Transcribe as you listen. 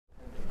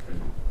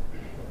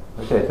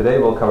Okay, today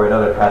we'll cover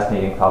another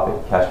fascinating topic,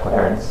 cache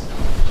coherence.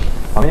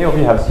 How many of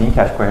you have seen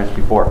cache coherence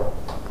before?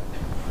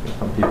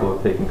 Some people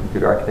have taken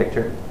computer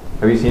architecture.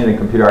 Have you seen it in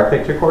computer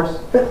architecture course?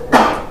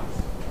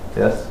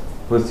 Yes?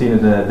 Who's seen it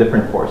in a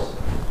different course?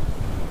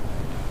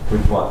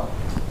 Which one?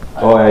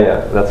 Oh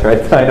yeah, that's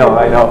right. I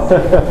know.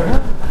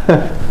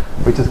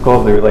 Which is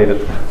closely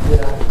related.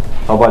 Yeah.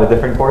 How about a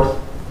different course?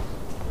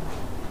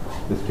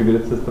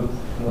 Distributed systems?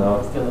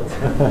 No. Still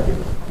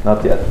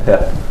Not yet.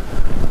 Yeah.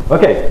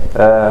 Okay,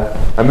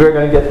 and we're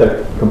going to get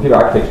the computer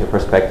architecture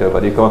perspective,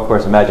 but you can of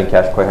course imagine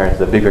cache coherence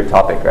is a bigger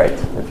topic, right?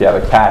 If you have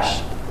a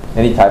cache,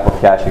 any type of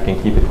cache, you can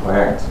keep it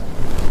coherent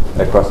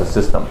across the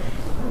system.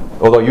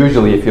 Although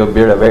usually if you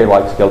build a very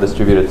large-scale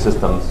distributed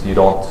systems, you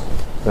don't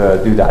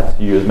do that.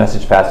 You use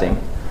message passing,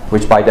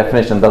 which by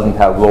definition doesn't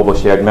have global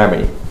shared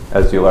memory,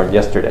 as you learned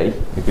yesterday,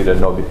 if you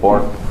didn't know before.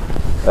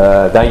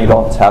 Then you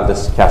don't have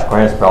this cache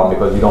coherence problem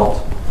because you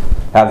don't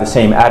have the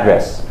same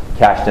address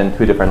cached in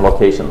two different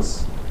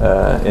locations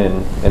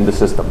in the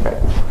system. Right?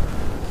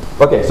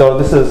 Okay, so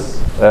this is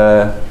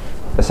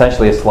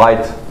essentially a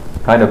slide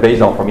kind of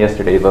based on from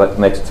yesterday, but the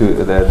next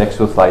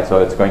two slides,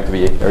 so it's going to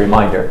be a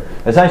reminder.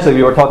 Essentially,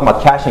 we were talking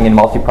about caching in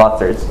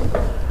multiprocessors,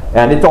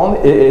 and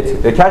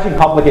the caching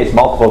complicates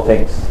multiple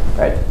things,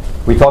 right?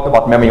 We talked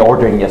about memory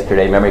ordering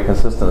yesterday, memory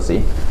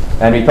consistency,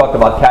 and we talked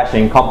about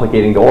caching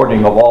complicating the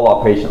ordering of all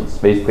operations.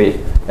 Basically,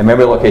 a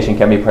memory location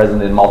can be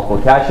present in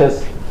multiple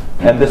caches,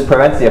 and this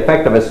prevents the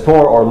effect of a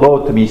store or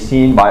load to be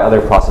seen by other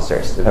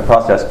processors. If a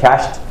processor has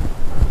cached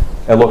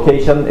a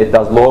location, it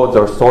does loads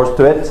or stores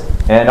to it,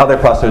 and other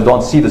processors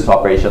don't see this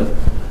operation.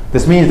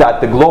 This means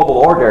that the global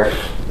order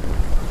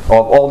of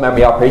all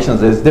memory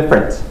operations is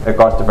different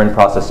across different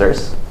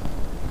processors,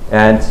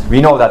 and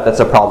we know that that's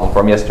a problem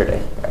from yesterday.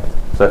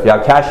 So if you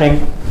have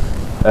caching,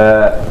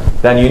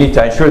 then you need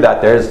to ensure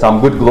that there is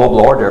some good global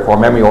order for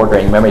memory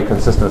ordering, memory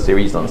consistency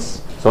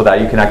reasons, so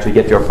that you can actually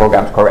get your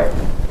programs correct.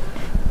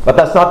 But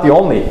that's not the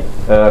only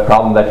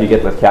problem that you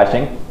get with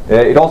caching.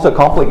 It also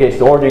complicates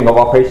the ordering of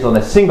operations on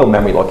a single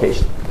memory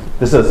location.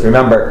 This is,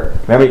 remember,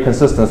 memory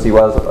consistency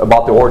was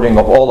about the ordering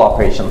of all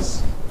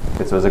operations.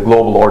 This was a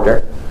global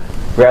order.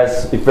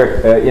 Whereas if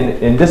we're,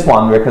 in this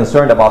one, we're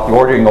concerned about the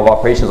ordering of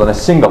operations on a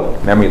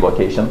single memory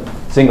location,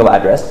 single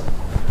address.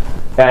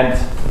 And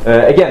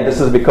again,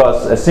 this is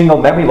because a single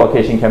memory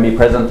location can be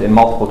present in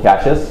multiple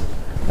caches.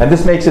 And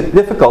this makes it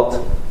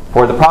difficult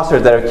for the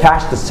processors that have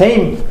cached the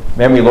same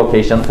memory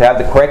location to have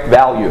the correct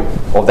value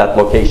of that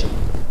location,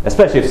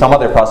 especially if some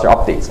other processor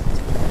updates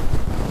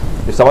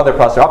it. If some other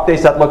processor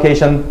updates that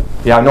location,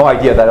 you have no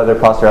idea that other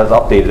processor has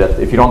updated it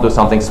if you don't do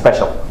something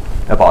special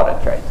about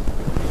it, right?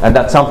 And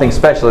that something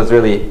special is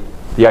really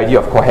the idea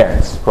of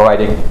coherence,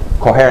 providing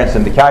coherence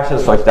in the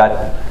caches such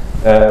that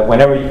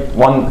whenever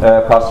one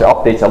processor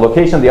updates a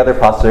location, the other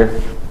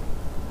processor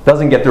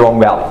doesn't get the wrong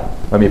value,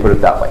 let me put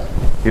it that way.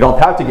 You don't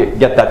have to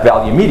get that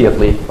value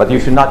immediately, but you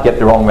should not get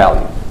the wrong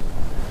value.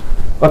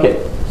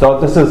 Okay, so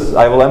this is,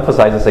 I will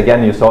emphasize this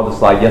again, you saw the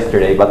slide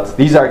yesterday, but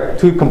these are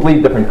two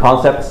completely different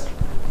concepts.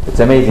 It's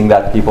amazing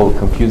that people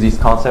confuse these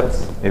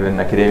concepts, even in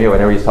academia.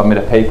 Whenever you submit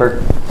a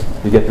paper,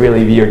 you get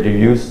really weird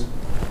reviews.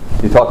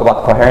 You talk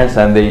about coherence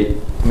and they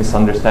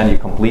misunderstand you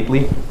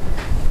completely.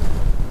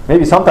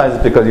 Maybe sometimes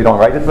it's because you don't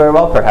write it very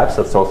well, perhaps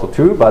that's also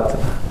true, but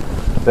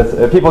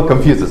people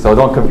confuse it, so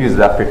don't confuse it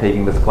after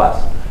taking this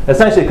class.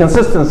 Essentially,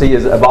 consistency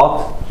is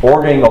about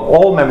ordering of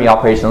all memory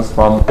operations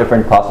from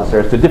different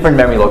processors to different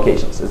memory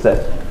locations. It's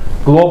a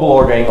global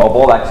ordering of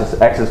all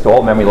access to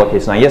all memory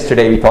locations. Now,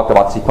 yesterday we talked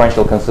about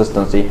sequential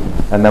consistency,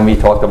 and then we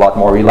talked about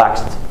more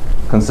relaxed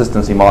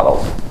consistency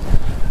models.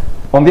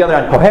 On the other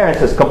hand,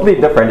 coherence is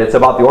completely different. It's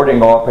about the ordering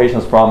of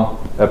operations from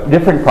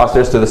different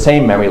processors to the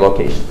same memory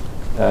location.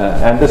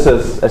 And this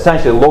is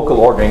essentially local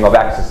ordering of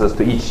accesses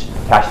to each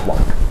cache block.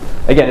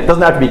 Again, it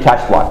doesn't have to be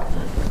cache block.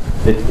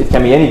 It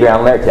can be any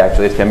granularity,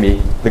 actually. It can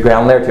be the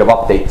granularity of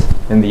update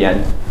in the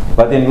end.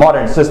 But in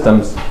modern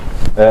systems,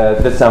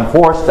 this is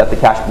enforced at the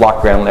cache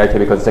block granularity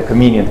because it's a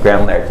convenient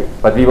granularity.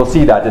 But we will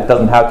see that it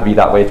doesn't have to be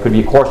that way. It could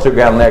be coarser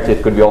granularity.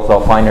 It could be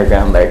also a finer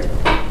granularity.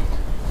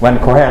 When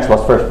coherence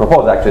was first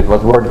proposed, actually, it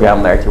was word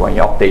granularity when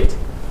you update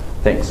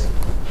things.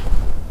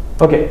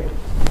 Okay.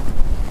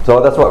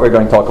 So that's what we're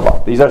going to talk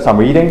about. These are some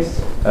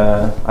readings.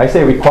 I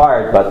say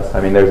required, but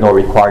I mean there's no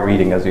required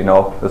reading, as you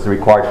know. This is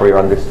required for your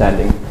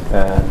understanding.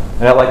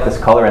 And I like this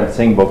Color and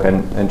Sing book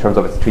in terms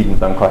of its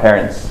treatment on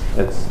coherence.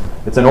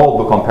 It's an old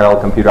book on parallel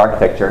computer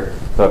architecture,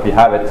 so if you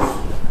have it,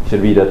 you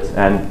should read it.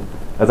 And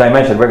as I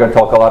mentioned, we're going to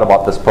talk a lot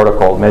about this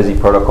protocol, MESI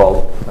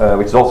protocol,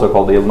 which is also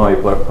called the Illinois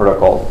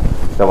protocol,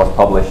 that was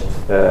published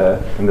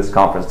in this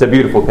conference. It's a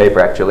beautiful paper,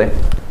 actually.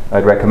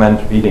 I'd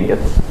recommend reading it,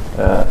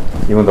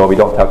 even though we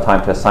don't have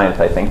time to assign it,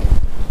 I think,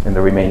 in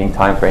the remaining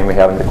time frame we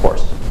have in the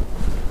course.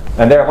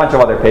 And there are a bunch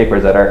of other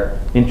papers that are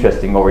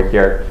interesting over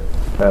here.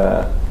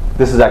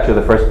 This is actually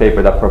the first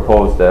paper that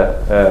proposed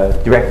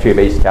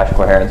directory-based cache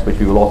coherence, which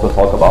we will also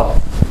talk about.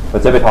 But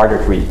it's a bit harder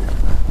to read.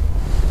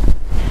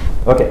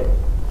 Okay.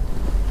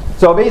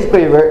 So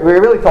basically, we're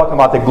really talking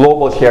about the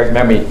global shared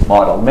memory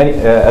model.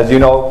 As you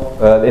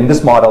know, in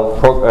this model,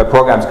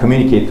 programs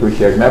communicate through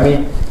shared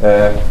memory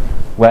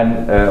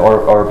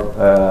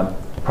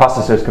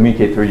processors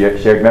communicate through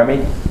shared memory.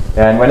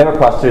 And whenever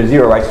processor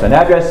 0 writes to an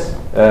address,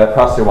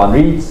 processor 1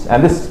 reads,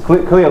 and this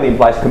clearly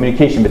implies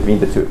communication between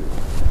the two.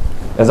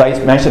 As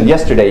I mentioned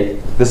yesterday,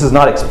 this is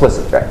not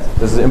explicit, right?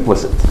 This is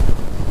implicit.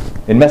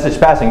 In message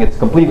passing, it's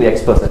completely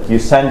explicit. You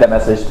send a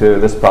message to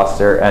this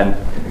processor, and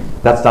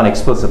that's done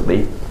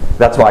explicitly.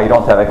 That's why you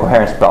don't have a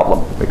coherence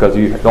problem, because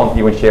you don't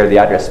even share the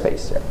address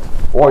space, right?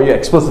 Or you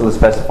explicitly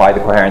specify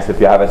the coherence if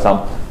you have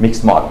some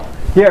mixed model.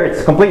 Here,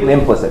 it's completely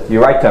implicit. You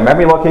write to a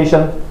memory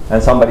location,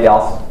 and somebody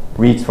else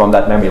reads from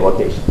that memory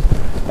location.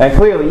 And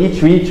clearly,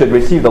 each read should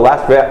receive the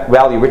last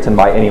value written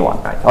by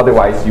anyone, right?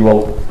 Otherwise, you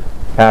will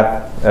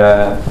have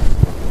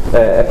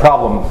a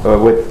problem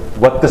with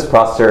what this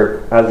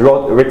processor has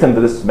written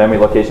to this memory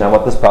location and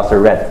what this processor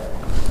read.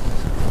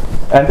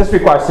 And this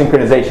requires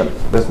synchronization.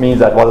 This means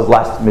that what does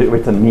last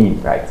written mean,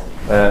 right?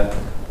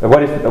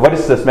 What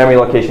is this memory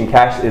location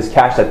cache is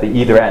cached at the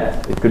either end.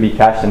 It could be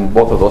cached in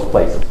both of those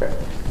places, right?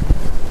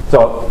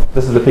 So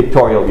this is the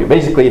pictorial view.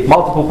 Basically, if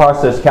multiple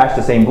processors cache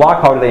the same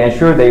block, how do they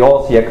ensure they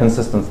all see a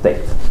consistent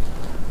state?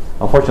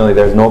 Unfortunately,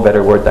 there's no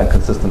better word than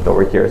consistent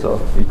over here,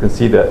 so you can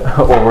see the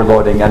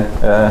overloading. And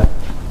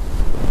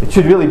it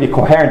should really be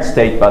coherent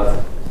state,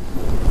 but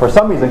for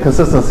some reason,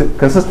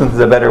 consistent is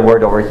a better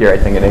word over here, I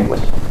think, in English.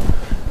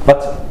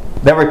 But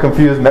never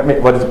confuse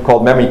what is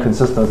called memory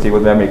consistency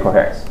with memory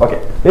coherence. Okay,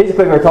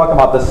 basically, we're talking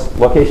about this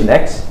location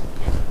X.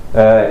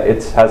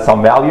 It has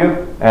some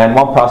value, and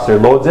one processor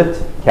loads it,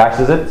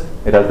 caches it.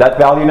 It has that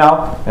value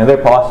now, and the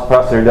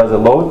processor does a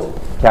load,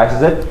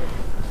 caches it.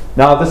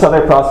 Now this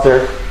other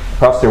processor,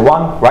 processor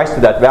 1, writes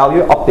to that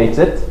value, updates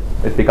it.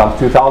 It becomes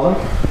 2000.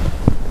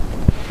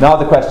 Now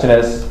the question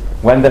is,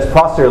 when this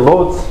processor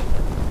loads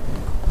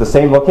the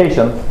same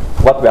location,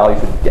 what value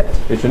should it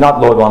get? It should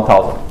not load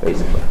 1000,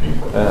 basically,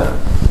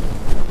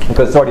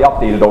 because it's already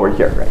updated over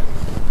here, right?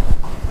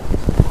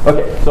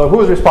 Okay, so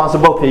whose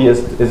responsibility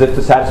is it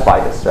to satisfy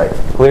this, right?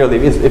 Clearly,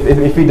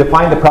 if we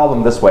define the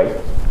problem this way,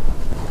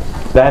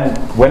 then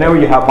whenever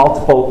you have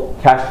multiple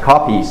cached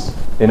copies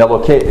in of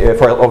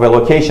a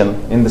location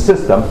in the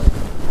system,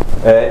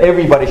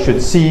 everybody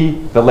should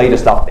see the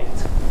latest update,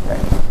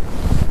 right?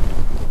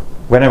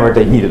 Whenever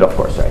they need it, of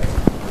course, right?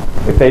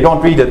 If they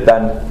don't read it,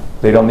 then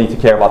they don't need to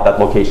care about that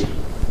location.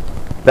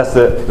 That's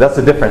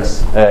the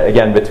difference,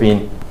 again,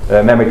 between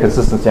memory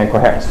consistency and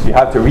coherence. You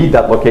have to read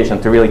that location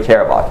to really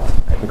care about it,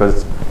 right? Because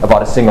it's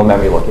about a single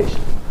memory location.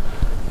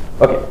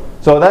 Okay,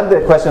 so then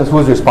the question is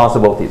whose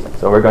responsibilities.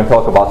 So we're going to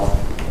talk about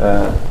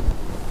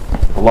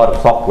a lot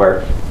of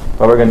software,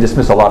 but we're going to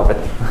dismiss a lot of it.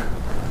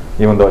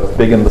 Even though it's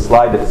big in the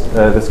slide, this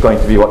is going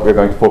to be what we're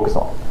going to focus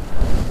on.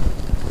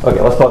 Okay,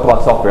 let's talk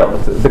about software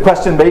elements.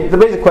 The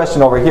basic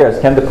question over here is,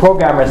 can the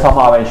programmer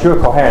somehow ensure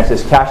coherence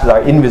if caches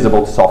are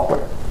invisible to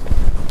software?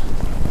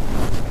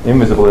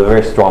 Invisible is a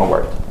very strong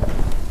word.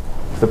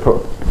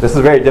 This is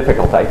very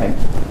difficult, I think.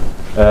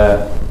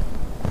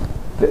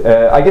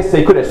 I guess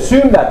they could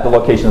assume that the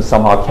location is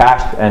somehow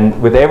cached, and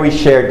with every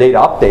shared data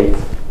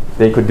update,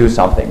 they could do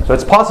something. So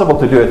it's possible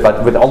to do it,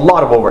 but with a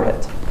lot of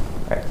overhead.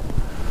 Right?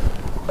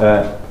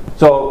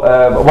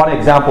 One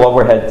example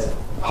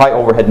high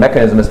overhead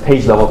mechanism is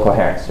page level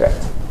coherence. Right?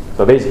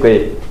 So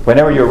basically,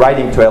 whenever you're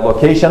writing to a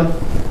location,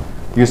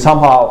 you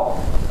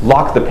somehow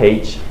lock the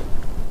page,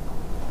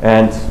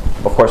 and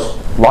of course,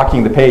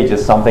 locking the page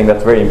is something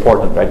that's very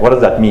important, right? What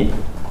does that mean?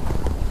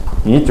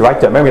 You need to write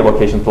to a memory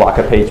location to lock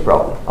a page,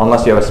 probably,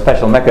 unless you have a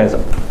special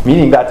mechanism,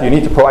 meaning that you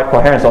need to provide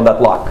coherence on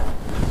that lock,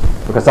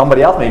 because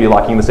somebody else may be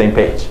locking the same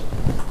page.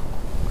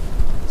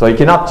 So you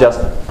cannot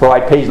just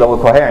provide page level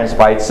coherence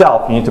by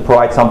itself. You need to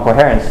provide some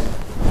coherence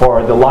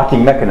for the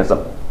locking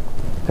mechanism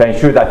to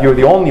ensure that you're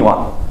the only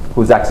one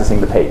who's accessing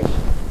the page,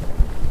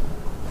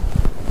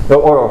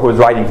 or who's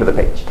writing to the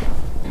page.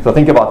 So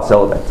think about this a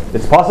little bit.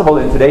 It's possible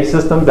in today's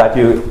system that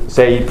you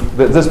say,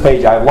 this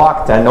page I've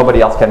locked and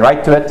nobody else can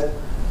write to it.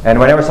 And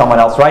whenever someone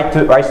else writes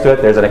to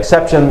it, there's an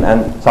exception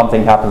and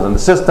something happens in the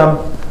system.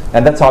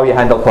 And that's how you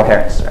handle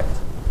coherence, right?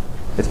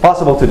 It's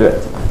possible to do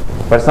it,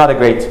 but it's not a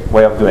great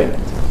way of doing it.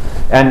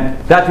 And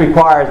that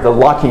requires the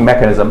locking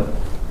mechanism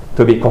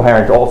to be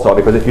coherent also,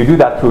 because if you do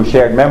that through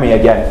shared memory,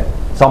 again,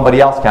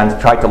 somebody else can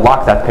try to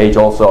lock that page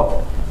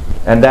also.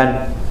 And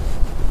then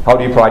how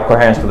do you provide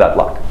coherence to that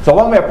lock? So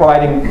one way of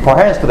providing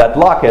coherence to that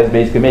lock is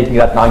basically making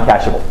that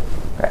non-cacheable.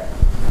 Right?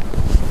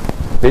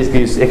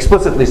 Basically, you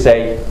explicitly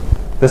say,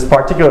 this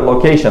particular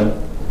location,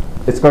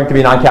 it's going to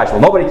be non-cacheable.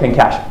 Nobody can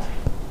cache it.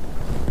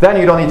 Then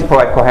you don't need to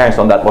provide coherence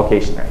on that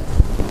location. Right?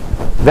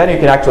 Then you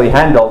can actually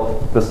handle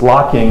this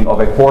locking of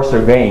a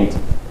coarser-grained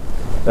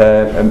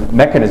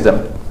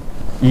mechanism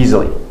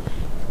easily,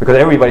 because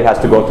everybody has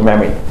to go to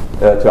memory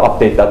to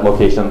update that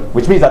location,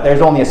 which means that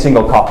there's only a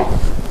single copy.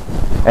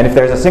 And if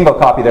there's a single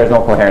copy, there's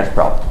no coherence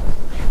problem.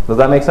 Does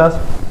that make sense?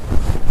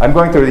 I'm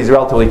going through these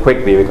relatively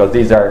quickly because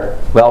these are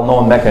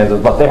well-known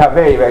mechanisms, but they have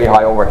very, very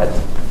high overhead.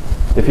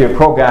 If you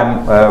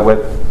program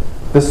with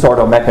this sort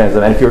of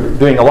mechanism. And if you're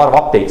doing a lot of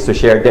updates to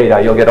share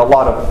data, you'll get a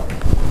lot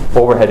of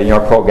overhead in your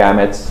program.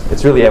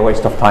 It's really a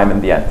waste of time in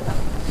the end.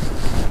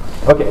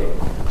 Okay,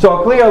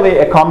 so clearly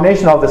a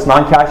combination of this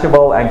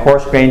non-cacheable and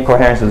coarse-grained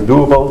coherence is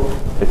doable.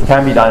 It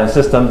can be done in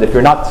systems. If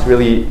you're not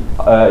really,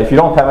 if you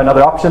don't have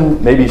another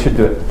option, maybe you should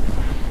do it.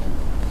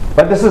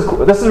 But this is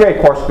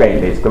very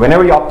coarse-grained basically.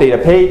 Whenever you update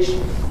a page,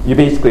 you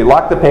basically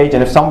lock the page,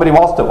 and if somebody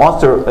else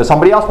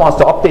wants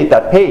to update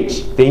that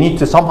page, they need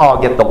to somehow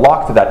get the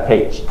lock to that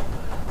page.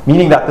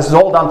 Meaning that this is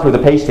all done through the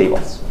page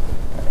tables.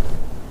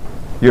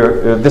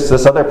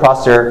 This other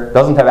processor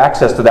doesn't have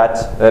access to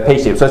that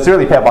page table. So it's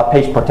really about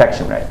page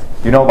protection, right?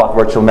 You know about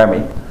virtual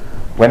memory.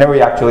 Whenever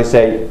you actually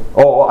say,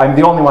 oh, I'm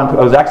the only one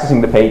who's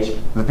accessing the page,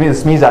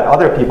 this means that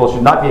other people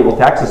should not be able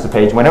to access the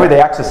page. Whenever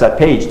they access that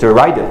page to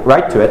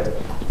write to it,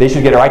 they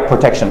should get a write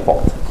protection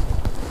fault.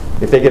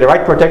 If they get a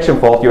write protection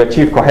fault, you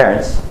achieve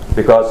coherence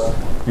because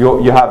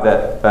you have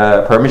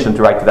the permission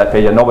to write to that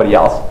page and nobody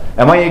else.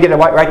 And when you get a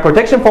write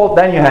protection fault,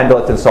 then you handle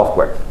it in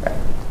software. Right?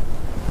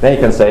 Then you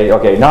can say,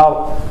 okay,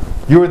 now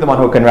you're the one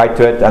who can write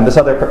to it, and this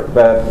other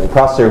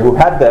processor who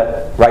had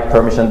the write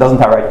permission doesn't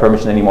have write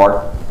permission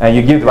anymore, and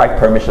you give the write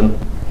permission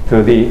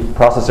to the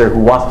processor who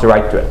wants to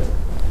write to it.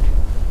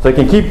 So you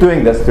can keep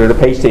doing this through the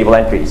page table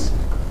entries,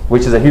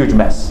 which is a huge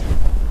mess.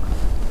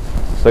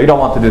 So you don't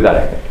want to do that,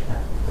 I think,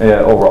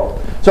 overall.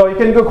 So you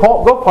can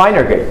go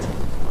finer grained.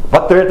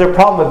 But there's a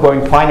problem with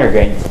going finer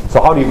grained.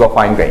 So how do you go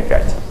fine grained,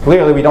 right?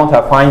 Clearly we don't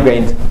have fine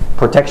grained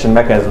protection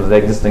mechanisms in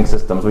existing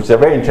systems, which is a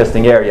very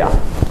interesting area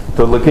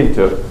to look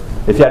into.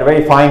 If you had a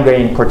very fine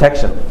grained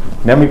protection,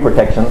 memory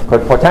protection,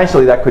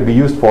 potentially that could be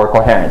used for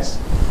coherence.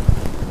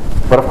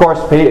 But of course,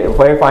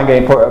 very fine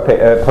grained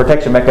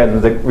protection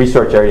mechanisms is a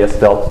research area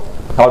still.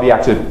 How do you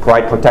actually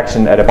provide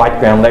protection at a byte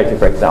granularity,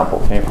 for example?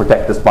 Can you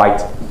protect this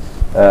byte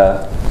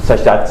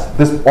such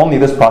that only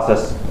this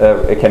process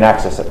can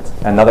access it,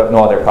 and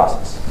no other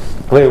process?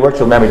 Clearly,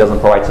 virtual memory doesn't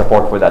provide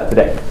support for that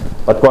today.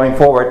 But going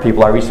forward,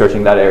 people are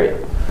researching that area.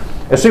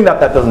 Assume that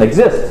doesn't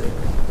exist.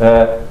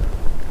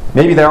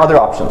 Maybe there are other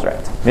options,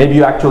 right? Maybe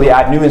you actually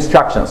add new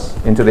instructions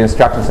into the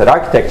instruction set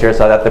architecture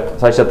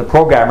such that the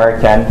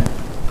programmer can,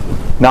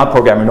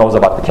 non-programmer knows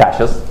about the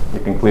caches. You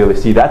can clearly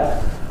see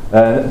that.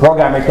 The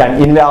programmer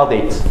can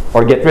invalidate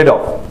or get rid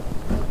of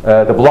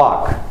the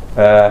block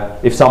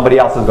if somebody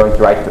else is going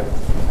to write to it.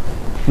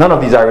 None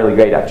of these are really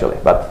great, actually,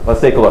 but let's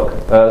take a look.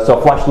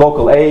 So flush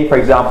local A, for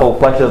example,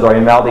 flushes or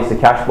invalidates a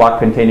cache block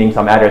containing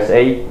some address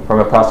A from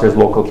a processor's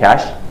local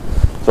cache.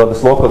 So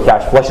this local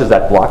cache flushes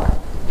that block.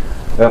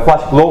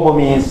 Flush global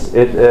means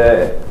it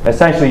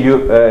essentially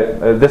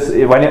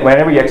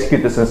whenever you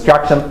execute this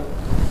instruction,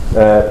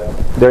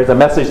 there is a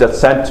message that's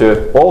sent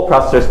to all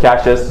processors'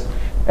 caches,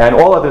 and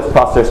all of these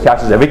processors'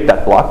 caches evict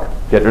that block,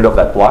 get rid of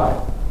that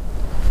block.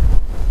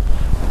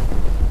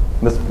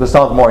 This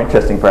sounds more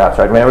interesting, perhaps,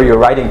 right? Whenever you're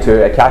writing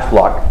to a cache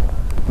block,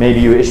 maybe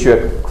you issue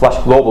a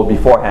flush global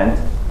beforehand,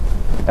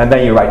 and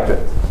then you write to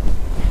it.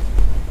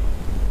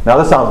 Now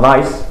this sounds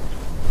nice,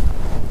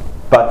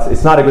 but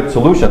it's not a good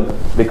solution,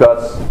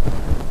 because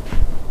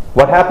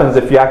what happens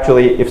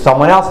if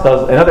someone else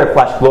does another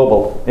flash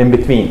global in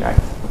between, right?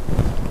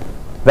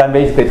 Then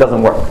basically it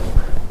doesn't work.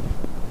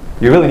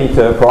 You really need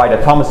to provide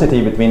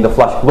atomicity between the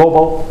flush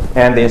global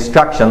and the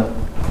instruction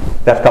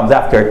that comes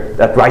after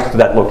that writes to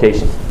that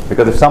location.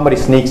 Because if somebody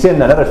sneaks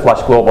in another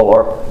flush global,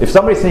 or if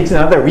somebody sneaks in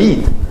another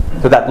read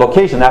to that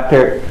location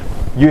after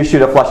you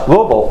issued a flush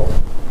global,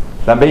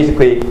 then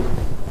basically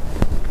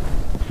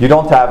you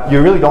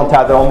really don't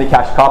have the only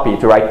cache copy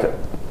to write to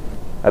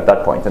at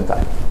that point in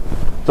time.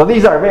 So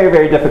these are very,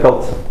 very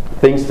difficult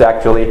things to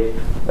actually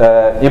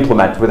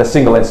implement with a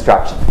single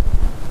instruction.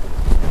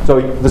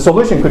 So the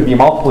solution could be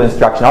multiple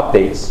instruction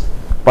updates,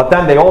 but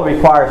then they all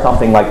require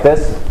something like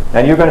this,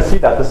 and you're going to see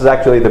that this is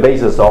actually the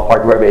basis of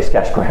hardware-based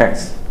cache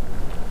coherence.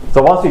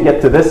 So once you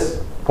get to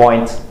this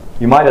point,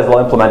 you might as well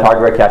implement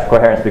hardware cache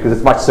coherence because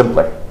it's much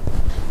simpler.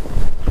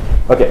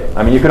 Okay,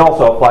 I mean you can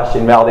also flush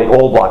invalidate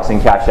all blocks in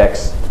cache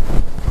X,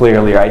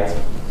 clearly, right?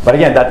 But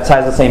again, that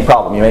has the same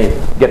problem. You may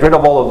get rid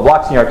of all of the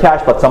blocks in your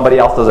cache, but somebody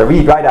else does a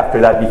read right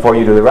after that before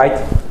you do the write.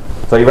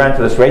 So you run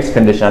into this race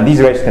condition, and these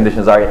race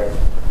conditions are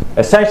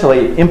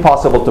essentially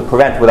impossible to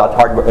prevent without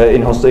hardware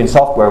in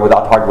software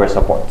without hardware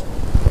support.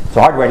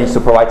 So hardware needs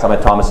to provide some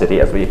atomicity,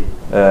 as we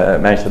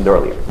mentioned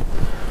earlier.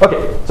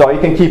 Okay, so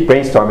you can keep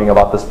brainstorming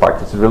about this part.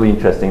 It's really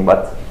interesting,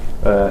 but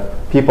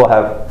people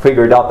have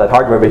figured out that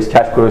hardware-based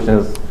cache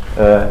solutions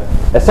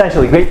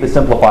essentially greatly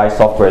simplify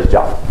software's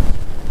job.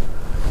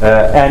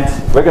 And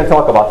we're going to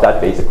talk about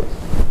that basically.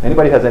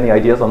 Anybody has any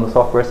ideas on the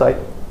software side?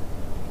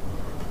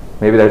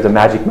 Maybe there's a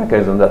magic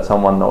mechanism that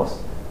someone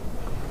knows.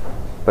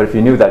 But if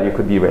you knew that, you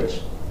could be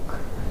rich.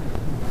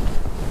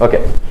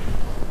 Okay.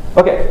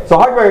 Okay, so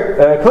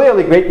hardware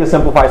clearly greatly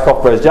simplifies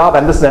software's job,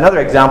 and this is another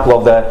example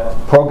of the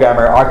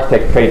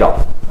programmer-architect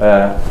trade-off.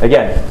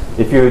 Again,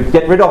 if you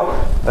get rid of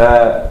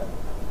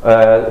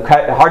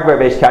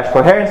hardware-based cache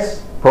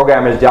coherence,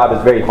 programmer's job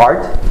is very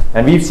hard,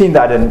 and we've seen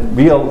that in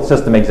real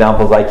system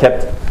examples. I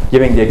kept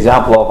giving the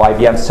example of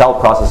IBM's cell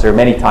processor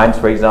many times,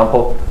 for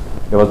example.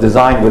 It was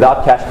designed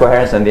without cache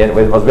coherence, and it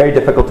was very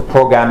difficult to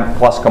program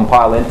plus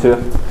compile into.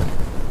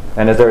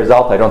 And as a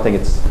result, I don't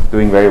think it's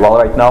doing very well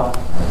right now.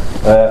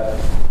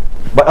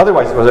 But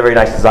otherwise, it was a very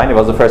nice design. It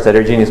was the first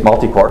heterogeneous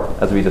multi-core,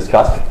 as we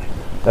discussed.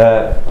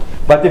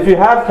 But if you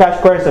have cache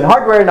coherence in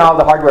hardware, now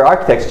the hardware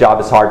architect's job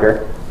is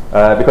harder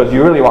because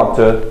you really want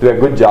to do a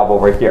good job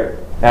over here.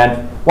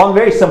 And one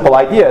very simple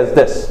idea is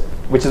this,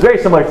 which is very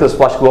similar to this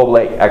flush global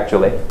A,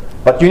 actually.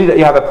 But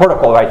you have a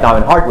protocol right now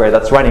in hardware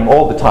that's running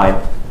all the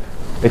time.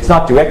 It's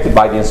not directed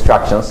by the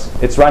instructions.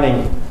 It's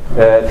running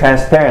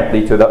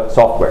transparently to the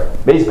software.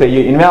 Basically,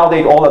 you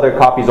invalidate all other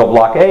copies of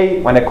block A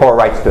when a core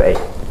writes to A.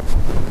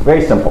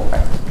 Very simple.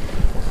 Right?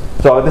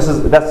 So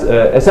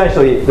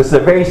essentially, this is a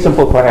very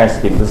simple coherence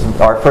scheme. This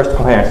is our first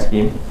coherence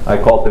scheme. I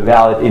call it the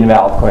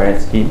valid-invalid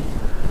coherence scheme.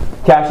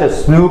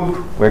 Caches snoop,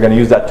 we're going to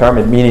use that term,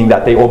 meaning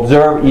that they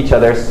observe each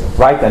other's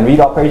write and read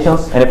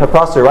operations. And if a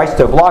processor writes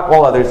to a block,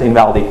 all others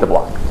invalidate the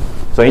block.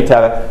 So you need to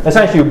have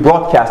essentially you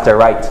broadcast a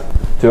write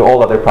to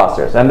all other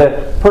processors. And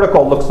the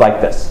protocol looks like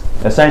this.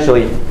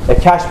 Essentially, a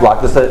cache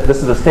block, this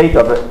is a state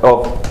of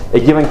a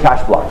given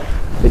cache block.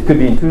 It could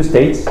be in two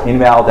states,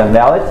 invalid and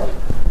valid.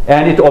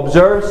 And it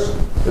observes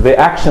the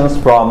actions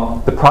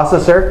from the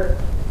processor,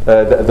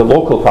 the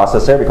local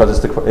processor,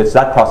 because it's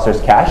that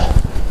processor's cache.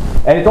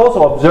 And it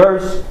also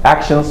observes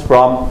actions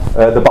from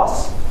the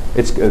bus.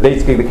 It's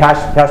basically the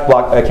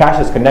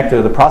cache is connected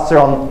to the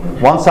processor on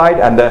one side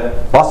and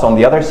the bus on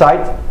the other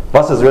side.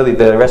 Bus is really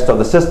the rest of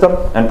the system,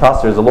 and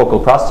processor is a local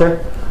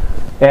processor.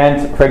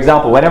 And for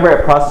example, whenever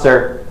a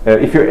processor,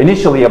 if you're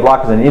initially a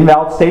block is in an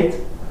invalid state,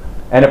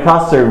 and a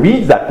processor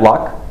reads that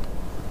block,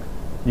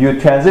 you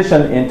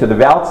transition into the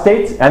valid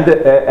state, and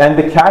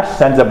the cache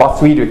sends a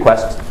bus read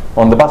request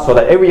on the bus so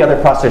that every other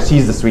processor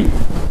sees this read.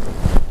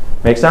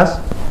 Make sense?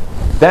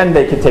 Then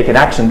they can take an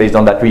action based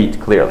on that read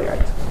clearly,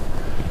 right?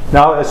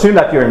 Now, assume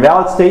that you're in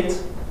valid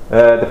state.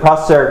 The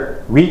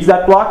processor reads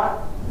that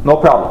block, no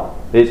problem.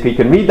 Basically, you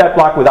can read that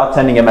block without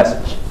sending a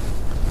message,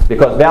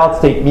 because valid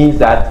state means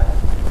that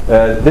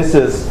this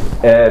is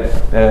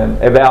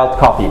a valid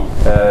copy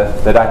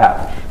that I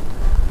have.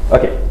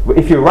 Okay,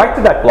 if you write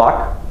to that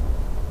block,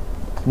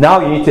 now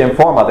you need to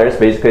inform others.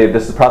 Basically, if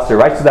this processor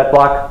writes to that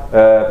block,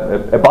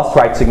 a bus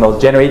write signal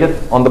is generated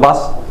on the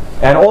bus,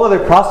 and all other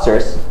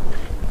processors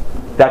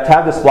that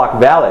have this block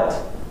valid,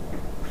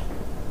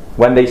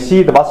 when they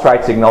see the bus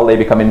write signal, they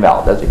become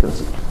invalid, as you can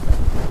see.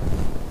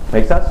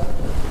 Make sense?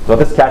 So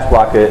this cache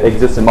block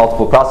exists in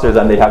multiple processors,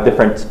 and they have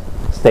different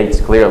states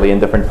clearly in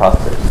different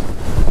processors.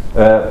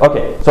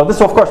 Okay, so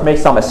this of course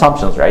makes some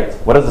assumptions, right?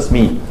 What does this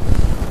mean?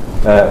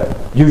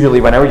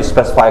 Usually whenever you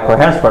specify a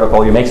coherence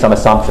protocol, you make some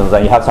assumptions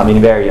and you have some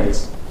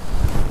invariants.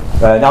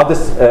 Now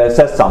this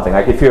says something,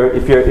 like if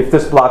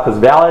this block is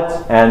valid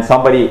and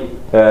somebody,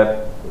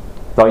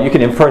 so you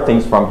can infer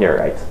things from here,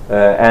 right?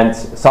 And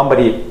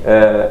somebody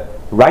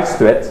writes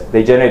to it,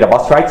 they generate a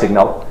bus write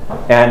signal,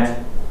 and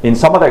in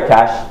some other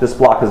cache, this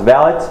block is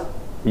valid.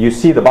 You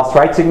see the bus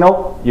write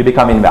signal, you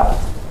become invalid.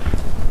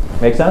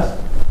 Make sense?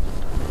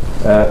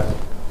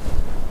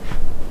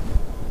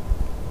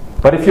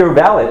 But if you're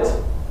valid,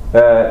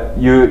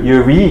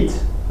 you read.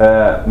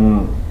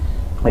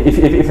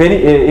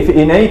 If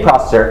in any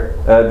processor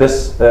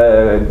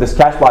this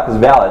cache block is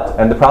valid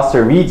and the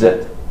processor reads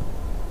it,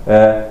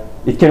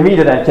 it can read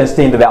it and can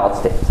stay in the valid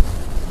state.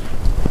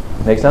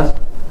 Make sense?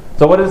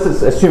 So what is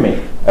this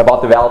assuming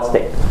about the valid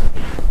state?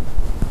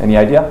 Any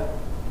idea?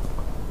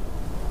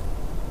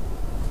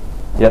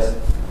 Yes?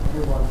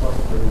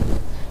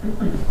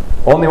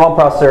 Only one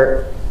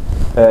processor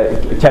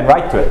can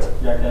write to it.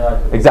 Yeah, can write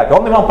to it. Exactly.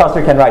 Only one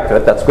processor can write to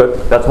it. That's good.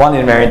 That's one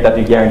invariant that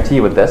you guarantee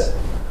with this.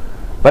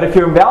 But if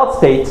you're in valid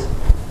state,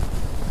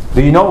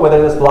 do you know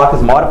whether this block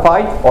is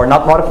modified or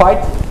not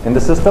modified in the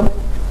system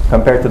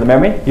compared to the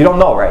memory? You don't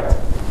know, right?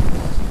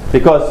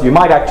 Because you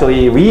might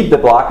actually read the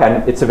block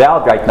and it's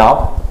valid right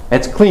now.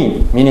 And it's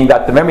clean, meaning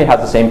that the memory has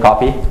the same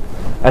copy.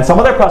 And some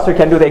other processor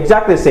can do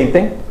exactly the same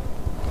thing,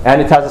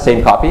 and it has the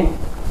same copy.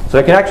 So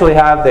it can actually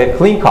have the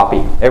clean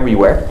copy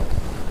everywhere.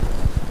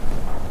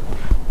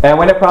 And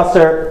when a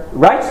processor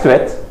writes to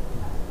it,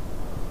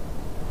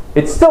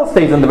 it still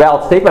stays in the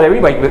valid state, but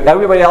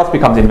everybody else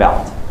becomes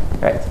invalid.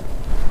 Right?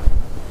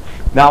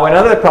 Now, when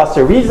another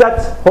processor reads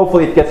that,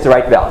 hopefully it gets the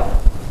right value.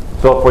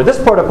 So for this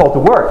protocol to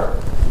work,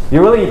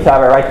 you really need to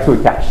have a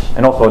write-through cache,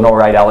 and also no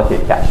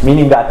write-allocate cache,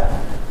 meaning that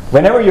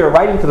whenever you're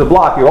writing to the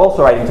block, you're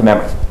also writing to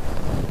memory,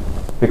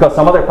 because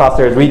some other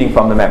processor is reading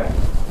from the memory.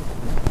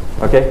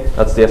 Okay,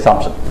 that's the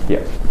assumption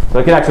here. So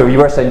you can actually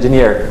reverse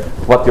engineer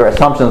what your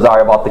assumptions are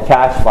about the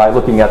cache by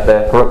looking at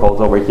the protocols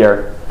over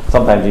here.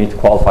 Sometimes you need to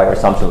qualify your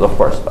assumptions, of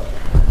course,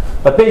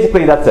 but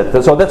basically that's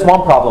it. So that's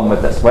one problem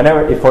with this.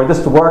 Whenever, for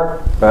this to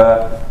work,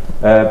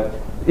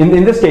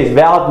 in this case,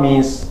 valid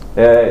means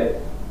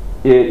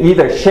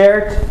either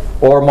shared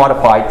or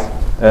modified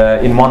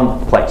in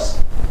one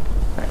place.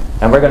 Right.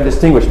 And we're going to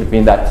distinguish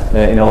between that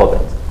in a little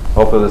bit.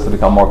 Hopefully this will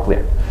become more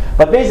clear.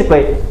 But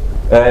basically,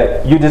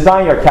 you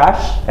design your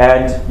cache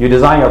and you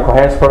design your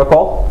coherence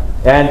protocol.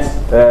 And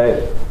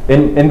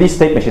in these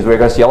state machines, we're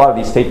going to see a lot of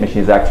these state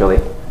machines actually.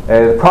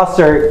 The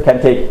processor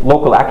can take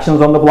local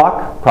actions on the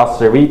block,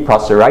 processor read,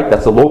 processor write,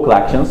 that's the local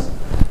actions.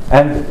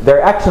 And there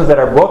are actions that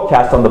are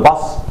broadcast on the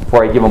bus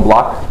for a given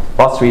block,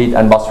 bus read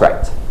and bus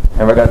write.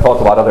 And we're going to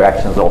talk about other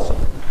actions also.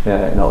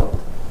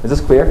 Is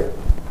this clear?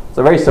 It's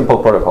a very simple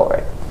protocol,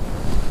 right?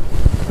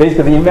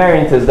 Basically, the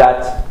invariant is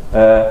that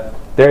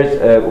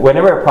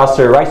whenever a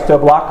processor writes to a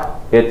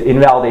block, it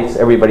invalidates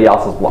everybody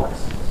else's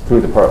blocks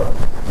through the protocol.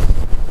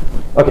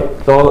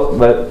 Okay, so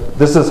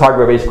this is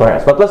hardware-based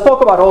coherence. But let's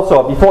talk about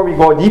also, before we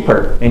go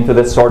deeper into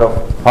this sort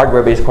of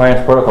hardware-based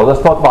coherence protocol,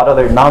 let's talk about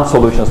other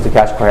non-solutions to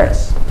cache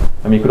coherence.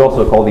 I mean, you could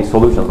also call these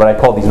solutions, but I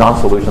call these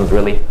non-solutions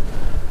really.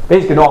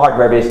 Basically, no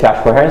hardware-based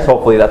cache coherence.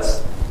 Hopefully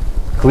that's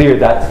clear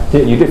that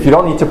if you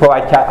don't need to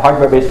provide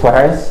hardware-based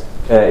coherence,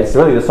 it's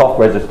really the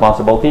software's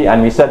responsibility.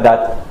 And we said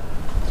that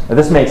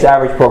this makes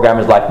average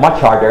programmers' life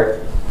much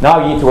harder. Now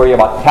you need to worry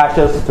about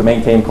caches to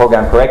maintain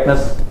program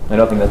correctness. I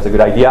don't think that's a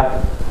good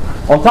idea.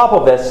 On top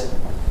of this,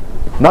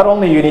 not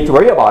only you need to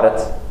worry about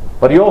it,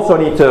 but you also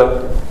need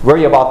to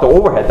worry about the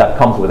overhead that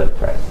comes with it,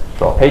 right?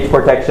 So page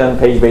protection,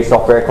 page-based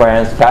software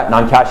coherence,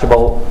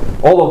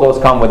 non-cacheable, all of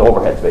those come with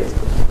overheads,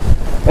 basically.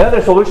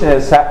 Another solution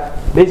is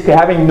basically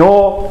having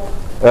no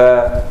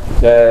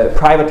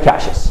private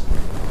caches.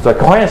 So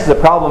coherence is a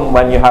problem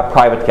when you have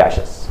private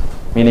caches.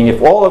 Meaning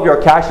if all of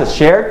your cache is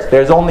shared,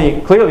 there's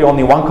clearly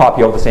only one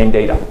copy of the same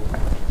data.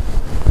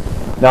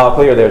 Now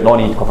clearly there's no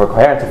need for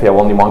coherence if you have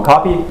only one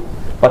copy,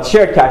 but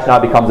shared cache now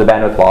becomes a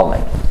bandwidth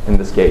bottleneck in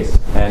this case.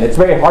 And it's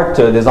very hard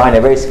to design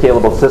a very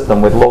scalable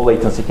system with low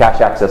latency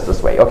cache access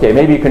this way. Okay,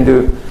 maybe you can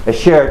do a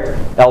shared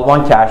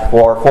L1 cache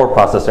for 4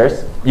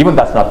 processors. Even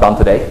that's not done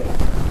today.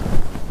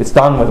 It's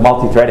done with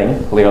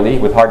multi-threading, clearly.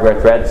 With hardware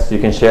threads, you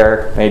can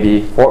share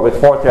maybe, with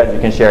 4 threads, you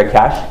can share a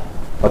cache.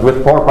 But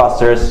with 4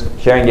 processors,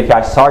 sharing a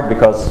cache is hard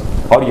because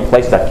how do you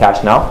place that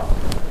cache now?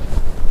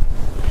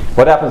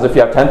 What happens if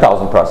you have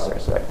 10,000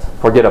 processors, right?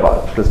 Forget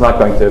about it. It's not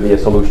going to be a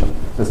solution.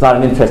 It's not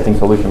an interesting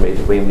solution,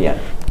 basically, in the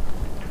end.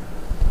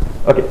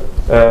 Okay,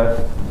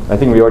 I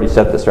think we already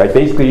said this, right?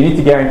 Basically, you need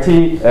to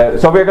guarantee,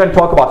 so we're going to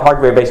talk about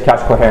hardware-based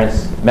cache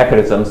coherence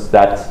mechanisms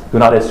that do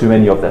not assume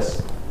any of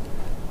this.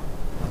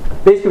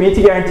 Basically, we need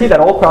to guarantee that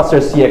all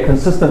processors see a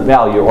consistent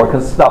value or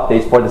consistent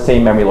updates for the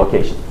same memory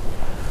location.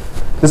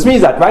 This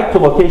means that write to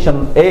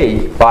location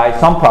A by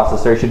some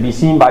processor should be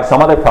seen by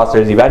some other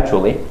processors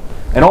eventually,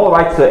 and all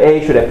writes to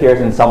A should appear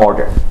in some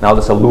order. Now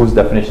this is a loose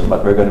definition,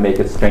 but we're going to make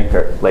it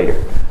stricter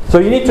later. So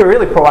you need to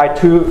really provide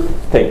 2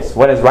 things.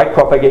 One is write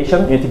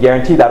propagation. You need to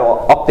guarantee that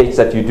all updates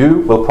that you do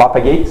will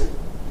propagate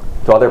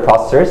to other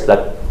processors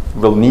that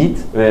will need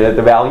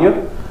the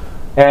value.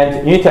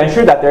 And you need to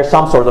ensure that there's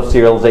some sort of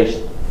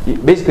serialization.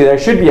 Basically, there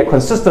should be a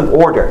consistent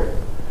order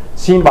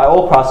seen by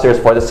all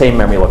processors for the same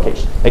memory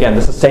location. Again,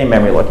 this is the same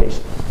memory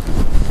location.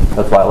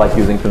 That's why I like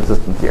using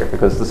consistent here,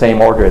 because it's the same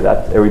order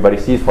that everybody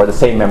sees for the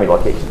same memory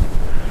location.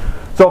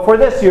 So for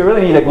this, you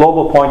really need a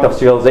global point of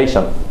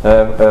serialization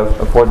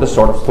for this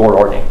sort of stored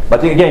ordering.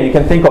 But again, you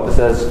can think of this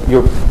as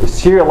you're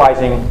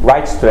serializing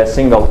writes to a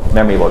single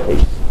memory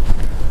location.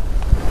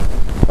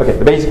 Okay,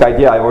 the basic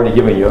idea I've already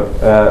given you.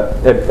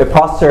 A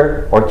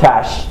processor or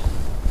cache,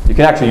 you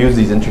can actually use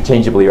these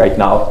interchangeably right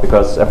now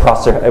because a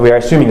processor, we are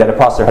assuming that a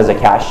processor has a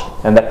cache,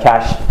 and that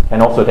cache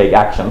can also take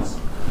actions.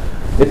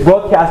 It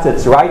broadcasts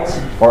its write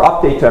or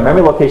update to a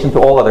memory location to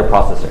all other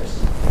processors.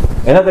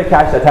 Another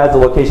cache that has the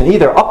location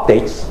either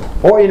updates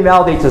or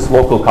invalidates its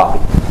local copy.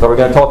 So we're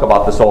going to talk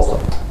about this also.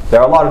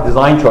 There are a lot of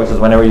design choices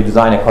whenever you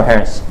design a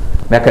coherence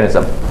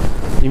mechanism.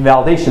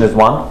 Invalidation is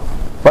one,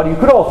 but you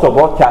could also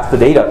broadcast the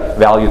data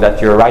value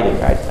that you're writing,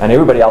 right? And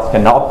everybody else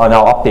can now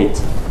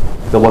update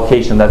the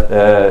location that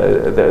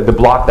the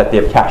block that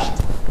they've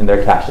cached in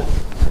their caches.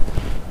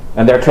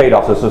 And there are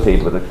trade-offs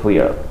associated with it,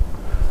 clear.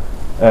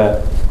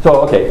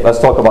 So okay, let's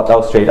talk about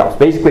those trade-offs.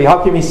 Basically,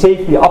 how can we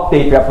safely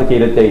update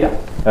replicated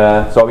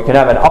data? So we can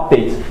have an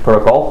update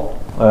protocol,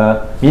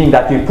 meaning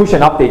that you push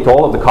an update to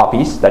all of the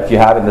copies that you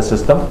have in the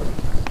system.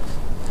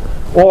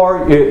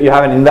 Or you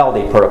have an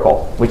invalidate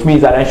protocol, which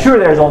means that ensure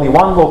there's only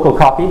one local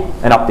copy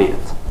and update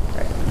it.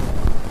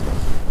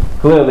 Right.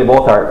 Clearly,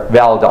 both are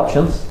valid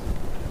options.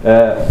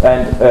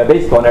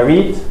 Basically, on a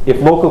read, if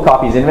local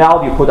copy is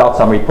invalid, you put out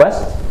some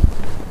request.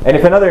 And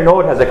if another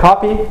node has a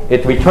copy,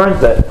 it returns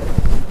the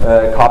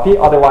copy,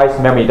 otherwise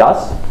memory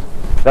does.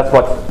 That's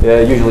what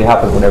usually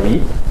happens when I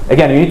read.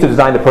 Again, you need to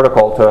design the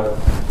protocol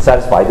to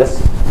satisfy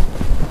this.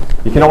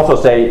 You can also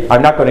say,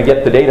 I'm not going to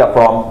get the data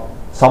from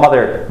some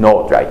other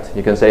node, right?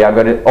 You can say, I'm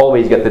going to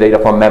always get the data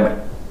from memory.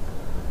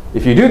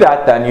 If you do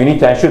that, then you need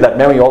to ensure that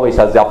memory always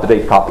has the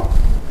up-to-date copy.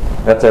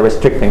 That's a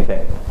restricting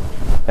thing.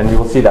 And you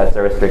will see that it's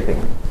a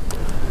restricting thing.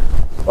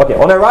 Okay,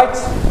 on a write,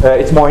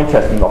 it's more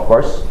interesting, of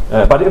course.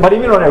 But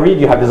even on a read,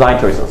 you have design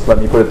choices. Let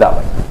me put it that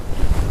way.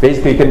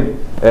 Basically, you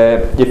can,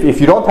 if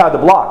you don't have the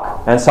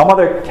block, and some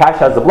other cache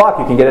has the block,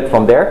 you can get it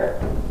from there.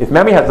 If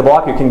memory has the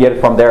block, you can get it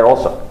from there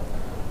also.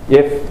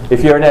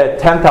 If you're in a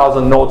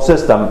 10,000 node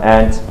system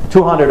and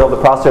 200 of the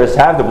processors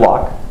have the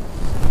block,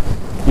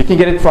 you can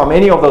get it from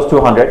any of those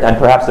 200 and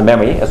perhaps the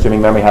memory,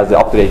 assuming memory has the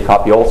up-to-date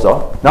copy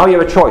also. Now you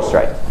have a choice,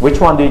 right? Which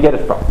one do you get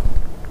it from?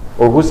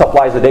 or who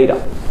supplies the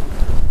data?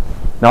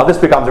 Now this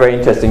becomes very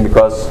interesting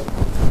because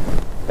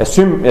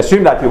assume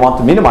that you want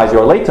to minimize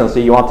your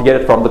latency, you want to get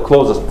it from the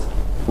closest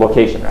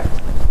location, right?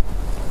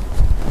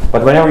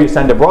 But whenever you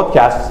send a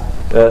broadcast,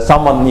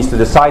 someone needs to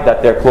decide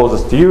that they're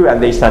closest to you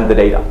and they send the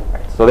data.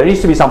 Right? So there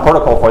needs to be some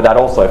protocol for that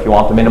also if you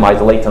want to minimize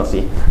the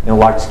latency in a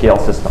large-scale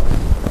system.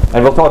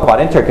 And we'll talk about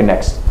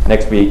interconnects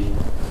next week.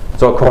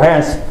 So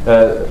coherence,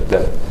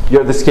 the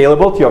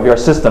scalability of your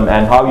system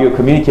and how you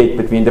communicate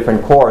between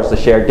different cores, the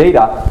shared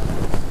data,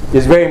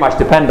 is very much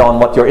dependent on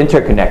what your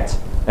interconnect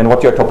and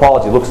what your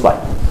topology looks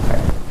like.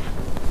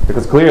 Right?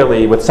 Because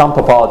clearly with some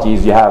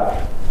topologies you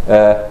have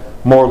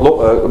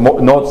more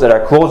nodes that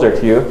are closer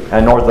to you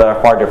and nodes that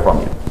are farther from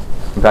you.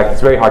 In fact,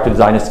 it's very hard to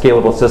design a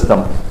scalable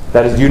system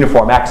that is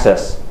uniform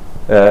access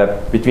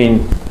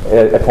between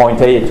a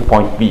point A to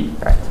point B.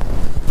 Right?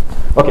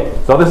 Okay,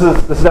 so this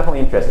is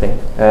definitely interesting,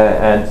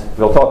 and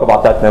we'll talk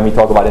about that when we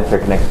talk about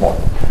interconnects more.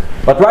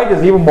 But write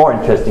is even more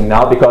interesting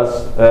now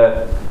because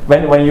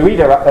when you read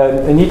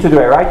you need to do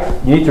a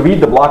write, you need to read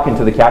the block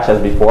into the cache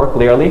as before,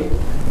 clearly.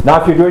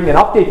 Now if you're doing an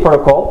update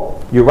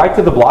protocol, you write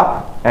to the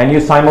block and you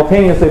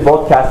simultaneously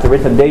broadcast the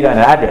written data and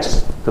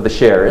address to the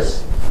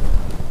sharers.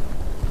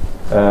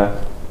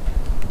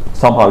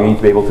 Somehow you need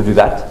to be able to do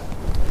that.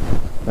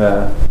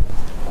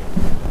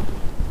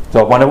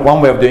 So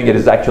one way of doing it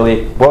is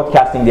actually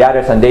broadcasting the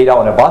address and data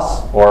on a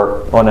bus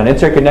or on an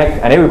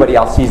interconnect, and everybody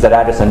else sees that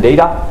address and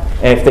data.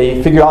 And if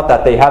they figure out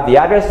that they have the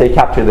address, they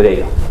capture the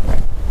data.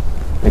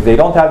 If they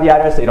don't have the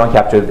address, they don't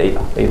capture the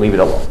data. They leave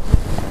it alone.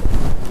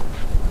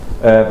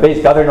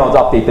 Basically, other nodes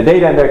update the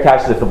data in their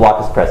caches if the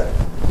block is present.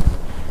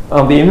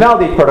 On the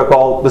invalidate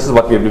protocol, this is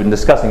what we've been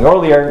discussing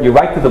earlier. You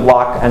write to the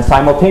block and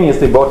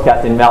simultaneously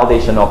broadcast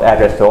invalidation of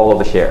address to all of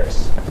the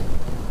sharers.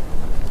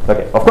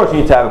 Okay, of course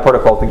you need to have a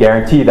protocol to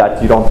guarantee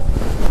that you don't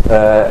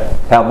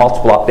have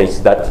multiple updates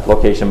to that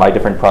location by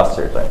different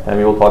processors, right? And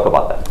we will talk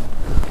about that.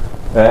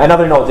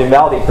 Another node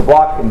invalidates the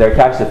block in their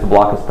cache if the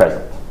block is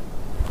present.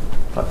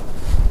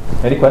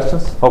 Any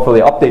questions?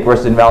 Hopefully update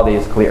versus invalidate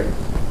is clear.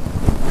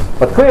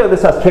 But clearly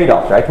this has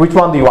trade-offs, right? Which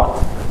one do you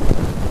want?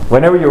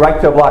 Whenever you write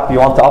to a block, do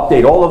you want to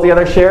update all of the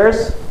other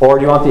sharers, or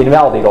do you want to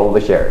invalidate all of the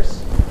sharers?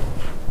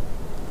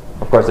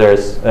 Of course,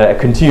 there's a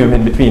continuum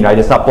in between, right?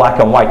 It's not black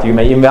and white. You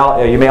may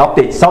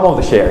update some of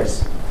the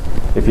sharers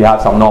if you have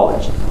some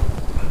knowledge.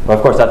 But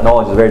of course, that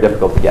knowledge is very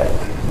difficult to get.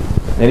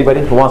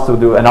 Anybody who wants to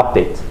do an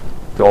update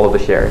to all of the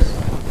sharers?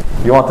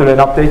 You want to do an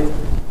update?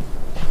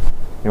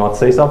 You want to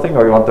say something,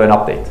 or you want to do an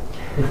update?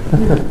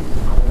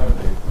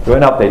 Do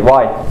an update.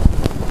 Why?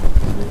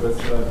 Because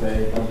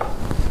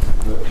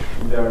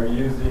they are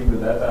using the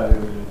data, they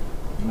will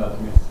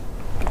not miss.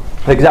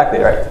 Exactly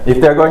right. If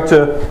they're going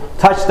to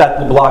touch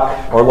that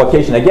block or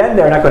location again,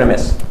 they're not going to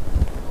miss.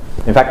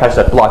 In fact, touch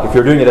that block. If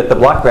you're doing it at the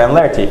block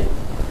granularity,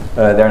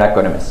 they're not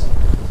going to miss.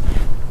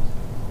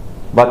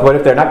 But what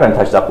if they're not going to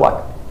touch that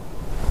block?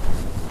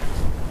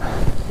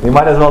 You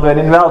might as well do an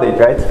invalidate,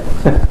 right?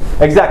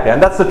 Exactly,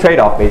 and that's the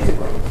trade-off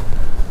basically.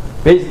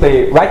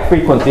 Basically, write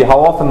frequency, how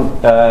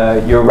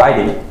often you're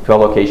writing to a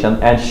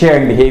location, and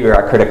sharing behavior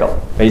are critical.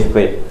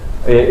 Basically,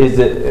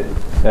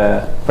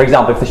 for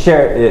example,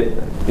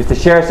 if the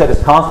share set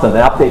is constant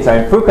and updates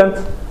are infrequent,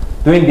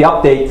 doing the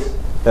update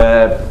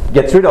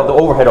gets rid of the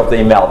overhead of the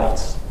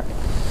invalidates.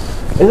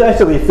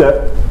 Essentially,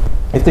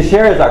 if the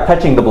sharers are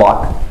touching the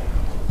block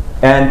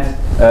and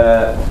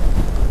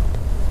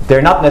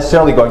they're not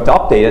necessarily going to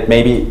update it,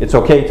 maybe it's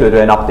okay to do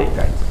an update,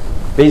 right?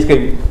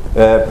 Basically,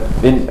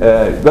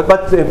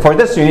 but for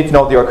this you need to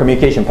know your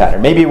communication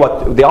pattern. Maybe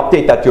what the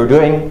update that you're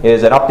doing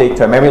is an update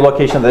to a memory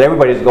location that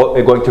everybody is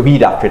going to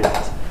read after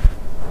that.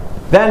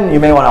 Then you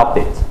may want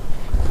to update.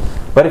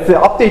 But if the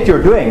update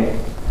you're doing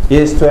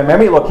is to a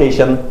memory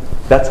location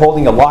that's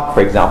holding a lock,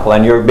 for example,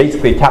 and you're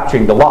basically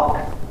capturing the lock,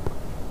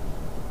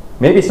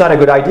 maybe it's not a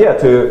good idea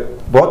to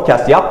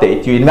broadcast the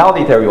update. You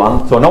invalidate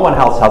everyone so no one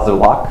else has the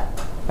lock,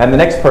 and the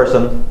next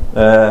person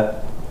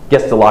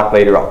gets the lock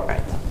later on. Right?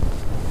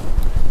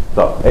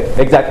 So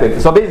exactly.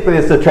 So basically,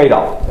 it's a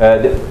trade-off.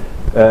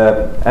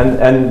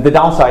 And the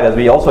downside, as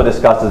we also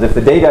discussed, is if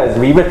the data is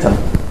rewritten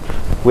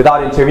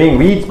without intervening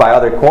reads by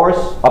other cores,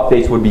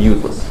 updates would be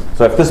useless.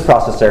 So if this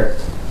processor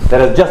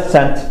that has just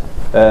sent,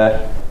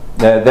 that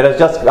has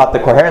just got the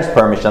coherence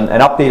permission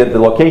and updated the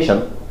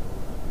location,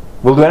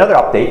 will do another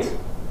update.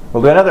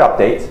 We'll do another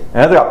update,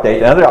 another update,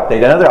 another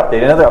update, another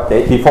update, another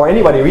update before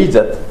anybody reads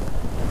it.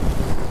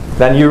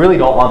 Then you really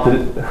don't want to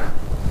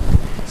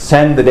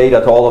send the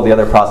data to all of the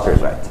other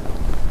processors, right?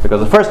 Because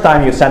the first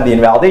time you send the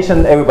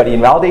invalidation, everybody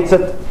invalidates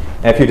it.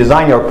 And if you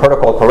design your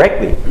protocol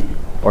correctly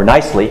or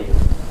nicely,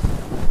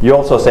 you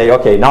also say,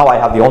 okay, now I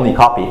have the only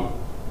copy.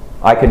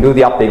 I can do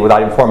the update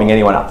without informing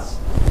anyone else.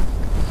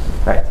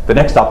 Right? The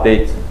next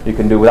update you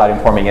can do without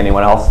informing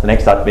anyone else. The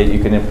next update you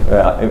can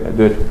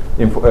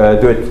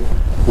do it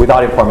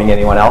without informing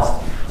anyone else.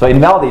 So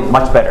invalidate is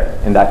much better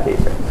in that case.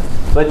 Right?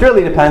 So it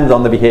really depends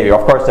on the behavior.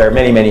 Of course, there are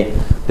many, many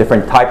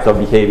different types of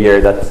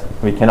behavior that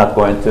we cannot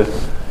go into.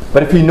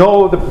 But if you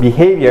know the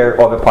behavior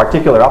of a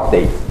particular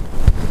update,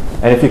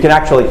 And if you can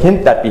actually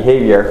hint that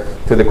behavior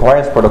to the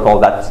coherence protocol,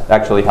 that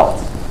actually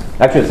helps.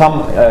 Actually,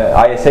 some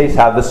ISAs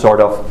have this sort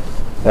of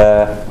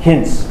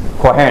hints,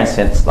 coherence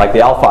hints, like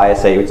the alpha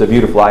ISA, which is a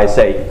beautiful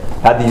ISA,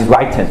 had these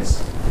write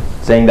hints,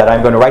 saying that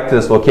I'm going to write to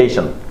this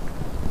location.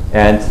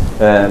 And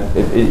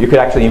you could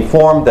actually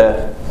inform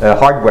the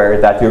hardware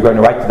that you're going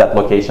to write to that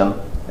location,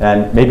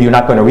 and maybe you're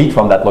not going to read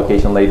from that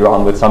location later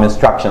on with some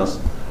instructions.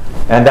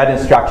 And that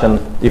instruction,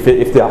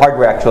 if the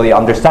hardware actually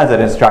understands that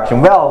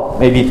instruction well,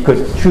 maybe it could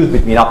choose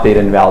between update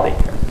and invalidate.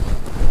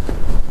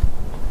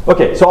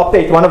 Okay, so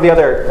update, one of the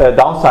other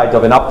downsides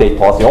of an update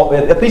policy,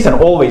 at least an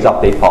always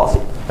update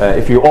policy.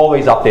 If you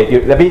always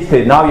update,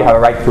 basically now you have a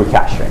write through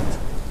cache, right?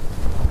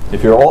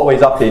 If you're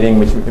always updating,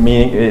 which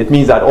it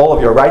means that all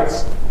of your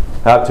writes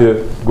have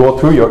to go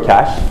through your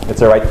cache.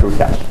 It's a write through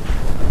cache.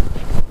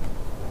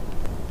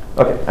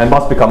 Okay, and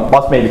must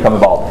may become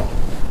invalid.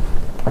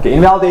 Okay,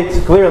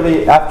 invalidate,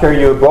 clearly after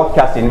you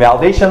broadcast the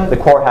invalidation, the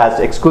core has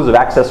exclusive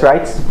access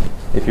rights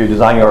if you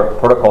design your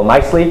protocol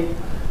nicely,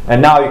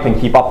 and now you can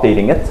keep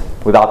updating it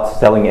without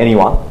telling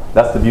anyone.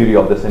 That's the beauty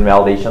of this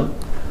invalidation.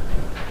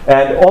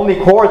 And only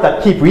cores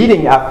that keep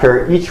reading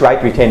after each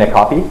write retain a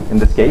copy, in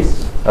this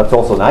case. That's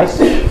also nice.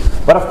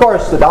 But of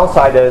course, the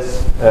downside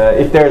is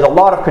if there's a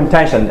lot of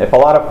contention, if a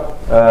lot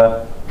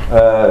of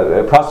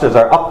processors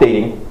are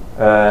updating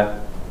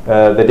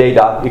the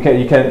data,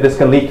 this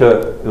can lead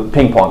to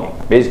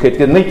ping-ponging. Basically, it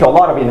can lead to a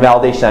lot of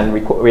invalidation and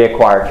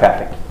reacquired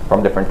traffic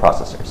from different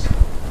processors.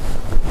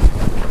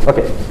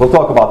 Okay, we'll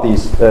talk about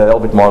these a little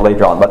bit more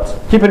later on,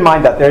 but keep in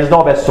mind that there is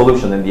no best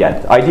solution in the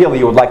end. Ideally,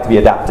 you would like to be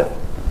adaptive,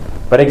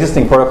 but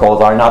existing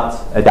protocols are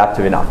not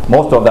adaptive enough.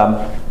 Most of them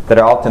that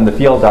are out in the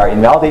field are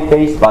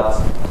invalidate-based, but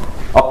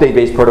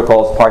update-based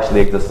protocols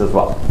partially exist as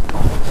well.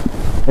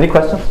 Any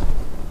questions?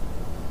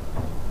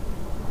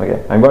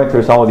 Okay, I'm going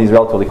through some of these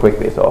relatively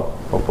quickly, so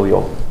hopefully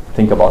you'll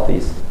think about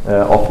these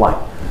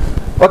offline.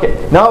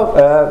 Okay, now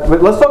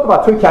let's talk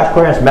about twin cache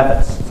coherence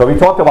methods. So we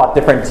talked about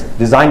different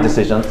design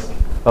decisions,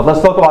 but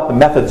let's talk about the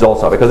methods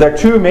also, because there are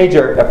two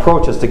major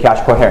approaches to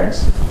cache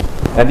coherence.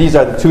 And these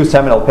are the two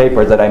seminal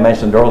papers that I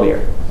mentioned earlier.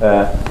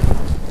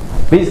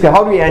 Basically,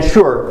 how do we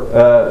ensure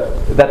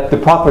that the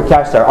proper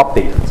caches are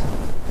updated?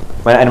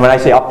 And when I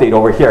say update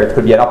over here, it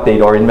could be an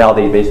update or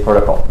invalidate-based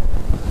protocol.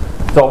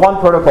 So one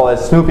protocol is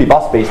Snoopy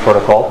bus-based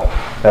protocol.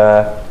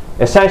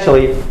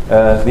 Essentially,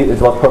 it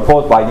was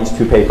proposed by these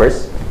two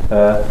papers.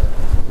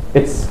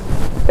 It's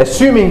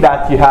assuming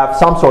that you have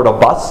some sort of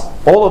bus.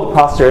 All of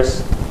the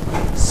processors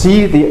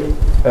see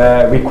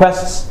the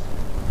requests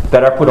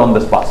that are put on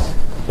this bus.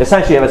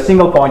 Essentially, you have a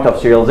single point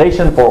of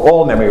serialization for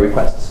all memory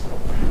requests.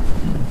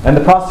 And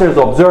the processors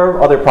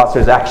observe other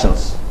processors'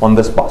 actions on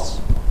this bus.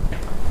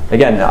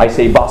 Again, I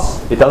say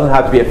bus. It doesn't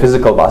have to be a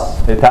physical bus.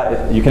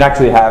 You can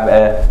actually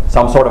have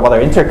some sort of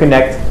other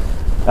interconnect,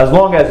 as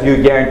long as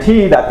you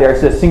guarantee that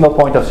there's a single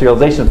point of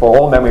serialization for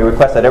all memory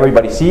requests that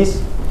everybody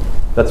sees.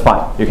 That's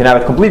fine. You can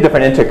have a completely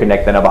different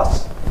interconnect than a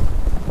bus.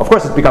 Of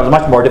course, it becomes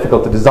much more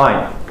difficult to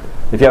design.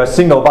 If you have a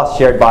single bus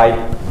shared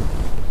by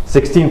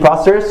 16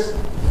 processors,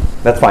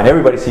 that's fine.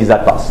 Everybody sees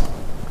that bus.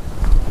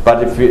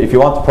 But if you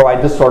want to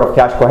provide this sort of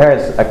cache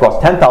coherence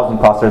across 10,000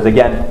 processors,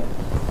 again,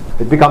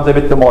 it becomes a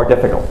bit more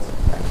difficult.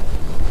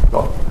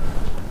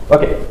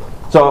 Okay,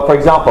 so for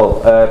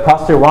example,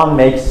 processor 1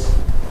 makes,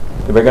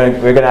 we're going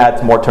to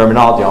add more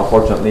terminology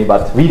unfortunately,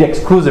 but read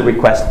exclusive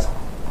request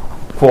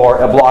for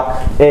a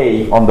block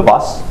A on the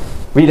bus.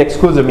 Read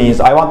exclusive means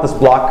I want this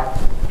block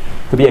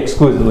to be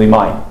exclusively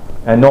mine,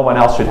 and no one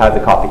else should have the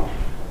copy,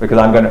 because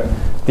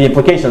the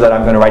implication that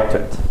I'm going to write to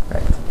it.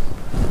 Right?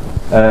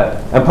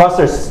 And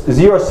processor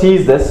 0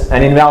 sees this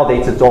and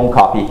invalidates its own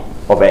copy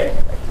of A.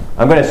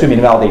 I'm going to assume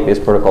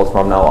invalidate-based protocols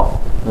from now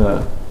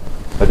on.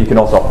 But you can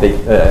also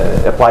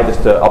apply this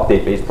to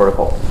update-based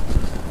protocols.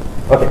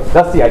 Okay,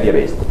 that's the idea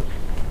based.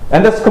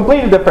 And that's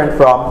completely different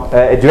from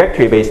a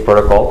directory-based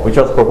protocol, which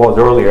was proposed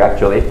earlier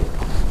actually.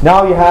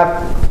 Now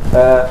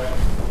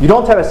you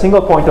don't have a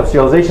single point of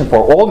serialization for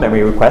all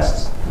memory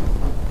requests.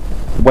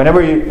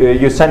 Whenever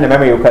you send a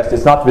memory request,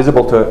 it's not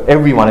visible to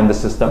everyone in the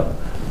system.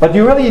 But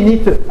you really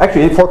need to,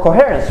 actually for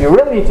coherence, you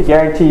really need to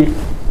guarantee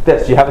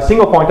this. You have a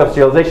single point of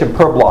serialization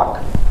per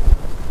block.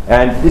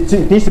 And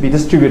it needs to be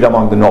distributed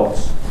among the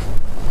nodes.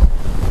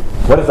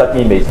 What does that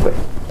mean basically?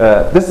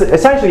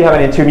 Essentially you have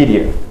an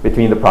intermediary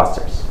between the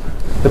processors.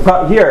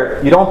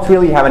 Here, you don't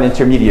really have an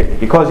intermediary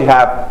because you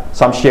have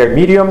some shared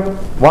medium.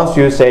 Once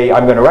you say,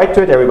 I'm going to write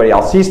to it, everybody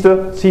else sees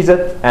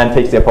it and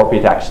takes the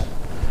appropriate action.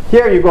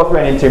 Here you go through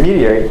an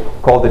intermediary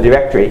called the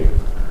directory.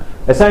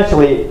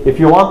 Essentially, if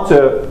you want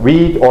to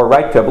read or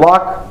write to a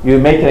block, you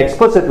make an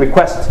explicit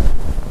request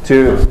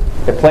to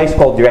a place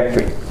called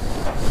directory.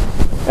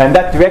 And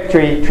that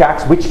directory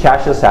tracks which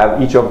caches have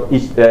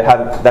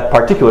have that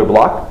particular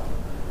block.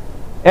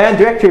 And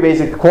directory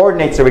basically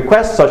coordinates the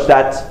request such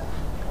that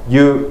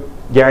you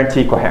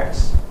guarantee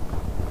coherence.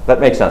 That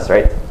makes sense,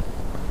 right?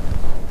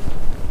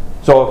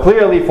 So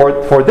clearly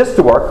for this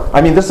to work,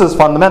 I mean this is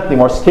fundamentally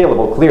more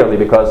scalable clearly,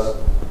 because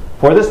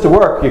for this to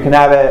work you can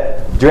have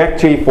a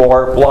directory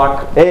for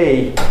block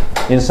A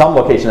in some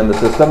location in the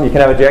system. You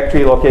can have a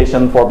directory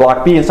location for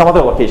block B in some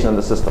other location in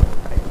the system.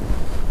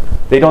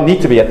 They don't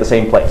need to be at the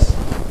same place.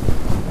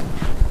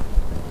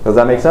 Does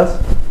that make sense?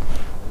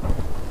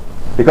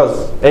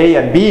 Because A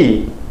and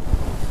B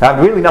have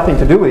really nothing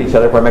to do with each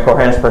other from a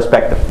coherence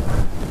perspective.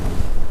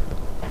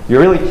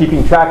 You're really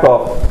keeping track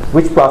of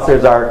which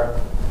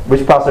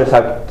processors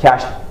have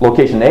cached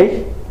location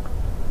A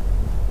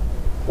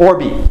or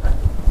B.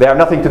 They have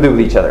nothing to do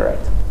with each other, right?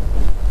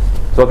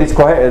 So these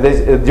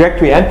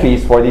directory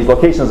entries for these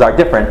locations are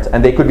different,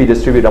 and they could be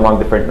distributed among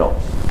different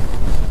nodes.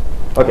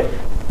 Okay,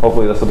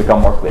 hopefully this will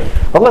become more clear.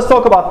 But let's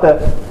talk about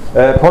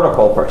the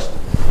protocol first.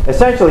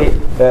 Essentially,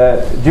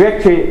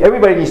 directory,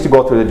 everybody needs to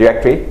go through the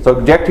directory. So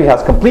the directory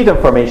has complete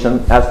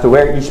information as to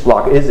where each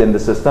block is in the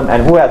system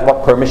and who has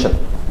what permission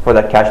for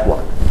that cache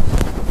block.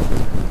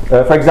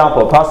 For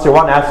example, processor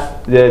 1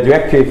 asks the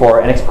directory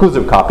for an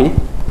exclusive copy.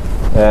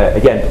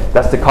 Again,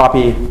 that's the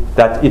copy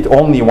that it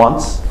only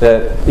wants.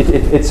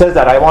 It says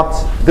that I want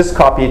this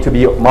copy to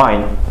be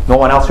mine. No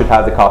one else should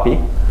have the copy.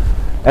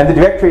 And the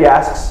directory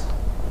asks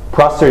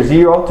processor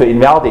 0 to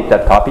invalidate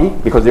that copy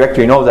because the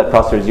directory knows that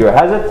processor 0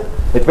 has it.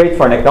 It waits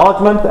for an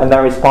acknowledgement and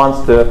then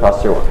responds to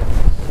processor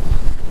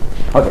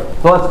 1.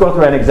 Okay, so let's go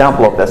through an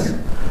example of this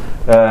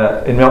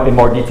in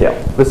more detail.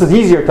 This is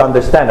easier to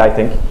understand, I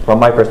think, from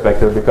my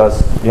perspective,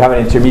 because you have an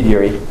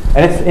intermediary.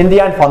 And it's, in the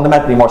end,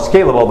 fundamentally more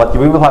scalable, but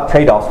we will have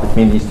trade-offs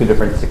between these two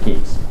different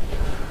schemes.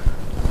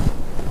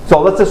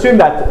 So let's assume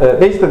that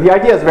basically the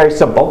idea is very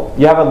simple.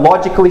 You have a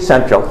logically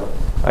central,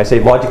 I say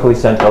logically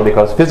central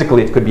because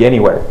physically it could be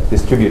anywhere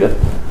distributed,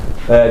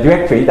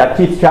 directory that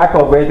keeps track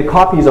of where the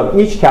copies of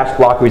each cache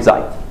block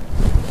reside.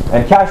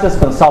 And caches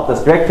consult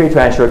this directory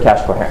to ensure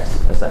cache coherence,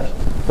 essentially.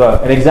 So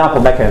an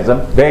example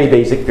mechanism, very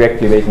basic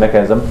directory-based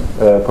mechanism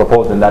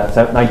proposed in that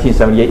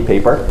 1978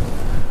 paper.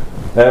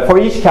 For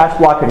each cache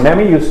block in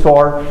memory, you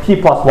store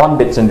p+1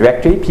 bits in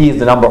directory. P is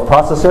the number of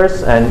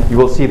processors, and you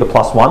will see the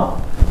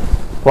 +1.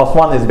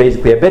 +1 is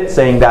basically a bit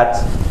saying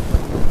that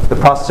the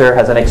processor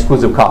has an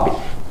exclusive copy.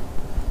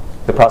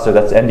 The processor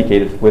that's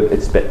indicated with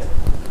its bit.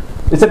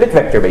 It's a bit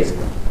vector,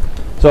 basically.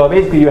 So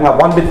basically, you have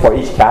one bit for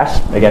each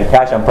cache. Again,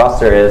 cache and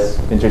processor is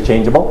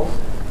interchangeable,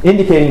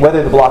 indicating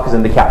whether the block is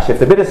in the cache. If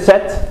the bit is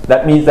set,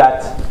 that means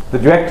that the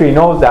directory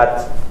knows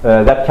that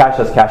that cache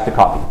has cached a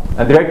copy.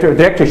 And the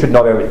directory should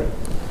know everything.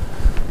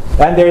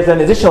 And there's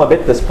an additional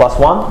bit, this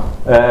 +1.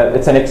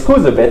 It's an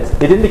exclusive bit.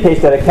 It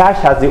indicates that a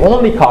cache has the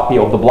only copy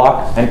of the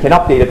block and can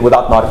update it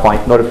without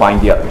notifying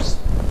the others.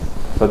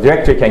 So the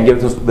directory can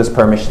give this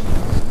permission.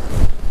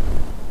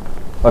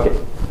 Okay.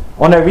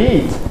 On a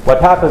read, what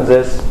happens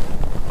is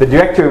the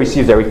directory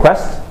receives a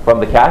request from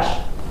the cache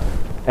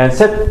and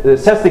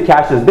sets the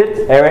cache's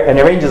bit and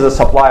arranges a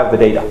supply of the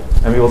data.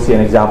 And we will see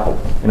an example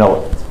in a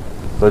little bit.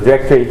 So the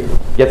directory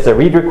gets a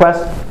read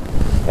request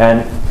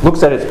and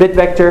looks at its bit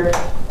vector,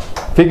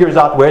 figures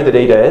out where the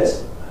data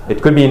is.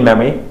 It could be in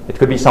memory. It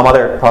could be some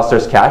other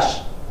processor's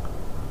cache.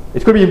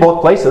 It could be in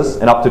both places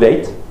and up to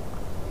date.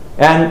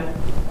 And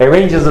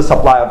arranges a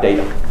supply of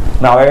data.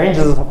 Now,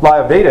 arranges a supply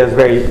of data is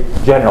very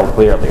general,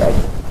 clearly, right?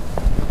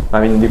 I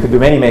mean, you could do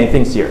many, many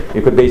things here.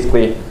 You could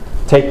basically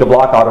take the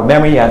block out of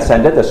memory and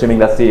send it, assuming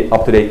that's the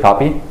up-to-date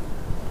copy.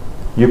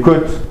 You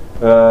could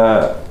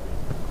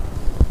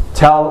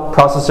tell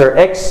processor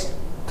X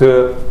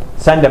to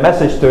send a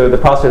message to the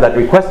processor that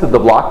requested the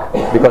block,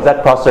 because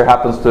that processor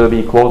happens to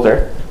be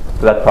closer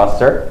to that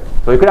processor.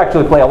 So you could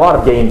actually play a lot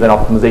of games and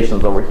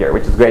optimizations over here,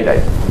 which is great,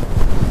 I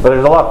think. But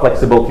there's a lot of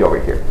flexibility over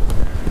here.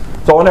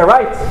 So on the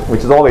right,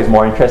 which is always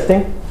more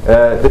interesting,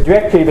 the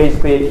directory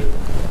basically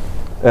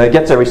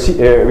gets a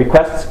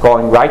request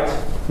calling write,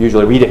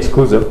 usually read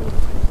exclusive.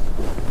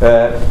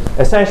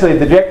 Essentially,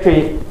 the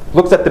directory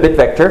looks at the bit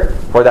vector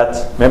for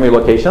that memory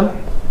location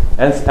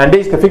and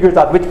basically figures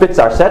out which bits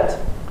are set.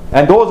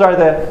 And those are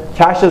the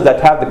caches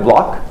that have the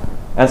block.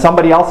 And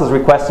somebody else is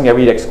requesting a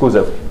read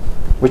exclusive,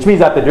 which means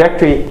that the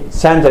directory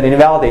sends an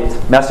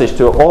invalidate message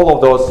to all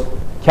of those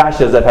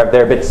caches that have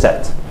their bits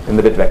set in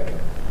the bit vector.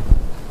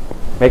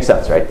 Makes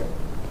sense, right?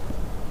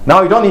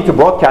 Now you don't need to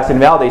broadcast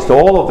invalidates to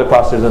all of the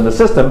processors in the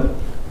system.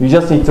 You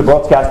just need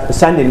to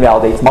send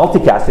invalidates,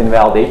 multicast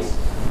invalidates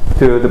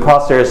to the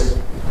processors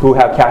who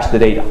have cached the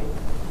data.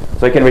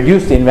 So you can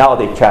reduce the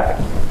invalidate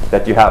traffic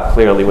that you have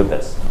clearly with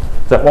this.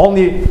 So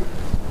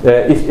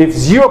if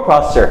zero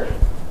processor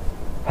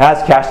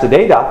has cached the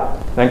data,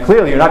 then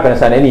clearly you're not going to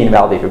send any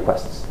invalidate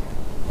requests.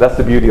 That's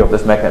the beauty of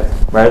this mechanism.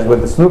 Whereas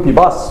with the Snoopy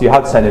bus, you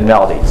have to send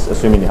invalidates,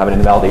 assuming you have an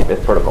invalidate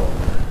bit protocol.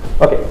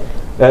 Okay,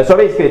 so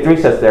basically it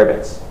resets their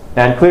bits.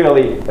 And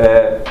clearly,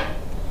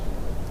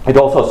 it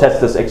also sets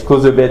this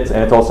exclusive bit,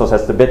 and it also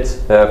sets the bit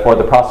for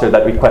the processor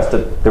that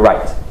requested the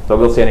write. So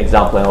we'll see an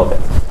example in a little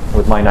bit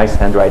with my nice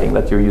handwriting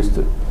that you're used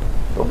to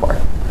so far.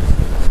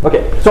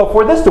 Okay, so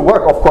for this to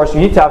work, of course, you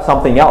need to have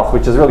something else,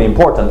 which is really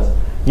important.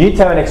 You need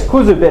to have an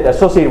exclusive bit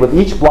associated with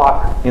each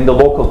block in the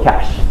local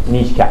cache, in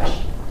each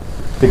cache.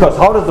 Because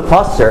how does the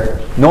processor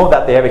know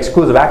that they have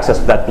exclusive access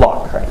to that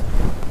block, right?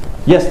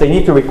 Yes, they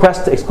need to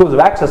request exclusive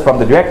access from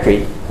the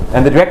directory,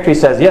 and the directory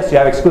says, yes, you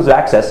have exclusive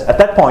access. At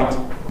that point,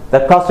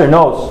 that processor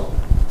knows,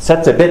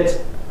 sets a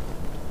bit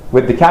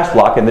with the cache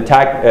block in the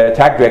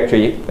tag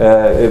directory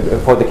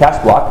for the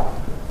cache block,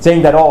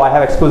 saying that, oh, I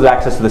have exclusive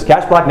access to this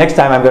cache block. Next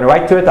time I'm going to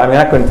write to it, I'm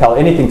not going to tell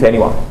anything to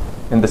anyone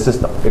in the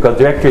system, because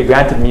the directory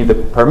granted me the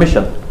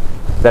permission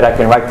that I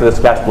can write to this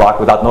cache block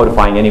without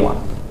notifying anyone.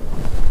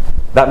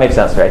 That makes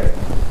sense, right?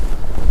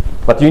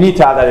 But you need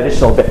to have that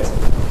additional bit.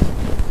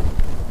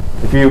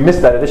 If you miss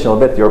that additional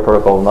bit, your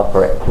protocol will not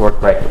work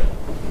correctly.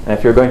 And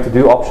if you're going to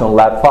do optional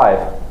lab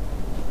 5,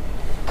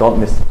 don't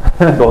miss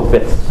those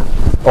bits.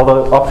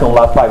 Although optional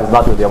lab 5 is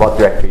not really about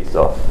directories,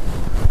 so.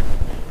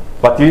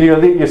 But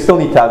you still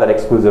need to have that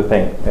exclusive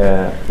thing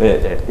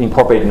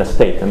incorporated in a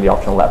state in the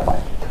optional lab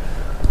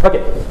 5.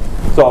 Okay,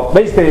 so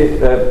basically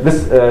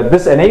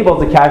this enables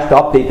the cache to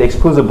update the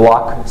exclusive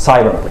block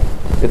silently.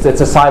 It's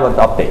a silent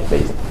update,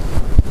 basically.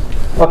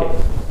 Okay,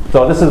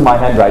 so this is my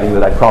handwriting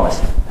that I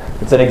promised.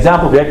 It's an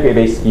example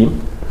directory-based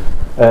scheme.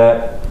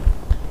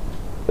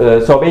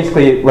 So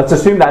basically, let's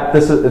assume that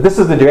this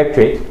is the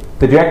directory.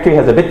 The directory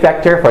has a bit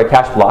vector for a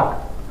cache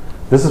block.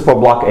 This is for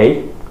block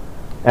A.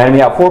 And we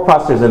have 4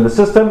 processors in the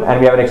system, and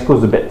we have an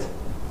exclusive bit.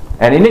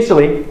 And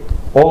initially,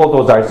 all of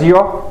those are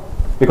 0,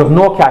 because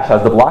no cache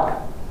has the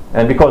block.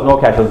 And because no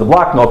cache has the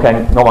block, no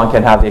one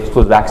can have the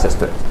exclusive access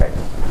to it. Okay.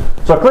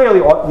 So clearly,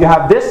 you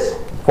have this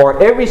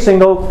for every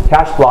single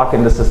cache block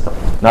in the system.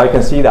 Now you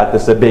can see that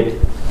this is a big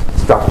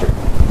structure.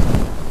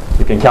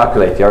 You can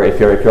calculate here. If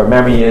your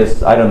memory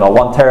is, I don't know,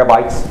 1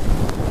 terabytes,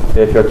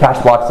 if your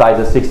cache block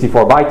size is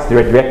 64 bytes,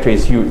 the directory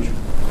is huge.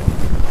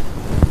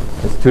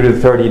 It's 2 to the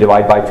 30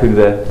 divided by 2 to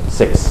the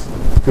 6,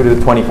 2 to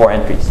the 24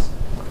 entries.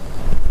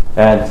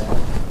 And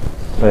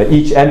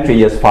each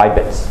entry is 5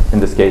 bits in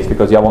this case,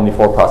 because you have only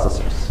 4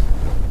 processors.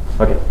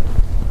 Okay,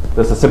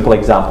 this is a simple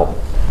example.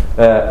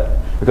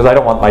 Because I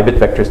don't want my bit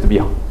vectors to be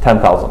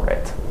 10,000,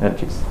 right,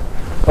 entries.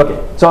 Okay,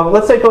 so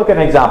let's take a look at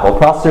an example.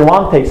 Processor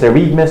 1 takes a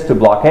read miss to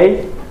block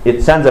A.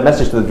 It sends a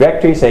message to the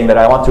directory saying that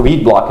I want to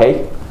read block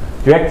A.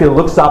 Directory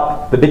looks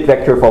up the bit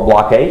vector for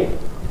block A,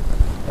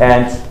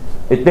 and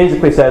it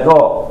basically says,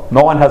 oh,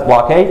 no one has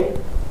block A.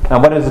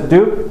 And what does it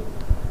do?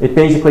 It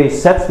basically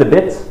sets the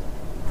bit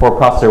for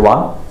processor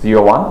 1,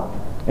 0,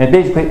 1,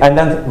 and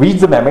then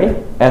reads the memory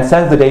and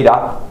sends the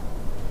data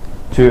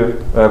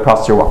to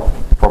processor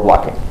 1 for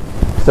block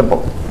A.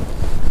 Simple.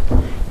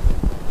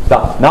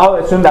 Done. Now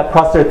assume that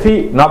processor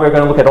 3, now we're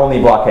going to look at only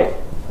block A.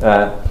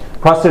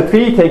 Processor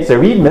 3 takes a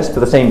read miss to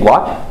the same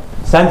block,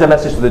 sends a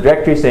message to the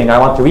directory saying I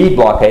want to read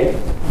block A,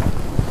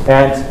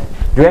 and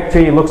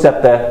directory looks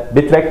at the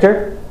bit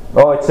vector.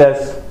 Oh, it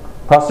says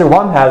processor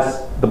 1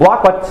 has the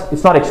block, but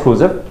it's not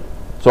exclusive.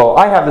 So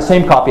I have the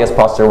same copy as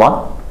processor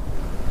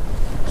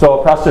 1.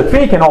 So processor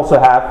 3 can also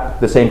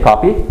have the same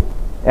copy,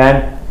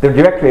 and the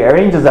directory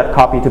arranges that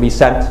copy to be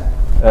sent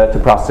to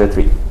processor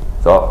 3.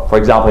 So for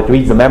example, it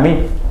reads the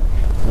memory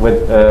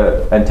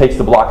and takes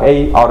the block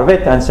A out of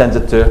it and sends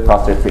it to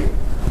processor 3.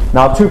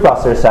 Now 2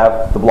 processors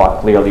have the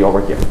block clearly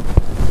over here.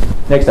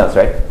 Makes sense,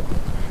 right?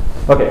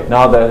 Okay,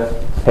 now the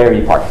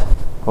hairy part.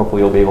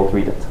 Hopefully you'll be able to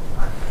read it.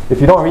 If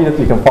you don't read it,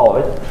 you can follow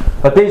it.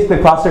 But basically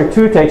processor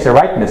 2 takes a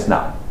write miss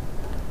now.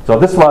 So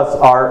this was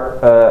our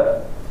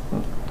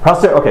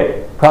processor.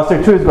 Okay,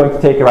 processor 2 is going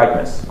to take a write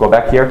miss. Go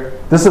back here.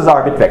 This is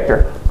our bit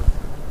vector.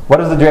 What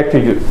does the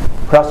directory do?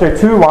 Processor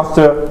 2 wants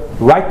to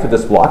write to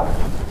this block.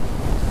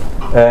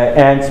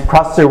 And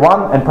processor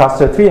 1 and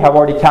processor 3 have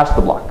already cached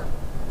the block.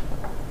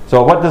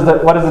 So what does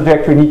the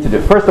directory need to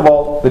do? First of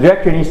all, the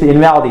directory needs to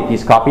invalidate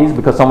these copies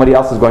because somebody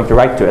else is going to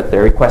write to it.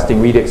 They're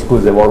requesting read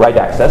exclusive or write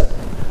access.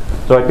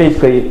 So it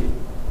basically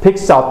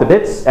picks out the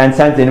bits and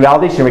sends the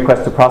invalidation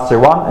request to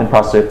processor 1 and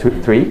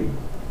processor 3.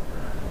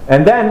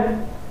 And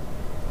then,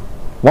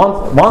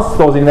 once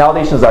those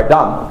invalidations are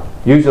done,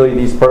 usually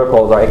these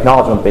protocols are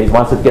acknowledgement based.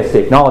 Once it gets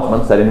the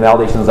acknowledgements that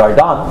invalidations are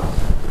done,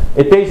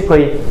 it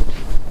basically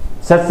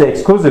sets the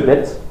exclusive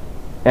bit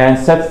and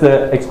sets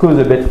the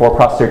exclusive bit for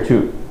processor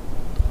 2,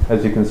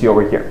 as you can see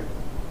over here.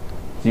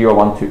 0,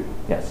 1, 2,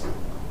 yes.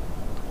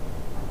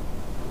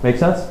 Make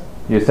sense?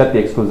 You set the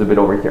exclusive bit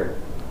over here.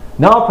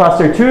 Now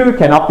processor 2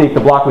 can update the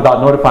block without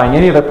notifying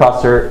any other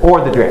processor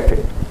or the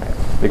directory.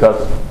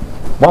 Because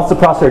once the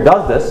processor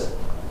does this,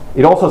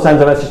 it also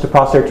sends a message to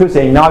processor 2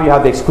 saying, now you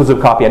have the exclusive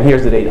copy and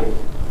here's the data.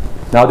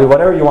 Now do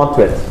whatever you want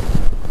to it.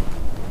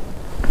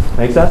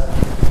 Make sense?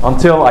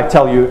 Until I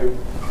tell you,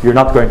 you're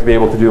not going to be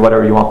able to do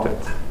whatever you want to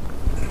it.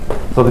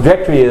 So the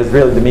directory is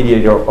really the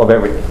mediator of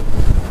everything.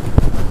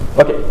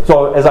 Okay,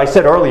 so as I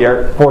said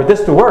earlier, for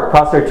this to work,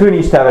 processor 2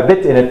 needs to have a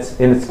bit in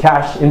its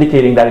cache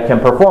indicating that it can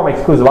perform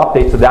exclusive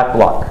updates to that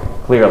block,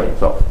 clearly.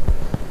 So,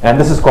 and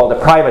this is called a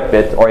private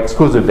bit or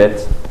exclusive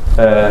bit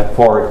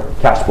for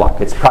cache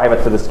block. It's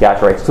private to this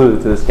cache or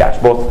exclusive to this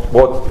cache.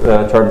 Both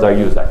terms are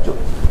used actually.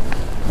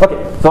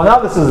 Okay, so now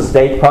this is the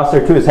state.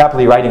 Processor 2 is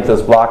happily writing to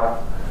this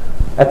block.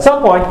 At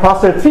some point,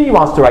 processor 3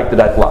 wants to write to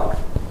that block.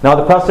 Now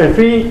the processor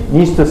 3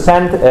 needs to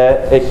send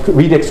a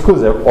read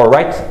exclusive or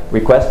write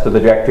request to the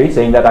directory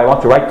saying that I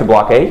want to write to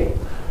block A.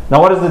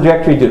 Now what does the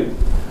directory do?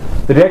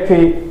 The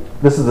directory,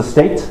 this is the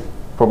state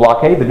for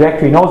block A. The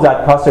directory knows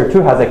that processor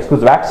 2 has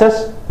exclusive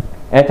access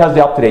and it has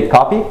the up-to-date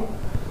copy.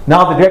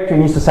 Now the directory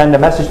needs to send a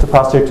message to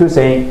processor 2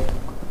 saying,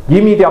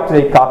 give me the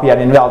up-to-date copy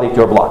and invalidate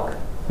your block.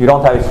 You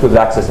don't have exclusive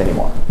access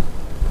anymore.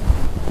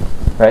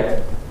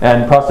 Right?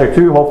 And processor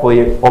 2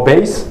 hopefully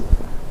obeys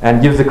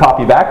and gives the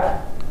copy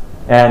back.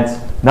 And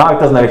now it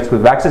doesn't have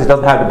exclusive access. It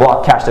doesn't have the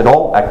block cached at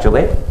all,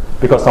 actually,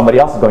 because somebody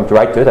else is going to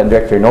write to it, and the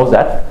directory knows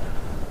that.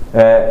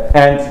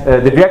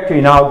 The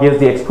directory now gives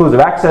the exclusive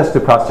access to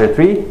processor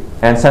 3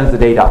 and sends the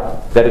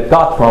data that it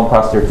got from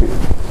processor 2.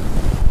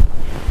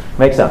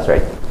 Makes sense,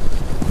 right?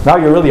 Now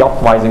you're really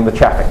optimizing the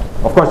traffic.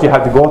 Of course, you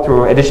have to go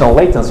through additional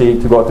latency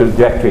to go through the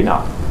directory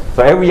now.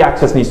 So every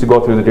access needs to go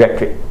through the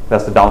directory.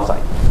 That's the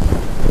downside.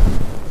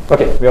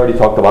 Okay, we already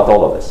talked about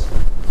all of this.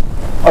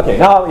 Okay,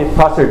 now if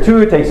processor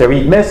 2 takes a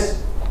read miss,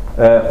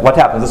 what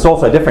happens? This is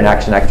also a different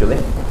action, actually.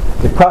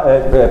 If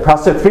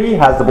processor 3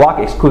 has the block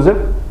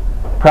exclusive,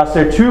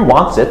 processor 2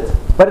 wants it,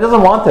 but it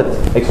doesn't want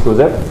it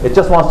exclusive. It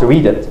just wants to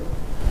read it.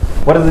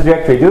 What does the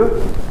directory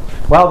do?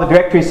 Well, the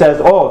directory says,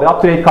 oh, the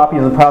up-to-date copy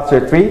is in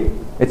processor 3.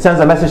 It sends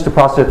a message to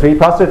processor 3.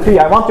 Processor 3,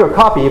 I want your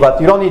copy,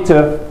 but you don't need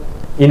to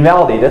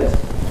invalidate it.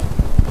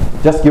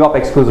 Just give up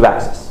exclusive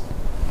access.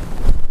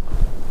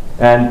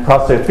 And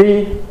processor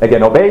 3,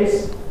 again,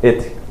 obeys.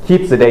 It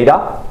keeps the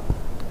data.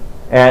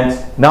 And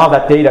now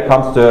that data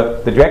comes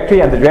to the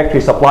directory, and the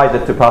directory supplies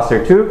it to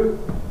processor 2.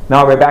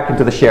 Now we're back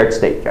into the shared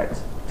state, right?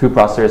 Two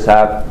processors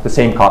have the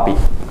same copy.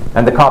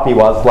 And the copy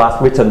was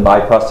last written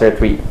by processor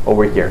 3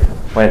 over here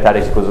when it had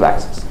exclusive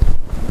access.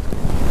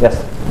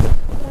 Yes?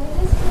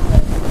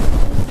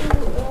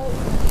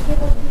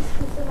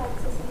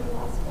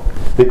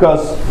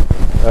 Because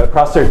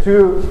processor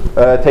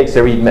 2 takes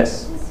a read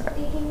miss. Just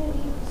taking a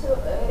read, so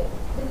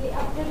the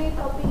up-to-date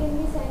copy can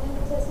be sent and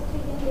processor 3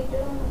 can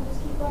later on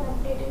just keep on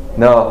updating.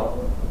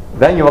 No.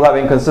 Then you will have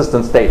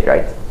inconsistent state,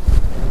 right?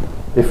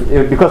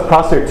 Because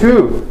processor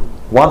 2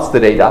 wants the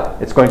data,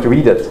 it's going to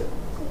read it. So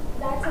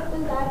that's up to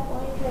that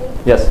point, right?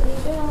 Yes.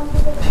 Later on to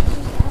the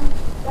and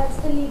that's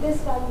the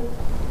latest value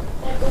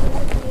that the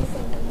processor is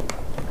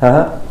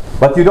sending.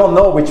 But you don't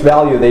know which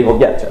value they will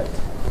get, right?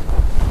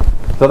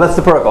 So that's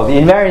the protocol. The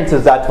invariance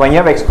is that when you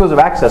have exclusive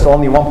access,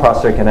 only one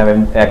processor can have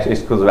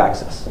exclusive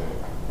access.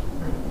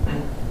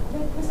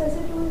 But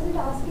processor 2 isn't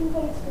asking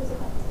for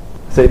exclusive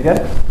access. Say it again?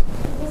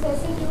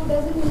 Processor 2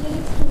 doesn't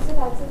need exclusive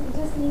access, it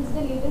just needs the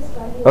latest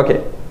value.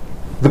 Okay.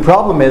 The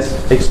problem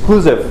is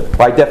exclusive,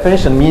 by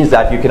definition, means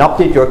that you can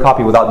update your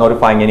copy without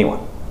notifying anyone.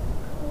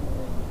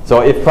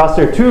 So if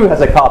processor 2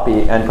 has a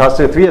copy, and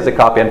processor 3 has a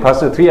copy, and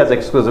processor 3 has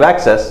exclusive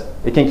access,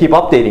 it can keep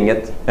updating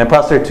it, and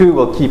processor 2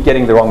 will keep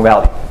getting the wrong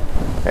value.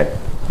 Okay?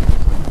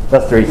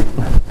 That's the reason.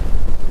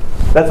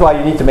 That's why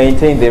you need to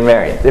maintain the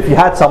invariant. If you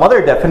had some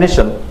other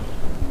definition,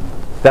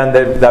 then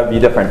that would be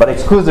different. But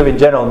exclusive in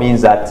general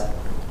means that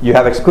you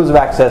have exclusive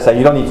access and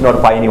you don't need to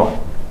notify anyone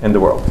in the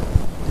world.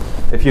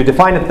 If you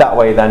define it that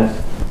way, then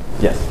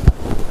yes.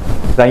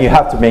 Then you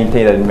have to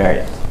maintain an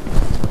invariant.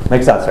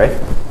 Makes sense, right?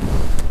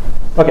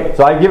 Okay,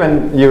 so I've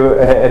given you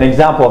an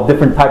example of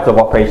different types of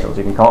operations.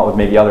 You can come up with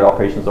maybe other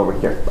operations over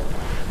here.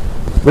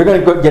 We're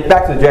going to get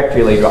back to the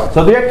directory later on.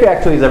 So the directory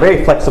actually is a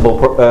very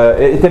flexible,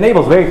 it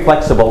enables very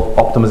flexible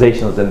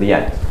optimizations in the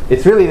end.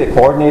 It's really the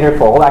coordinator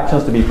for all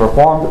actions to be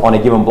performed on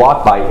a given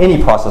block by any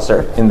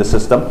processor in the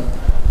system.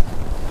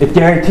 It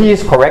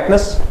guarantees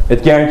correctness.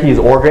 It guarantees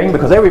ordering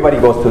because everybody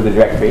goes through the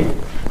directory.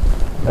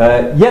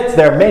 Yet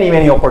there are many,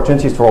 many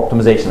opportunities for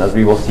optimization, as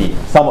we will see.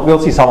 We'll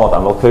see some of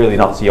them. We'll clearly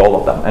not see all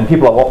of them. And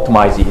people have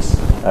optimized these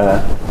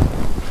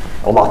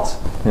a lot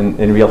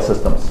in real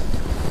systems.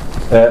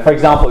 For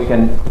example, you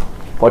can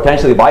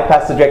potentially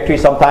bypass the directory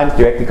sometimes,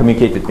 directly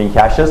communicate between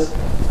caches.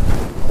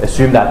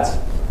 Assume that,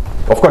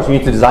 of course, you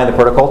need to design the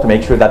protocol to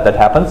make sure that that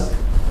happens.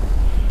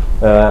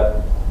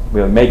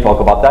 We may talk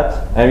about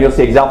that, and we'll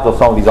see examples of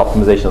some of these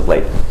optimizations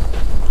later.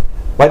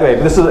 By the way,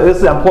 this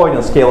is employed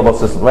in scalable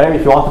systems. Whenever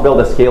if you want to build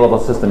a scalable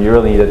system, you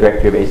really need a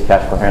directory-based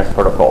cache coherence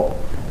protocol.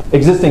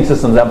 Existing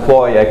systems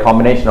employ a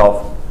combination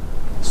of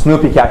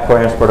Snoopy cache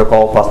coherence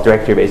protocol plus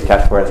directory-based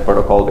cache coherence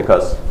protocol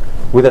because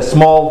with a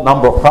small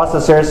number of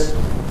processors,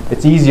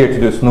 it's easier to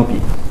do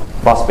Snoopy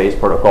bus-based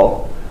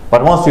protocol.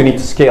 But once you need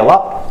to scale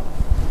up,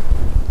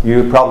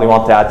 you probably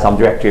want to add some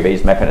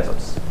directory-based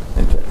mechanisms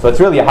into it. So it's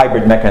really a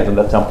hybrid mechanism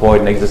that's employed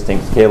in existing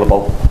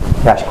scalable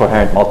cache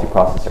coherent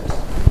multiprocessors.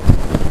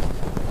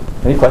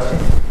 Any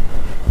questions?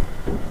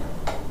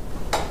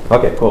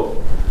 Okay,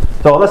 cool.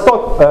 So let's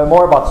talk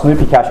more about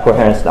Snoopy cache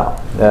coherence now.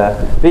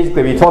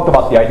 Basically, we talked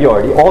about the idea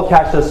already. All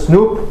caches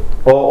snoop,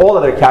 or all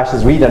other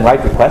caches read and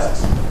write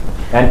requests,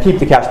 and keep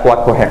the cache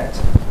block coherent.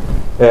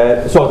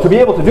 So to be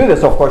able to do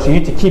this, of course, you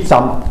need to keep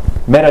some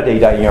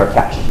metadata in your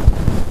cache.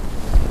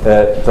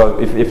 So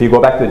if you go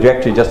back to the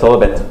directory just a little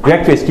bit, the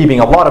directory is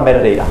keeping a lot of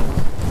metadata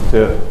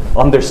to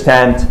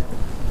understand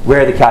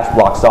where the cache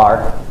blocks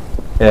are,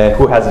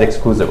 who has an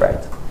exclusive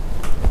right.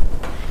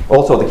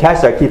 Also, the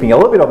caches are keeping a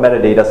little bit of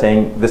metadata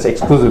saying this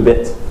exclusive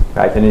bit,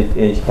 right, in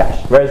each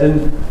cache. Whereas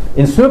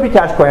in Snoopy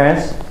cache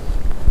coherence,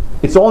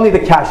 it's only the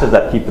caches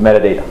that keep the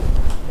metadata.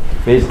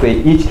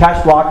 Basically, each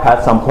cache block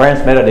has some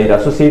coherence metadata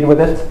associated with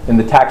it in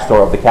the tag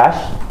store of the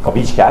cache, of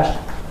each cache.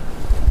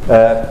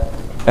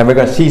 And we're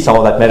going to see some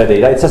of that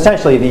metadata. It's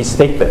essentially these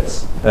state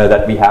bits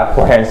that we have,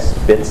 coherence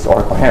bits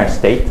or coherence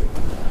state.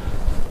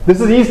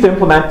 This is easy to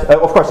implement.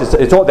 Of course,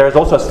 there's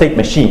also a state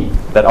machine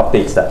that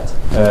updates that,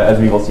 as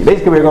we will see.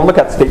 Basically, we're going to look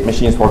at state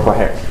machines for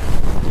coherence.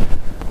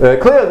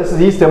 Clearly, this is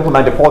easy to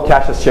implement if all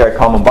caches share a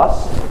common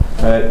bus.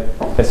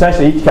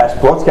 Essentially, each cache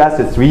broadcasts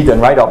its read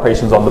and write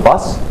operations on the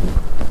bus.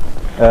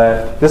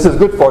 This is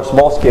good for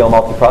small-scale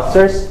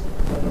multiprocessors.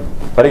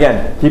 But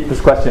again, keep this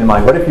question in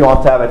mind. What if you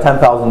want to have a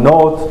 10,000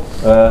 node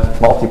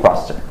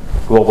multiprocessor,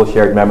 global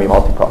shared memory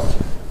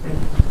multiprocessor?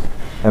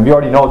 And we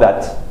already know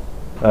that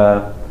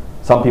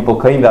some people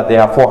claim that they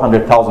have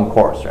 400,000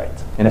 cores, right,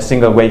 in a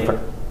single wafer.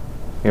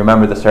 You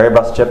remember the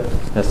Cerebras chip?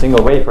 In a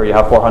single wafer, you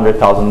have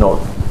 400,000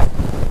 nodes.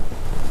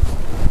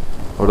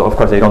 Although, of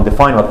course, they don't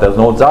define what those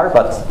nodes are,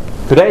 but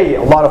today,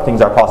 a lot of things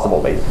are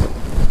possible, basically.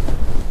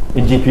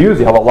 In GPUs,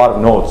 you have a lot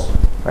of nodes,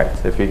 right,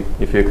 if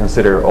you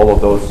consider all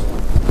of those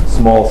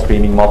small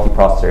streaming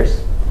multiprocessors.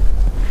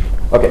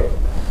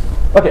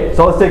 Okay,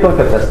 so let's take a look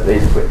at this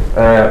basically.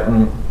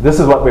 This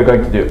is what we're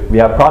going to do. We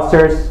have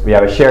processors, we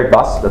have a shared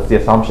bus, that's the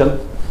assumption.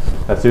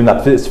 Assume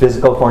that it's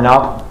physical for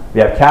now.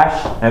 We have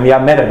cache, and we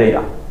have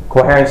metadata,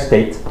 coherent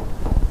state,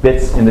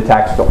 bits in the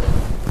tag store.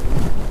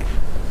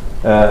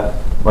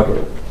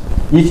 Okay.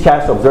 Each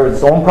cache observes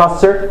its own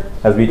processor,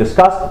 as we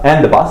discussed,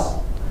 and the bus.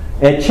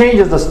 And it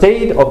changes the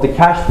state of the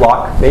cache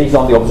block based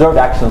on the observed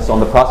actions on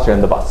the processor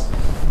and the bus.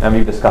 And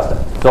we've discussed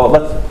it. So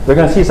we're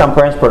going to see some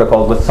coherence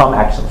protocols with some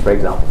actions, for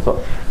example.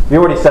 So we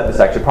already said this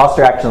actually.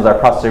 Processor actions are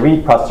processor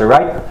read, processor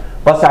write.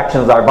 Bus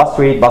actions are bus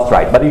read, bus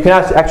write. But you can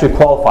actually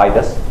qualify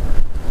this.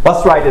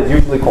 Bus write is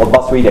usually called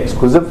bus read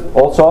exclusive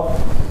also.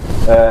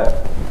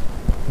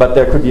 But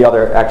there could be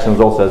other actions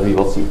also, as we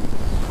will see.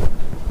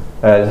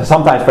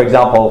 Sometimes, for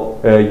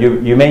example,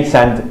 you may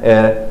send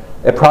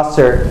a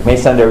processor may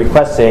send a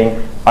request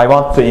saying, I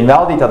want to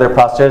invalidate other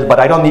processors, but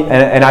I don't need,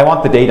 and I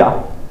want the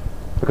data,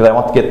 because I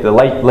want to get the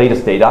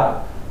latest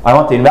data. I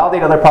want to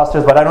invalidate other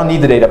processors, but I don't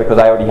need the data because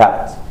I already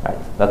have it. Right?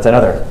 That's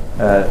another.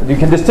 You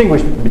can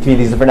distinguish between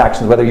these different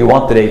actions, whether you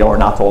want the data or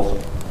not also.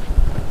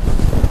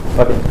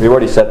 Okay, we've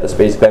already said this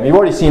basically. And we've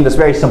already seen this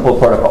very simple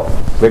protocol.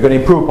 We're going to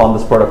improve on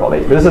this protocol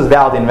later. This is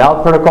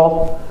valid-invalid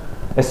protocol.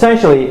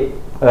 Essentially,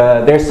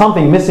 there's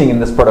something missing in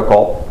this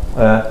protocol.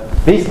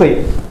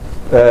 Basically,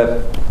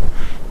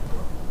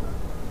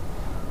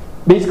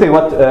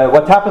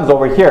 what happens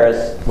over here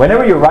is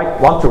whenever you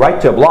want to write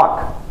to a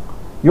block,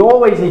 you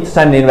always need to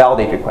send an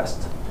invalidate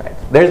request. Right?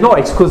 There's no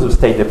exclusive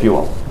state, if you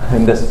will,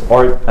 in this.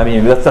 Or I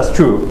mean, that's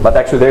true. But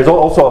actually, there's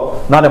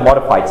also not a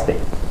modified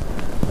state.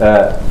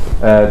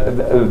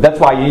 That's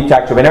why you need to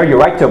actually, whenever you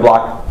write to a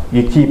block,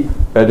 you keep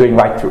doing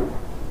write through.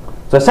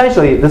 So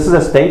essentially, this is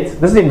a state.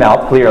 This is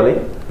invalid, clearly.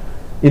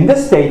 In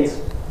this state,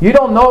 you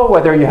don't know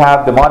whether you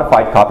have the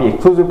modified copy,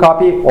 exclusive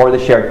copy, or the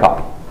shared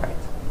copy, right?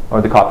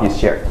 Or the copy is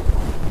shared.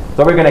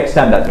 So we're going to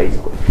extend that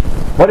basically.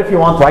 What if you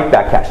want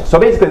write-back caches? So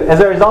basically, as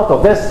a result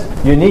of this,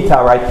 you need to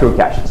have write-through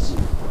caches.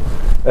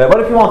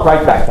 What if you want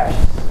write-back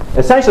caches?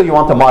 Essentially, you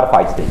want a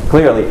modified state.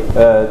 Clearly,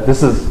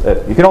 this is.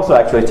 You can also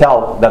actually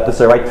tell that this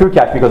is a write-through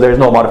cache because there is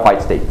no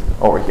modified state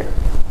over here.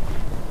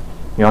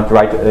 You want to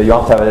write. You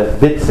want to have a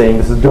bit saying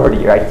this is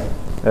dirty, right?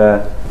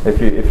 If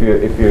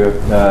you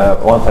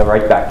want to have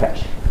write-back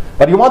cache.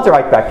 But you want to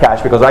write-back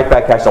cache because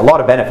write-back cache has a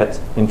lot of benefits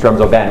in terms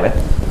of bandwidth.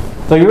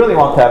 So you really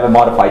want to have a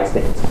modified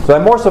state. So a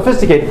more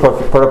sophisticated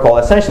protocol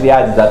essentially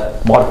adds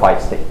that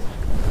modified state.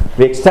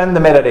 We extend the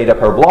metadata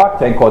per block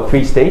to encode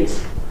 3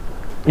 states.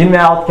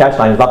 Invalid cache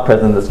line is not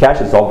present in this cache,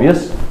 it's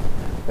obvious.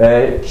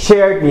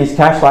 Shared means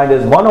cache line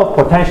is one of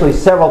potentially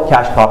several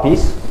cache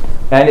copies,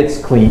 and it's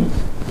clean.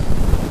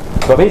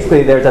 So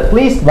basically there's at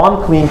least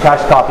one clean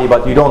cache copy,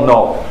 but you don't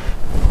know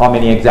how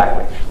many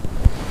exactly.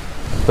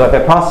 So if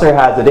a processor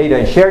has the data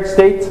in shared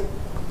state,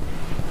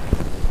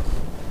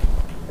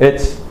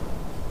 it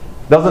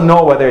doesn't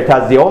know whether it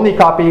has the only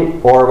copy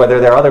or whether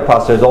there are other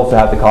processors also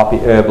have the copy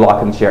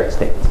block in shared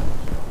state.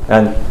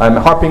 And I'm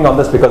harping on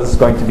this because it's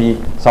going to be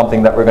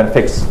something that we're going to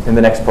fix in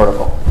the next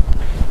protocol.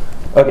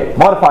 Okay,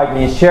 modified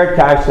means shared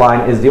cache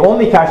line is the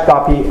only cache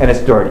copy and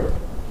it's dirty.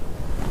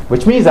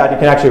 Which means that you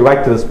can actually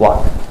write to this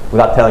block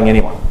without telling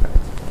anyone.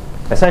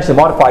 Essentially,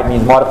 modified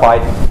means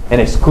modified and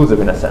exclusive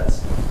in a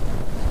sense.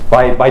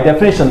 By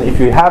definition, if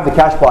you have the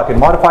cache block in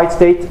modified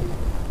state,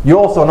 you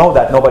also know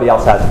that nobody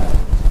else has it.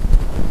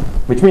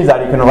 Which means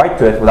that you can write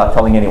to it without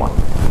telling anyone.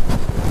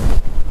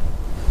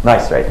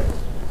 Nice, right?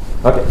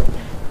 Okay.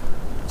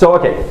 So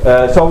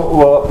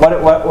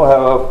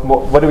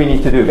what do we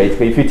need to do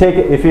basically?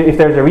 If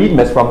there's a read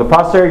miss from the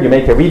processor, you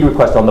make a read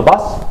request on the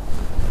bus,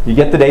 you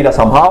get the data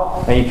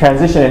somehow, and you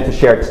transition into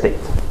shared state.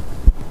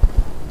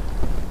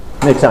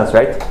 Makes sense,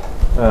 right?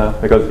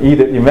 Because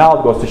either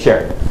invalid goes to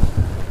shared.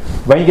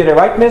 When you get a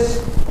write miss,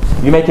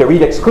 you make a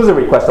read exclusive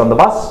request on the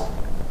bus,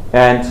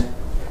 and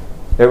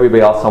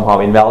everybody else somehow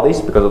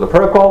invalidates because of the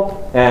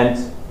protocol, and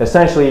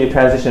essentially you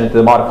transition into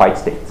the modified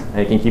state, and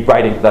you can keep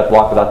writing to that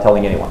block without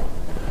telling anyone.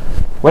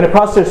 when a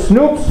processor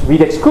snoops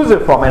read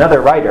exclusive from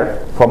another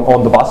writer from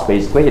on the bus,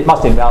 basically, it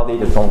must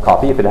invalidate its own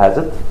copy if it has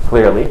it,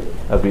 clearly,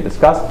 as we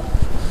discussed.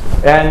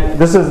 And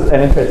this is an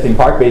interesting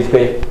part,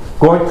 basically,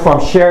 going from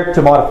shared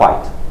to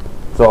modified.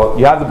 So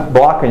you have the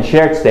block in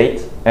shared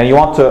state, and you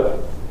want to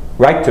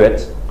write to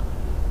it.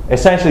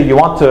 Essentially, you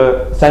want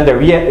to send a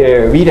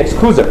read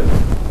exclusive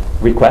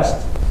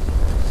request.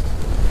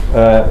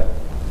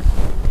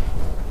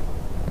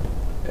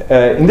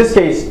 In this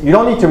case, you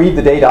don't need to read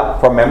the data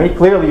from memory.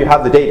 Clearly, you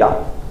have the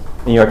data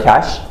in your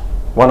cache,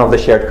 one of the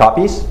shared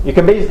copies. You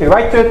can basically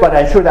write to it, but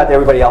ensure that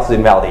everybody else is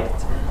invalidated.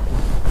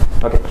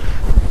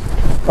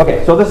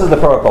 Okay, so this is the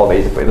protocol,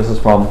 basically. This is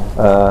from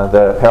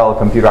the Parallel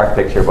Computer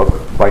Architecture book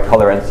by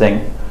Coherence.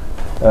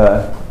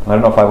 I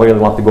don't know if I really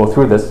want to go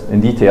through this in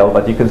detail,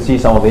 but you can see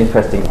some of the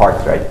interesting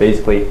parts, right?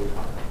 Basically,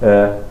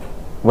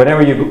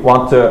 whenever you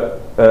want to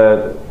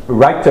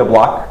write to a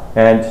block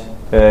and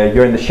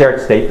you're in the shared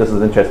state, this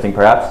is interesting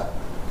perhaps,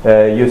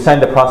 you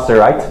send the processor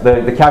write,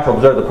 the cache will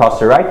observe the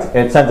processor write,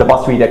 and it sends a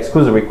bus read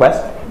exclusive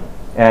request,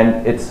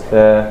 and it's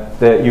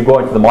you go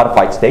into the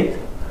modified state.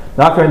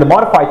 Now if you're in the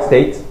modified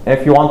state, and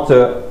if you want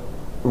to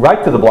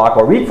write to the block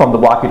or read from the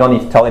block, you don't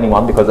need to tell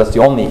anyone because that's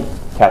the only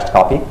cached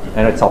copy,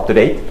 and it's up to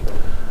date.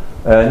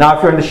 Now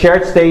if you're in the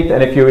shared state,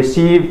 and if you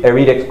receive a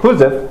read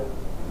exclusive,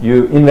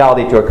 you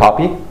invalidate your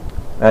copy,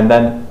 and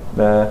then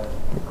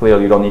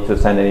clearly you don't need to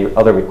send any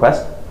other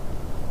request.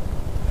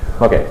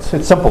 Okay,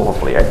 it's simple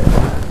hopefully, right?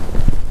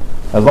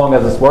 As long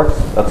as this works,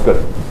 that's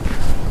good.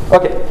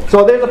 Okay,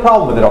 so there's a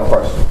problem with it, of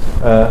course.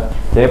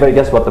 Can anybody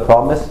guess what the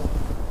problem is?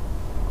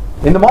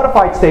 In the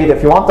modified state,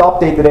 if you want to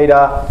update the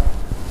data,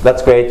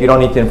 that's great. You don't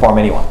need to inform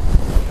anyone.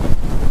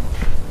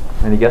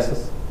 Any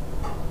guesses?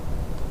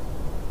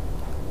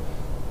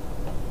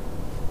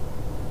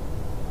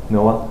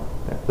 No one?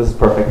 Yeah, this is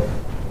perfect.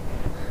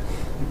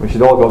 We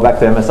should all go back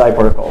to MSI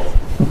protocols.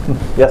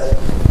 Yes?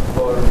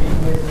 For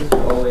weaknesses, you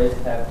always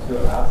have to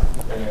ask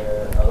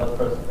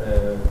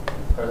other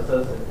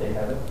process if they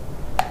have it.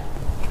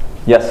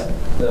 Yes.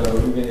 So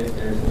even if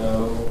there's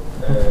no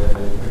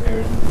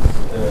coherence,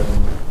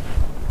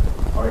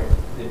 or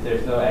if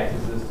there's no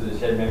accesses to the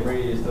shared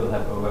memory, you still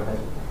have overhead.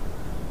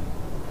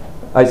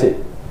 I see.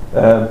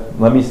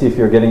 Let me see if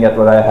you're getting at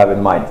what I have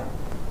in mind.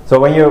 So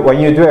when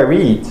you do a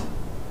read,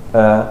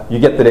 you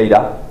get the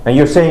data, and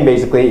you're saying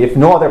basically if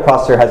no other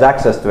processor has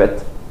access to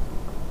it,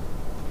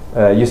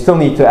 you still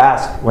need to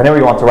ask whenever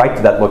you want to write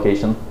to that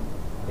location.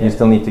 You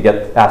still need to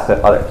get asked at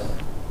others.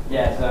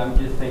 Yeah, so I'm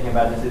just thinking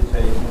about the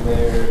situation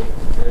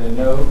where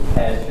no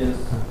caches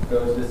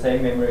goes to the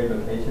same memory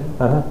location,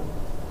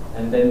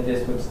 and then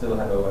this would still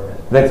have overhead.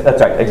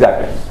 That's right,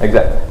 exactly.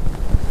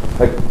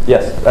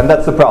 Yes, and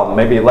that's the problem.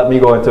 Maybe let me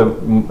go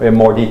into in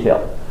more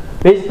detail.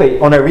 Basically,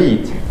 on a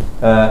read,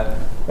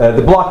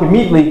 the block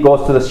immediately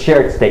goes to the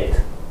shared state.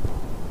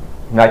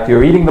 Right, you're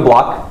reading the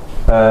block,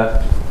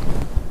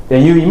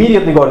 and you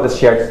immediately go to the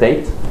shared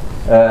state.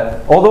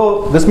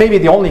 Although this may be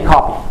the only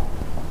copy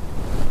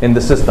in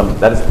the system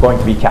that is going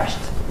to be cached.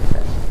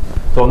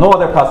 So no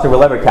other processor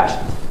will ever cache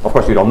it. Of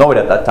course, you don't know it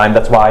at that time.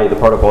 That's why the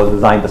protocol is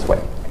designed this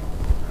way.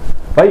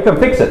 But you can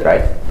fix it,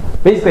 right?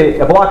 Basically,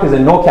 a block is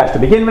in no cache to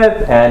begin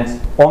with, and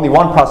only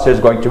one processor is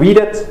going to read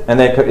it, and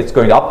then it's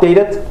going to update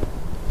it.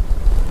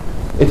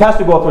 It has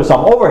to go through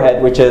some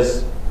overhead, which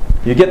is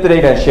you get the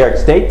data in shared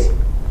state,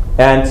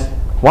 and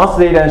once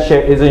the data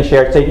is in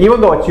shared state, even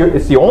though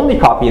it's the only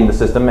copy in the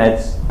system, and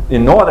it's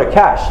in no other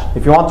cache,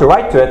 if you want to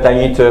write to it, then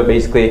you need to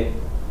basically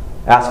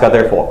ask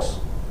other folks,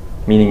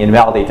 meaning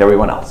invalidate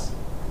everyone else.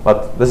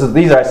 But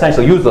these are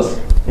essentially useless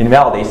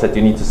invalidates that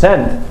you need to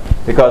send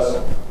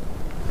because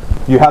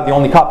you have the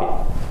only copy.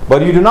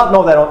 But you do not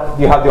know that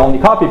you have the only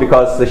copy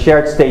because the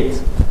shared state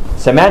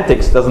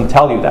semantics doesn't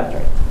tell you that,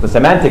 right? The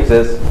semantics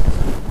is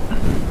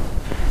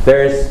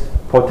there's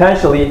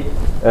potentially,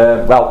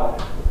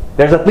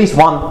 there's at least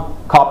one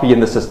copy in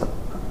the system.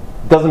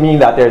 It doesn't mean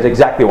that there's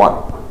exactly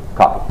one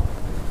copy.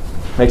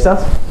 Make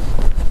sense?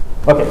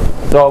 Okay,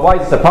 so why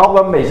is this a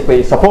problem?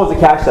 Basically, suppose the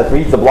cache that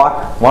reads the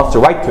block wants to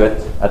write to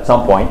it at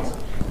some point.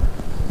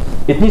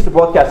 It needs to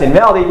broadcast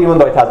invalidate even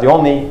though it has the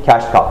only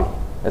cached copy,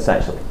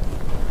 essentially.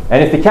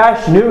 And if the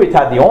cache knew it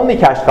had the only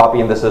cached copy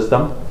in the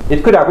system,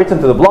 it could have written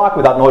to the block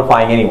without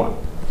notifying anyone,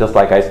 just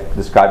like I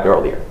described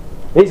earlier.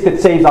 Basically,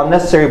 it saves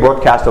unnecessary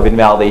broadcast of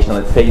invalidation.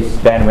 It saves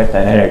bandwidth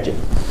and energy.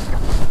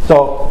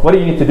 So what do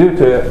you need to do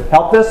to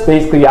help this?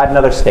 Basically, you add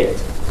another state.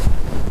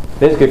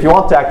 Basically, if you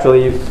want to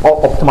actually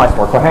optimize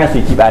for coherence,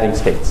 you keep adding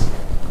states.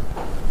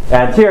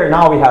 And here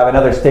now we have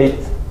another state,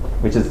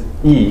 which is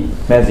E,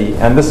 MESI,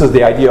 and this is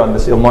the idea on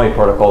this Illinois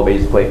protocol,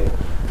 basically.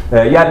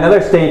 You add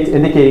another state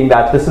indicating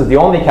that this is the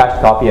only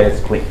cached copy and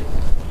it's clean.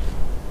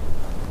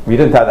 We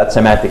didn't have that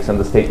semantics in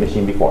the state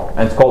machine before,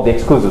 and it's called the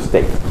exclusive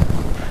state.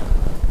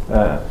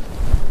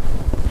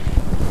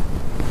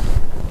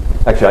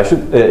 Actually, I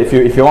should,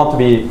 if you want to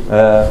be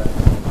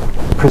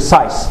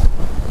precise,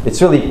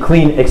 it's really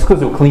clean,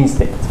 exclusive clean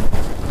state.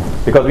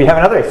 Because we have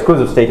another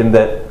exclusive state in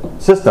the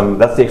system,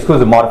 that's the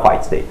exclusive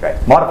modified state, right?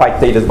 Modified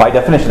state is by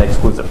definition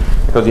exclusive,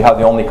 because you have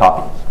the only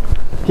copy.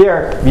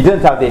 Here, we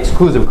didn't have the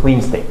exclusive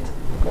clean state,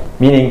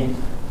 meaning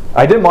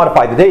I didn't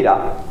modify the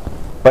data,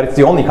 but it's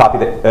the only copy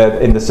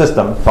that, in the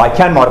system, so I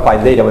can modify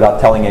the data without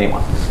telling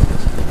anyone.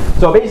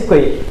 So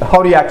basically,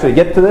 how do you actually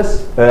get to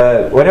this?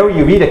 Whenever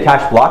you read a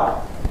cache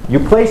block, you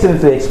place it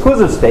into the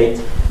exclusive state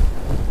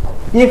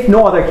if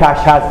no other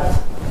cache has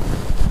it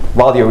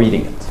while you're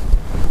reading it.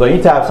 So you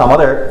need to have some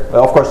other,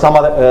 of course, some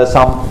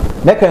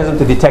mechanism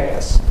to detect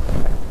this.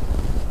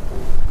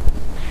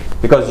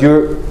 Because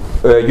you're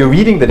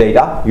reading the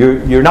data,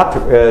 you're not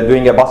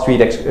doing a bus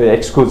read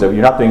exclusive,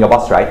 you're not doing a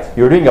bus write,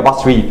 you're doing a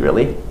bus read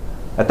really.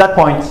 At that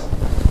point,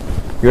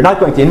 you're not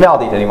going to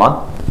invalidate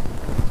anyone,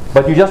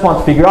 but you just want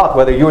to figure out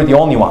whether you're the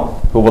only one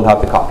who will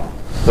have the copy.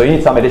 So you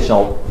need some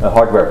additional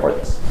hardware for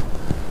this.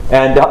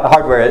 And the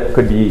hardware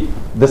could be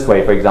this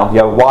way, for example.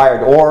 You have a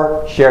wired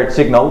or shared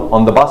signal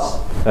on the bus.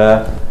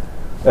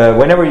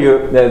 Whenever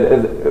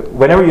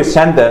you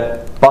send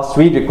the bus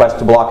read request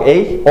to block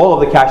A, all of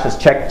the caches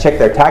check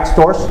their tag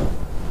stores,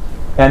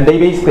 and they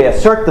basically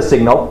assert the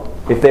signal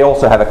if they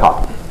also have a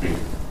copy.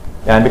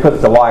 And because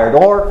it's a wired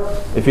OR,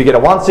 if you get a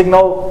 1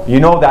 signal, you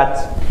know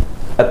that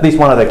at least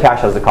one of the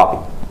cache has a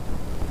copy.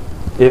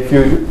 If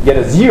you get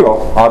a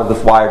 0 out of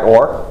this wired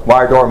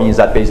OR means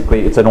that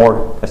basically it's an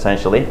OR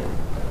essentially.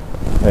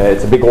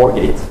 It's a big OR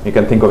gate. You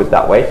can think of it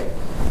that way.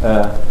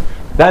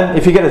 Then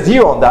if you get a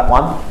 0 on that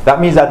one,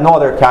 that means that no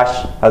other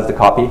cache has the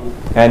copy,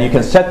 and you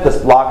can set this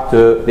block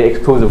to the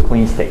exclusive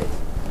clean state.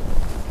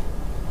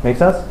 Make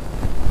sense?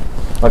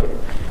 Okay.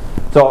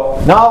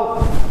 So now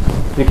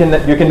you can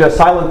do a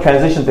silent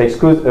transition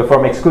to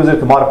from exclusive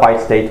to modified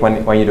state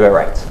when you do a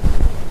write,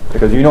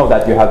 because you know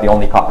that you have the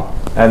only copy.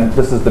 And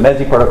this is the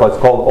MESI protocol.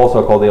 It's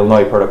also called the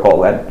Illinois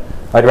protocol, and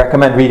I'd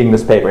recommend reading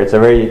this paper. It's a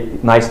very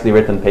nicely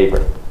written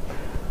paper.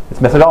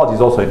 Its methodology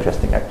is also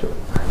interesting, actually.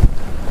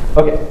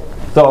 Okay,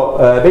 so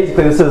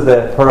basically this is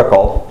the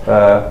protocol.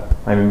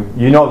 I mean,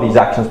 you know these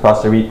actions: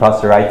 processor read,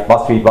 processor write,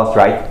 bus read, bus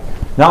write.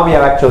 Now we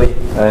have actually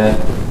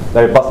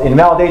bus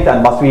invalidate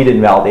and bus read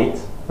invalidate.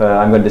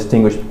 I'm going to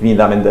distinguish between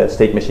them in the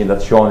state machine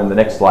that's shown in the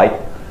next slide.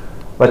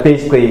 But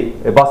basically,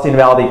 a bus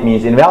invalidate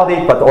means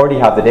invalidate but already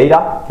have the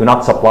data, do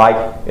not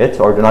supply it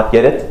or do not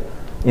get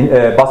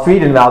it. Bus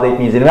read invalidate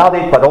means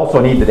invalidate but also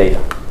need the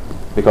data,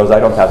 because I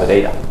don't have the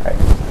data. Right?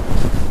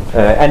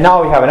 And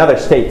now we have another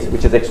state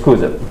which is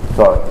exclusive.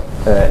 So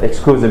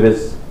exclusive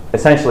is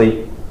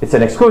essentially, it's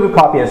an exclusive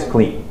copy and it's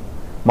clean.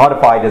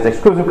 Modified is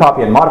exclusive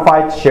copy and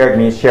modified. Shared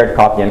means shared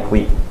copy and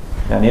clean.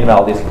 And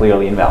invalid is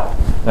clearly invalid.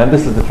 And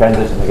this is the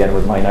transition again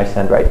with my nice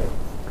handwriting.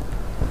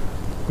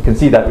 You can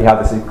see that we have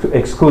this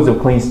exclusive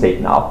clean state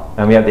now,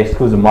 and we have the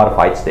exclusive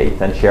modified state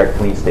and shared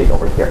clean state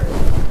over here.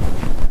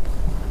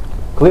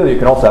 Clearly you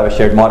can also have a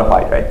shared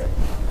modified, right?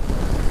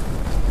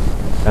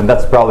 And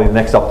that's probably the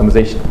next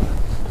optimization.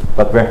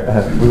 But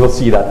we will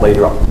see that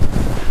later on.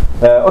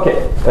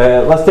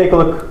 Let's take a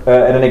look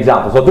at an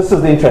example. So this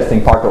is the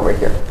interesting part over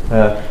here.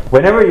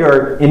 Whenever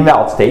you're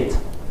invalid state,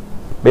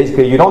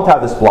 basically you don't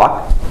have this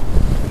block,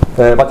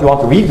 but you want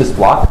to read this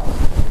block,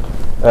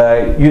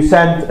 you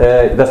send,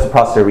 that's the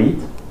processor read,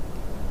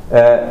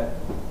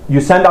 you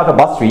send out a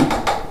bus read,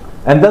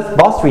 and this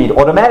bus read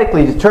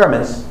automatically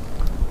determines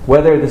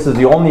whether this is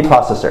the only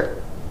processor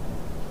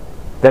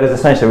that is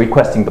essentially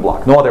requesting the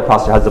block. No other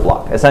processor has the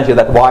block. Essentially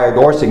that wired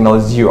OR signal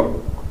is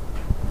 0.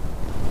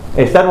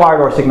 If that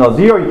wired OR signal is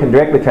 0, you can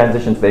directly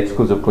transition to the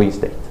exclusive clean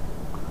state.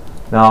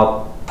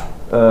 Now,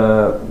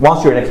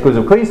 once you're in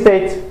exclusive clean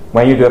state,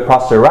 when you do a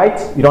processor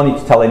write, you don't need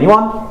to tell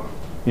anyone.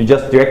 You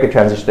just directly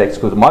transition to the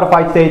exclusive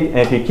modified state, and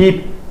if you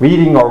keep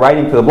reading or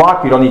writing to the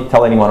block, you don't need to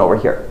tell anyone over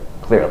here,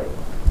 clearly.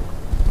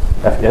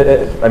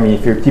 I mean,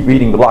 if you keep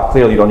reading the block,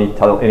 clearly you don't need to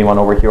tell anyone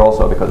over here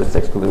also, because it's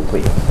exclusive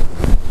clean.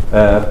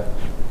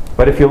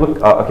 But if you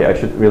look, okay, I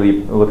should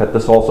really look at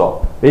this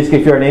also. Basically,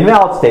 if you're in an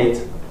invalid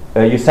state,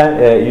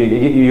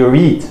 you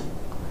read,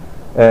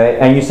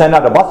 and you send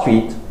out a bus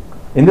read.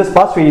 In this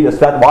bus read, if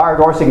that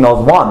wired OR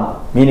signal is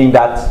 1, meaning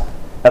that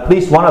at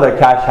least one other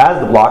cache has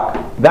the block,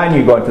 then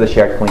you go into the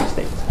shared clean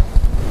state.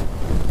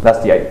 That's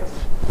the idea.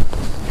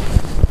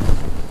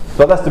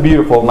 So that's the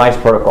beautiful, nice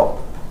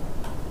protocol.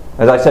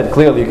 As I said,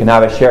 clearly you can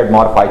have a shared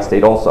modified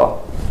state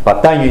also,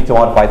 but then you need to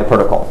modify the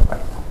protocol.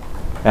 Right?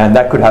 And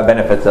that could have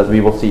benefits, as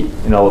we will see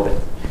in a little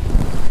bit.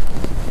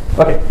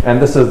 Okay,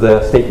 and this is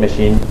the state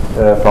machine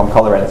from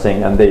Coherence,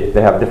 and they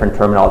have different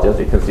terminology, as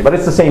you can see. But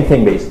it's the same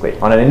thing, basically.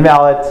 On an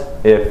invalid,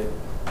 if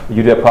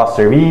you do a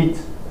processor read,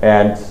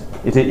 and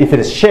if it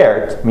is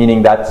shared,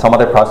 meaning that some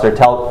other cache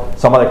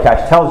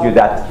tells you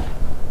that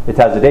it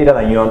has the data,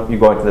 then you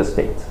go into the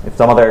state. If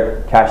some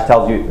other cache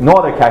tells you, no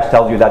other cache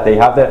tells you that they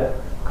have the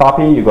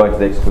copy, you go into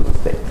the exclusive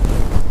state.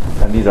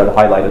 And these are the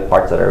highlighted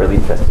parts that are really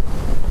interesting.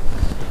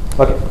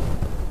 Okay,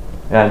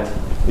 and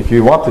if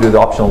you want to do the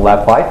optional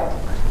lab 5,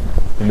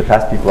 in the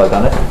past people have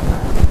done it.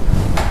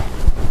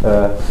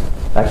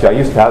 Actually, I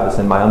used to have this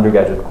in my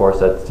undergraduate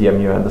course at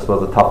CMU, and this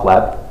was a tough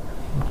lab.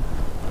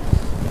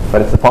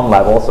 But it's a fun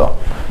lab also.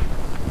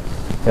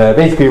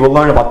 Basically, you will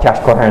learn about cache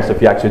coherence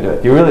if you actually do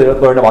it. You really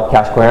learn about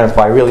cache coherence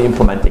by really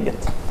implementing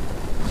it.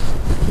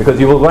 because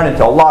you will run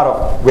into a lot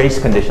of race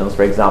conditions,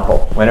 for example,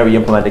 whenever you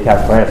implement the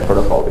cache coherence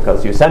protocol,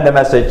 because you send a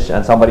message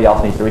and somebody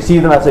else needs to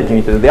receive the message, you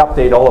need to do the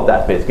update, all of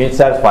that basically. You need to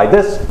satisfy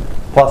this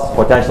plus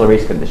potential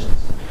race conditions.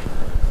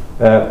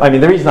 I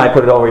mean, the reason I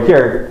put it over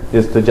here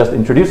is to just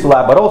introduce the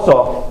lab, but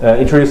also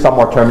introduce some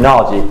more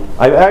terminology.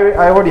 I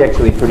already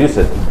actually introduced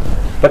it.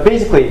 But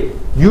basically,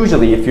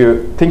 usually if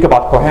you think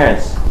about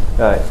coherence,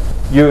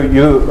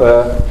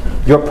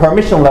 your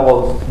permission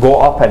levels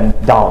go up and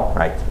down,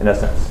 right, in a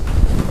sense.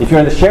 If you're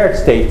in the shared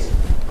state,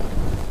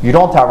 you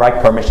don't have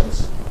right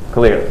permissions,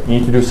 clearly. You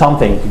need to do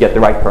something to get the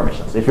right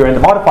permissions. If you're in the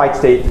modified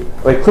state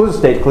or exclusive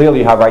state, clearly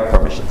you have right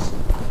permissions.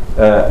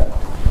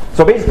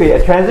 So basically,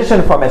 a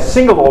transition from a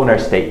single owner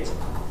state,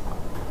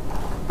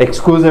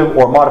 exclusive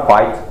or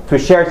modified, to a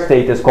shared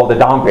state is called a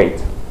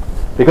downgrade.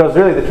 Because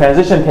really the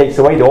transition takes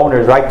away the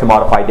owner's right to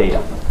modify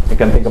data. You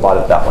can think about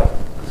it that way.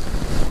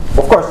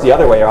 Of course, the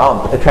other way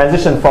around, a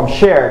transition from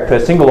shared to a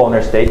single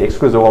owner state,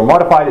 exclusive or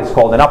modified, is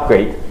called an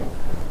upgrade.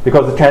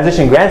 Because the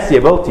transition grants the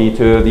ability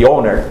to the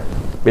owner,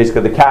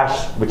 basically the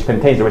cache which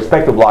contains the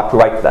respective block, to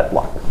write to that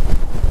block.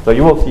 So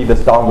you will see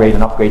this downgrade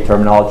and upgrade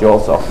terminology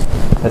also.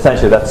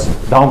 Essentially, that's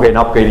downgrade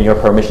and upgrading your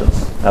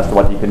permissions as to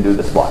what you can do to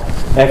this block.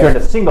 And if you're in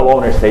a single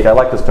owner state, I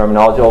like this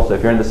terminology also.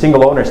 If you're in the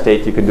single owner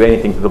state, you can do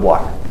anything to the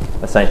block,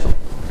 essentially.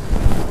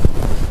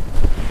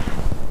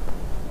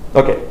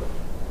 Okay.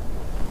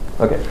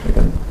 Okay, we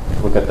can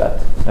look at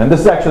that. And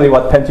this is actually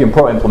what Pentium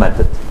Pro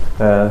implemented.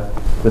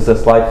 This is a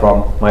slide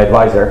from my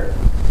advisor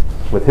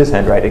with his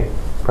handwriting.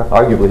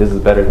 Arguably, this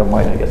is better than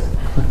mine, I guess.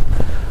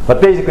 But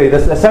basically,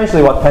 this is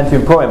essentially what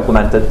Pentium Pro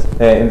implemented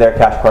in their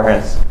cache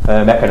coherence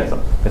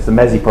mechanism. It's the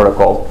MESI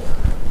protocol.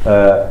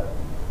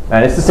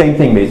 And it's the same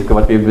thing, basically,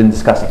 what we've been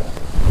discussing.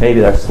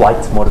 Maybe there are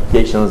slight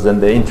modifications in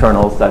the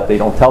internals that they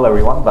don't tell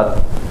everyone,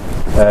 but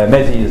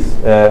MESI is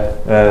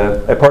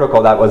a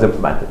protocol that was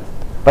implemented.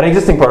 But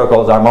existing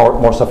protocols are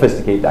more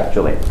sophisticated,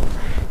 actually.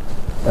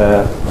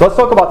 So let's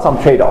talk about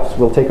some trade-offs.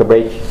 We'll take a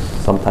break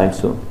sometime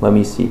soon. Let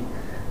me see.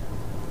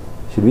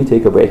 Should we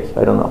take a break?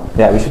 I don't know.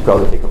 Yeah, we should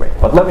probably take a break.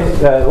 But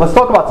let's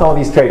talk about some of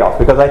these trade-offs,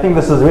 because I think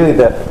this is really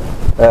the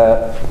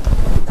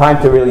time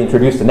to really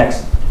introduce the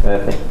next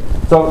thing.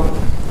 So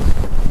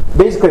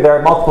basically, there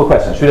are multiple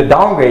questions. Should a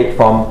downgrade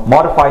from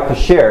modified to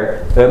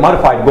shared,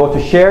 modified go to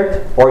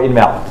shared or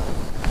invalid?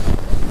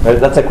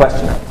 That's a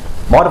question.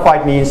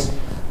 Modified means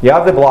you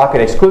have the block in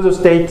exclusive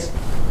state.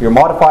 You're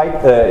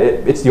modified.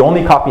 It's the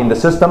only copy in the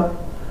system.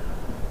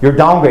 You're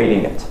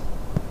downgrading it,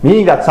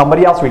 meaning that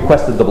somebody else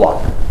requested the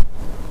block.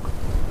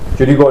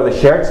 Should you go to the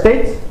shared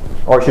state,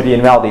 or should you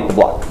invalidate the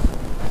block?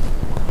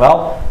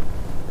 Well,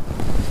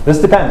 this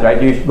depends,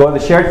 right? You go to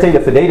the shared state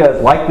if the data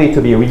is likely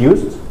to be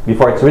reused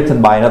before it's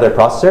written by another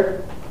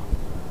processor.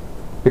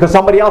 Because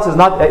somebody else is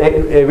not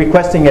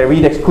requesting a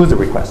read exclusive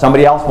request.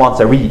 Somebody else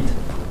wants a read.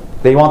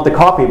 They want the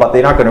copy, but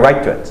they're not going to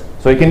write to it.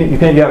 So you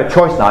have a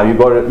choice now.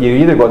 You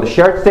either go to the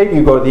shared state, or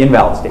you go to the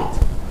invalid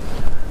state.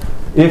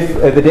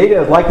 If the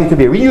data is likely to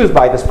be reused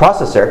by this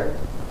processor,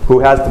 who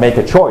has to make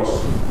a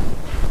choice,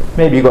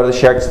 maybe you go to the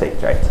shared state,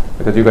 right?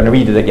 Because you're going to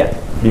read it again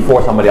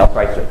before somebody else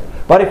writes to it.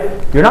 But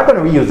if you're not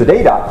going to reuse the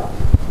data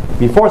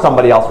before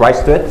somebody else writes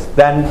to it,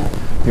 then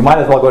you might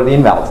as well go to the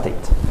invalid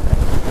state.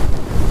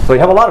 So you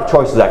have a lot of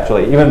choices,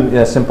 actually, even in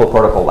a simple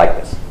protocol like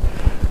this.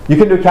 You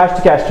can do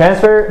cache-to-cache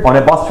transfer on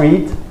a bus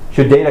read.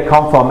 Should data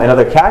come from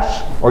another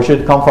cache, or should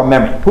it come from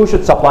memory? Who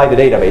should supply the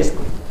data,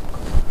 basically?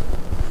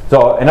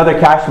 So another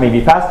cache may be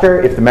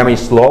faster if the memory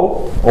is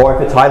slow, or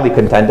if it's highly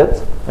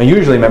contended. And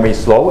usually memory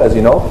is slow, as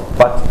you know.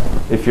 But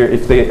if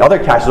the other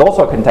cache is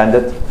also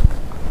contended,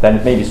 then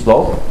it may be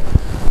slow.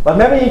 But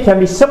memory can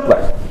be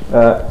simpler.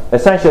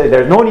 Essentially,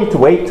 there's no need to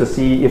wait to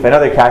see if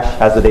another cache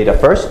has the data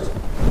first.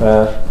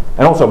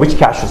 And also which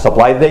cache should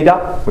supply the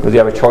data, because you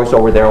have a choice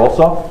over there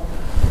also.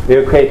 It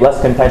will create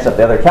less contention at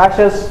the other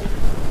caches.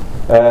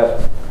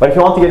 But if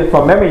you want to get it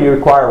from memory, you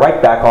require a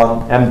write back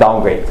on M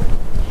downgrade.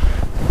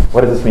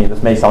 What does this mean?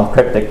 This may sound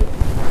cryptic.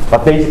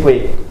 But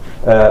basically,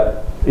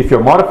 if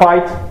you're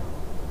modified,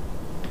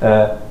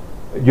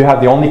 you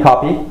have the only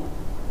copy,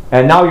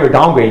 and now you're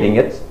downgrading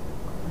it.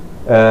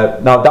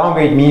 Now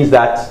downgrade means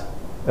that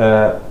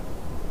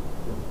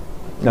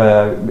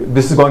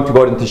this is going to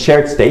go into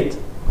shared state,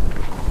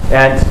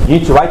 and you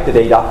need to write the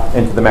data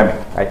into the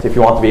memory, right? If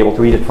you want to be able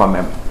to read it from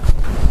memory.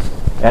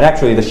 And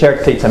actually, the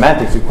shared state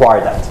semantics require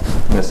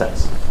that, in a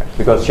sense, right?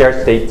 Because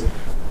shared state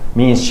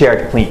means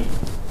shared clean,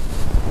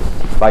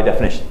 by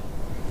definition.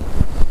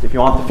 If you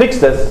want to fix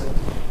this,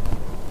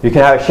 you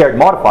can have a shared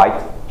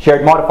modified.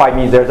 Shared modified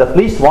means there's at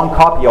least one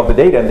copy of the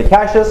data in the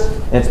caches,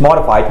 and it's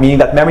modified, meaning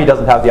that memory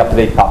doesn't have the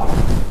up-to-date copy.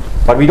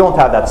 But we don't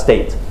have that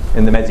state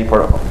in the MESI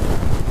protocol.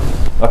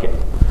 Okay.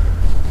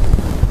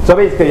 So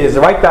basically, is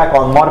the write back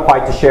on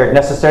modified to shared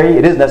necessary?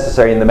 It is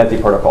necessary in the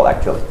MESI protocol,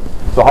 actually.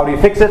 So how do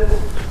you fix it?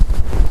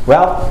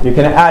 Well, you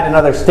can add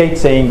another state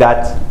saying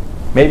that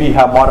maybe you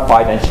have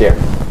modified and shared.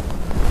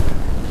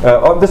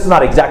 This is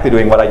not exactly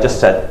doing what I just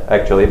said,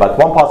 actually, but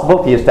one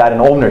possibility is to add an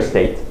owner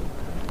state.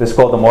 This is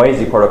called the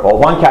Moesi protocol.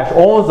 One cache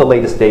owns the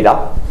latest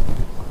data.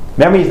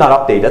 Memory is not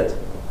updated.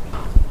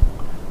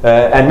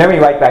 And memory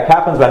write back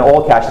happens when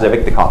all caches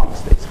evict the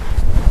copies, basically.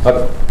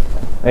 Okay.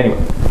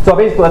 Anyway, so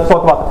basically let's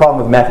talk about the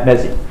problem with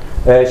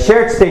MESI.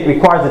 Shared state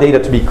requires the data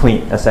to be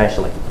clean,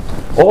 essentially.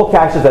 All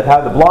caches that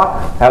have the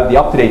block have the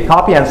up-to-date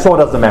copy, and so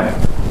does the memory.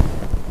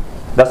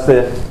 That's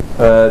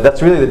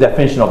really the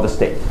definition of the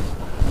state.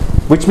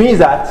 Which means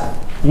that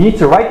you need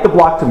to write the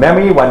block to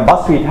memory when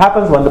bus read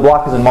happens when the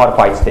block is in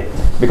modified state.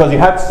 Because you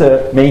have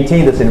to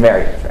maintain this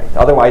invariant, right?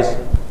 Otherwise,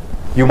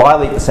 you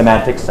violate the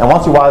semantics. And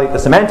once you violate the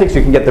semantics,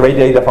 you can get the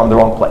data from the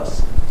wrong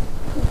place.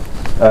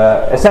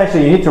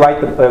 Essentially, you need to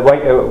write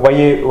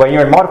when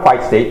you're in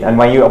modified state and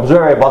when you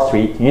observe a bus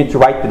read, you need to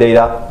write the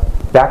data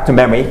back to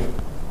memory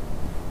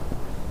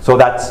so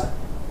that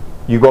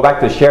you go back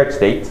to the shared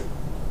state,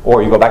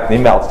 or you go back to the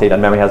invalid state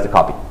and memory has the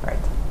copy. Right?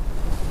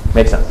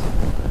 Makes sense.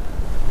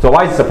 So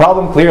why is this a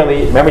problem?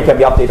 Clearly, memory can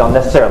be updated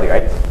unnecessarily,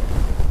 right?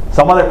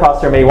 Some other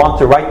processor may want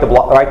to write to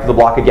the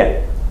block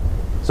again.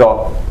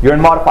 So you're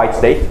in modified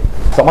state.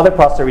 Some other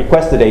processor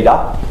requests the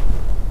data.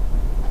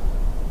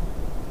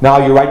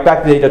 Now you write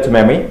back the data to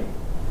memory.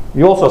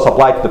 You also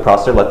supply it to the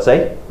processor, let's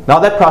say. Now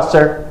that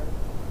processor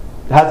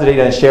has the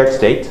data in shared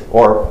state,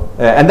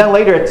 and then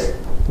later it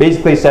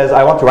basically says,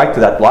 I want to write to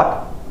that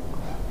block.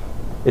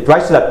 It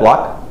writes to that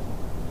block.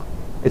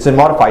 It's in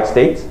modified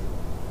state.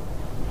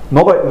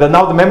 Now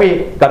the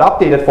memory got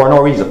updated for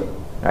no reason,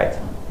 right?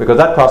 Because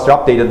that processor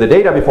updated the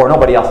data before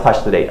nobody else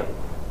touched the data.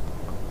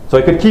 So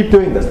it could keep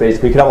doing this,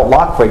 basically. You could have a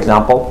block, for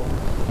example,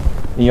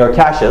 in your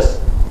caches.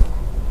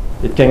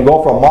 It can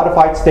go from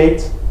modified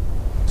state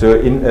to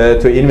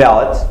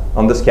invalid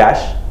on this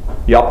cache.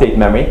 You update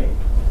memory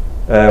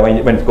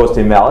when it goes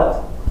to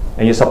invalid,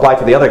 and you supply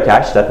to the other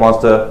cache that wants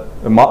to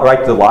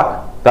write to the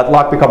block. That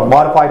block becomes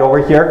modified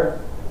over here,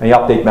 and you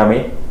update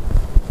memory.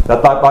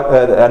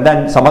 And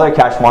then some other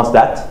cache wants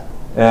that,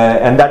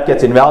 and that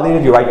gets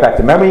invalidated. You write back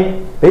to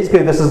memory.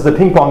 Basically, this is the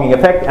ping-ponging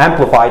effect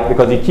amplified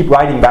because you keep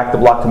writing back the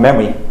block to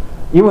memory,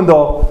 even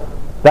though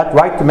that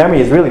write to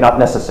memory is really not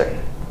necessary.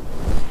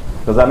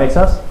 Does that make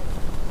sense?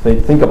 So you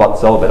think about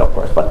this a little bit, of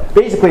course. But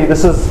basically,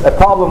 this is a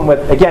problem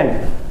with,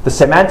 again, the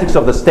semantics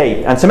of the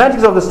state. And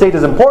semantics of the state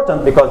is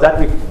important because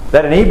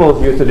that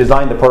enables you to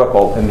design the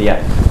protocol in the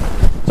end.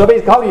 So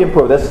basically, how do you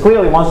improve this?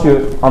 Clearly, once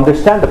you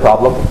understand the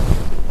problem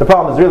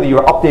is really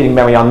you're updating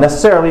memory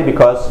unnecessarily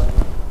because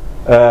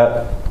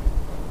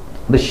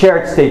the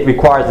shared state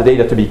requires the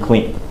data to be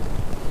clean.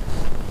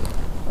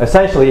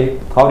 Essentially,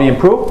 how do you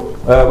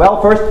improve?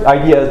 Well, first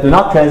idea is do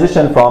not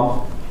transition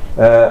from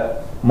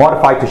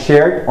modified to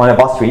shared on a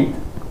bus read.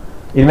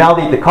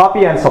 Invalidate the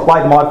copy and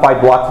supply the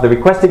modified block to the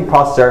requesting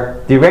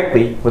processor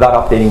directly without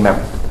updating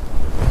memory.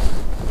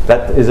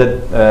 That is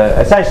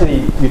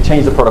essentially you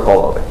change the protocol a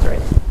little bit,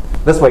 right?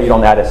 This way you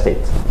don't add a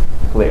state,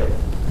 clearly.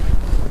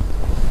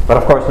 But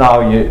of course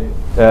now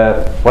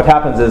what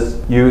happens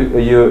is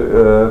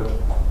you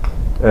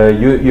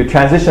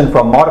transition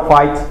from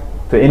modified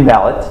to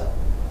invalid,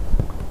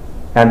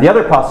 and the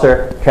other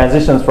processor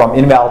transitions from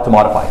invalid to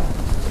modified.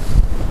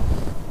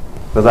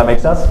 Does that make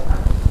sense?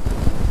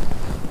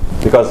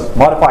 Because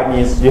modified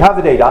means you have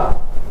the data,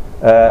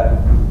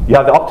 you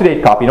have the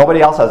up-to-date copy, nobody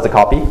else has the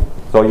copy,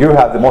 so you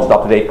have the most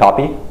up-to-date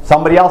copy.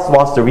 Somebody else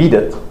wants to read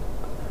it.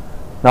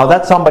 Now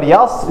that somebody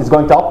else is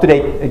going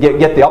to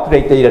get the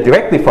up-to-date data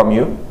directly from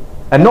you,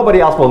 and nobody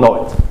else will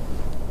know it.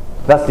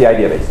 That's the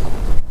idea, basically.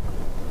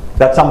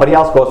 That somebody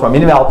else goes from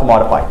invalid to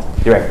modified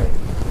directly.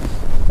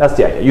 That's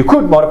the idea. You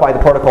could modify the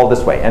protocol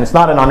this way, and it's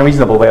not an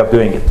unreasonable way of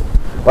doing it.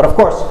 But of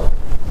course,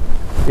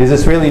 is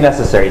this really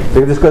necessary?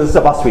 Because it's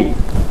a bus read,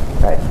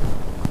 right?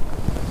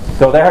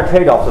 So there are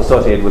trade-offs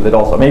associated with it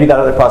also. Maybe that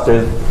other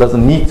processor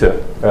doesn't need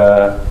to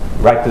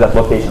write to that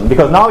location,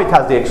 because now it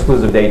has the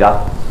exclusive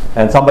data,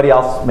 and somebody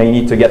else may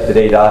need to get the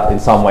data in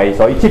some way.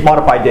 So you keep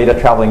modified data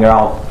traveling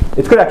around.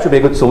 It could actually be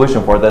a good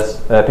solution for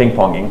this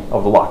ping-ponging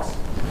of the locks.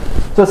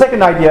 So the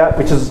second idea,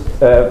 which is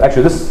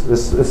actually this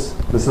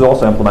is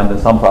also implemented in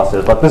some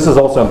processors, but this is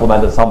also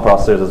implemented in some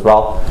processors as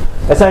well.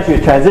 Essentially,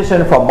 you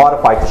transition from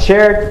modified to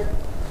shared,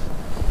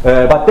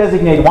 but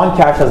designate one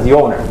cache as the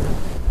owner,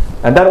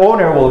 and that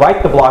owner will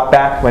write the block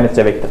back when it's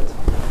evicted.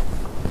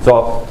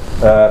 So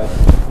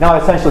now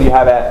essentially you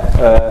have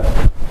a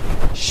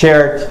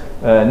shared.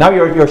 Now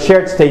your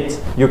shared state,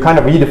 you kind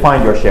of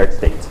redefined your shared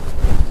state.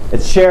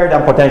 It's shared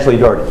and potentially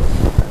dirty,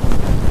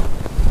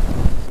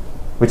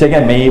 which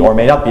again may or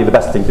may not be the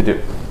best thing to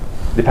do,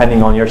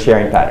 depending on your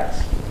sharing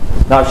patterns.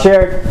 Now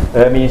shared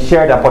means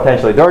shared and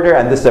potentially dirty,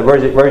 and this is a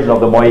version of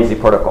the Moesi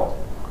protocol.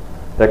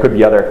 There could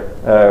be other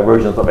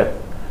versions of it.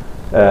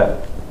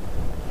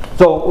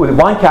 So with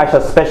one cache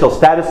has special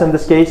status in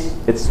this case.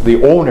 It's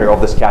the owner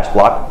of this cache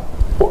block.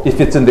 If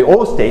it's in the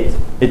O state,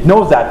 it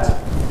knows that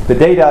the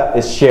data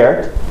is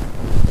shared,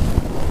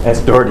 and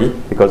it's dirty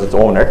because it's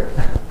owner,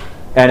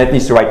 and it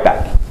needs to write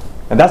back.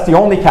 And that's the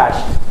only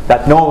cache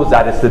that knows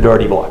that it's the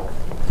dirty block.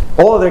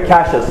 All other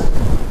caches,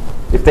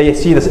 if they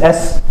see this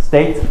S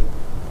state,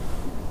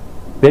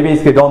 they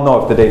basically don't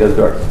know if the data is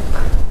dirty.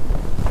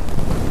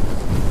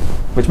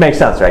 Which makes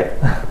sense, right?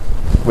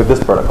 With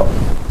this protocol.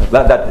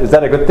 Is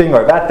that a good thing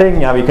or a bad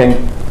thing? Yeah, we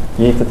can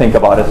you need to think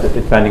about it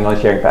depending on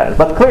the sharing patterns.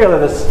 But clearly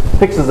this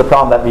fixes the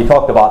problem that we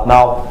talked about.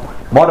 Now,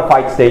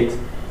 modified state,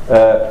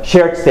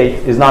 shared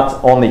state is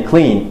not only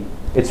clean,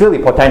 it's really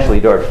potentially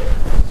dirty.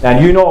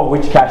 And you know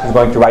which cache is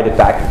going to write it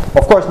back.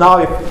 Of course, now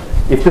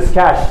if this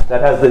cache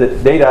that has the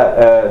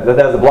data, that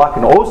has the block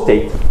in O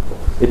state,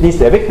 it needs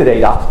to evict the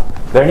data,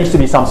 there needs to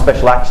be some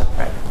special action,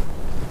 right?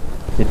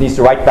 It needs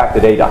to write back the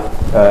data.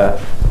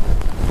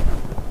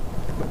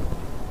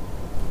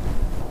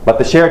 But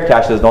the shared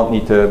caches don't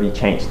need to be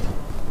changed.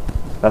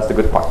 That's the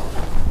good part.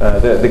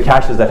 The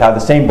caches that have the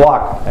same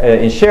block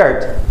in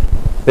shared,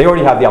 they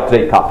already have the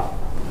up-to-date copy.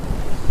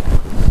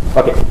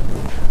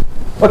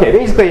 Okay,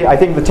 basically I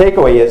think the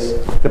takeaway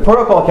is the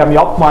protocol can be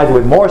optimized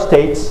with more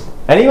states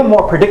and even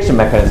more prediction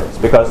mechanisms,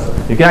 because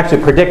you can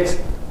actually predict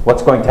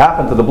what's going to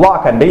happen to the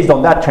block, and based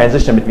on that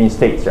transition between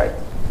states, right?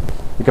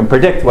 You can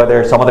predict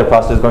whether some other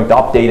process is going to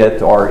update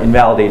it or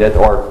invalidate it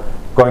or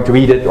going to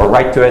read it or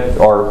write to it,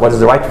 or what is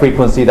the write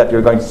frequency that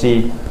you're going to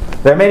see.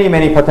 There are many,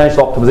 many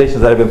potential optimizations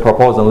that have been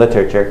proposed in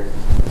literature.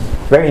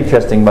 Very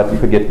interesting, but you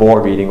could get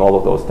bored reading all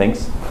of those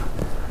things.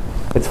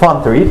 It's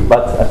fun to read,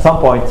 but at some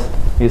point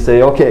you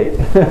say, okay,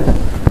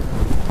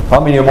 how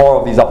many more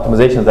of these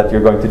optimizations that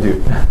you're going to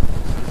do?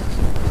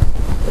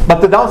 But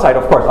the downside,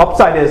 of course,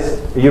 upside is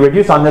you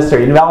reduce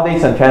unnecessary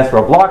invalidates and transfer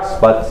of blocks,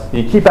 but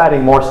you keep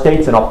adding more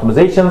states and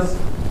optimizations.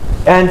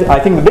 And I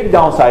think the big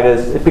downside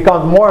is it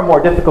becomes more and more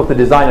difficult to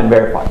design and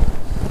verify,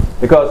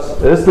 because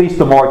this leads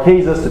to more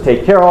cases to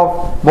take care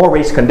of, more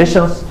race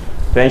conditions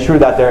to ensure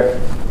that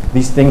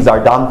these things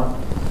are done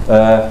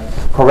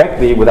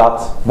correctly without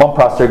one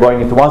processor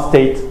going into one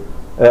state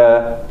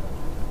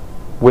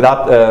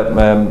without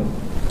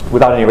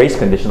any race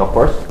condition, of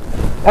course.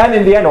 And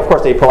in the end, of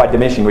course, they provide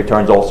diminishing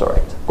returns also,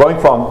 right? Going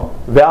from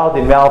valid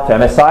invalid to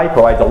MSI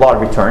provides a lot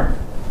of return.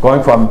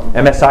 Going from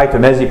MSI to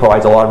MESI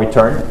provides a lot of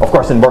return. Of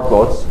course, in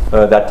workloads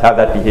that have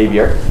that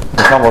behavior.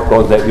 In some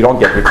workloads that you don't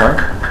get return.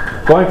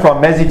 Going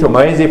from MESI to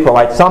MESI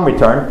provides some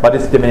return, but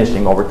it's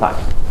diminishing over time.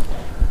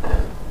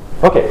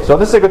 Okay, so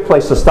this is a good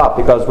place to stop,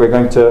 because we're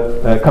going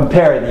to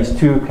compare these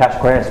two cache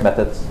coherence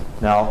methods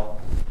now.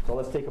 So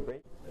let's take a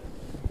break.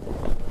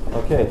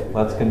 Okay,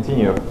 let's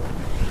continue.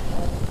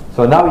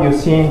 So now you've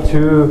seen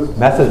two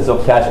methods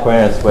of cache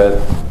coherence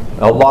with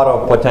a lot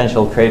of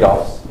potential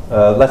trade-offs.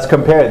 Let's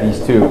compare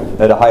these two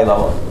at a high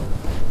level.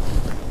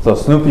 So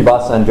Snoopy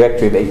bus and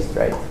directory based,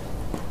 right?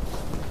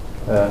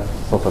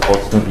 It's also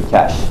called Snoopy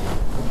cache,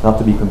 not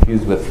to be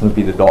confused with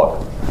Snoopy the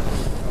dog.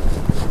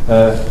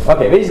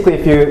 Okay, basically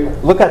if you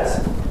look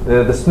at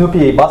the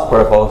Snoopy bus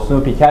protocol,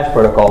 Snoopy cache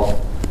protocol,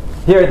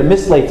 here the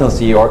miss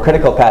latency or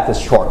critical path is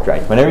short,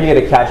 right? Whenever you get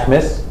a cache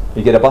miss,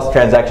 you get a bus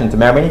transaction to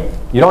memory,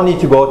 you don't need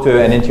to go to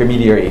an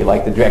intermediary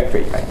like the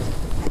directory, right?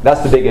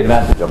 That's the big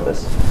advantage of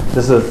this.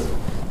 This is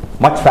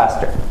much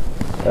faster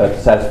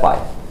to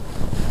satisfy.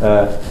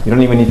 You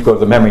don't even need to go to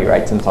the memory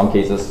rights in some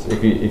cases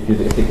if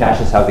the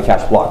caches have the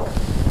cache block.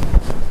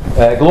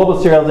 Global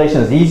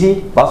serialization is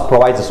easy. Bus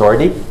provides this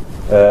already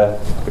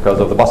because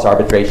of the bus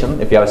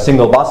arbitration. If you have a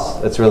single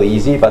bus, it's really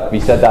easy, but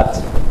we said that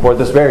for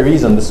this very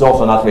reason, this is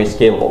also not very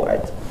scalable,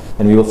 right?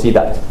 And we will see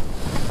that.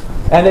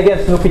 And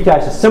again, Snoopy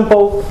cache is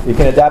simple. You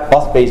can adapt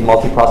bus-based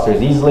multiprocessors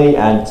easily,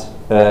 and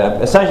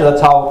essentially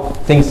that's how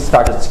things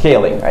started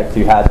scaling, right?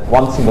 You had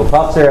one single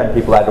processor, and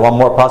people had one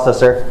more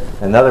processor,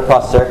 another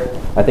processor.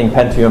 I think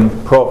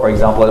Pentium Pro, for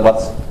example,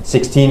 was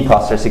 16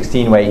 processor,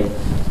 16-way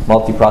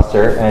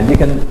multiprocessor, and you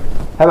can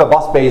have a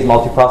bus-based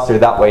multiprocessor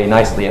that way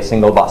nicely, a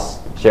single bus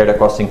shared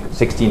across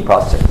 16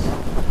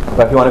 processors.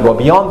 But if you want to go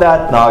beyond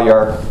that, now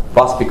your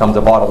bus becomes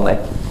a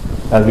bottleneck,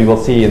 as we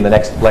will see in the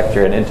next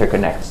lecture in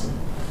interconnects.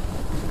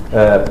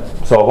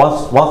 So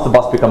once the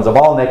bus becomes a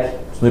bottleneck,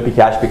 Snoopy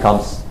cache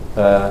becomes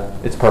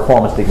its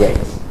performance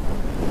degrades.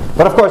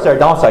 But of course there are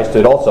downsides to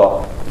it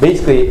also.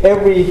 Basically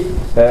every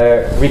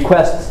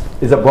request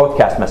is a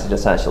broadcast message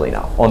essentially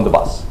now on the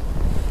bus.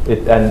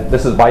 And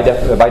this is by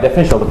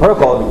definition of the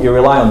protocol, you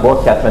rely on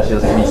broadcast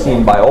messages to be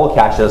seen by all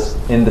caches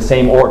in the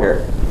same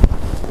order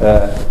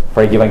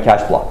for a given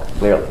cache block,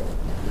 clearly.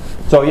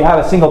 So you have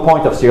a single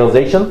point of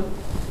serialization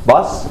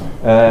bus.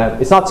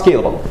 It's not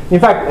scalable. In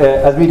fact,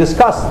 as we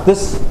discussed,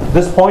 this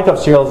point of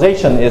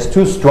serialization is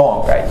too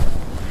strong, right?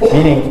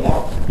 Meaning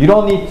you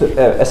don't need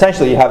to,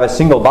 essentially you have a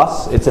single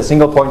bus. It's a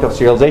single point of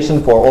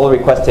serialization for all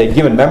requests to a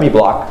given memory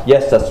block.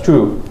 Yes, that's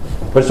true.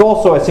 But it's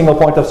also a single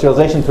point of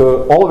serialization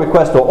to all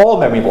requests to all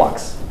memory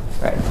blocks,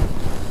 right?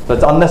 So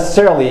it's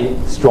unnecessarily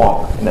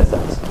strong in a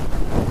sense.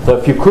 So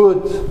if you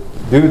could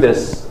do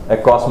this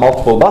across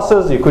multiple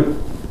buses, you could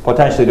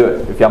potentially do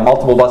it. If you have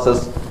multiple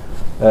buses,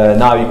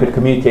 now you could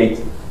communicate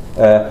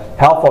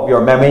half of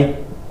your memory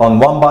on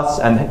one bus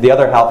and the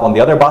other half on the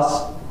other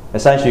bus.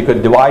 Essentially, you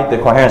could divide the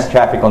coherence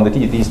traffic on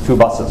these two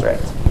buses, right?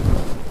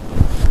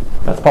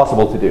 That's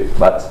possible to do,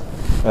 but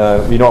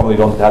we normally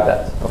don't have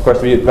that. Of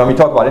course, when we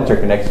talk about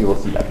interconnects, you will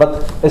see that.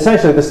 But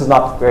essentially, this is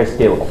not very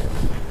scalable.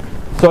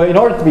 So in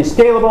order to be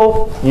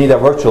scalable, you need a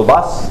virtual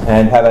bus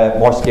and have a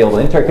more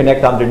scalable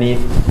interconnect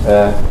underneath,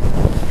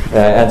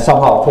 and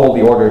somehow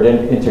totally ordered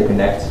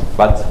interconnect.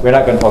 But we're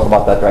not going to talk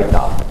about that right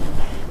now.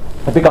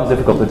 it becomes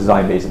difficult to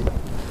design basically.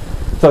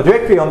 So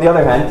directory, on the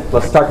other hand,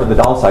 let's start with the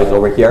downsides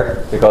over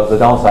here, because the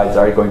downsides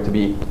are going to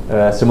be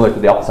similar to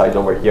the upsides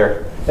over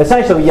here.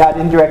 Essentially, you add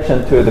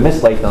indirection to the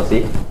miss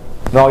latency.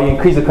 Now you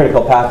increase the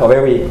critical path of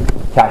every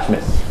cache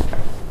miss.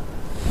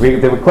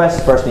 The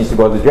request first needs to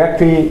go to the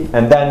directory,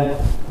 and then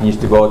needs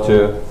to go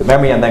to the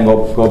memory, and then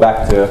go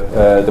back to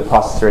the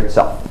processor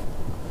itself.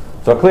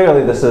 So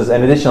clearly, this is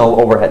an additional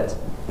overhead.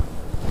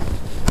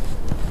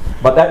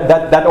 But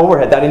that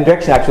overhead, that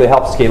indirection actually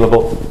helps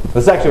scalability.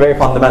 This is actually very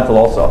fundamental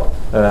also.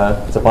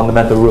 It's a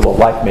fundamental rule of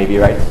life maybe,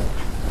 right?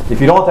 If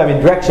you don't have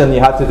indirection, you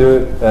have to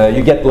do,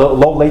 you get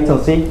low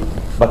latency,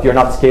 but you're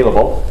not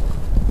scalable.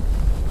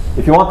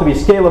 If you want to be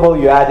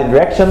scalable, you add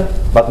indirection,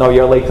 but no,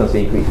 your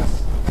latency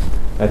increases.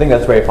 I think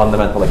that's very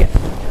fundamental again.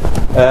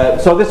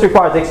 So this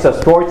requires extra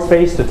storage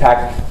space to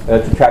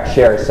track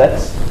share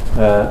sets.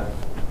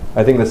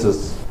 I think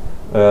this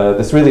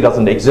really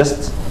doesn't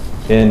exist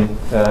in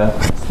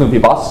Snoopy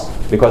Bus,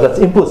 because that's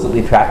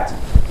implicitly tracked.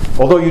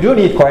 Although you do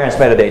need coherence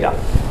metadata.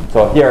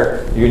 So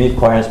here you need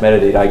coherence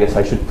metadata. I guess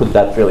I should put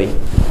that really.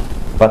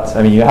 But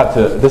I mean, you have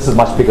to. This is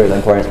much bigger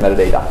than coherence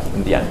metadata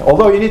in the end.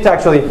 Although you need to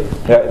actually.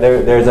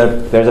 There's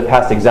a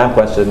past exam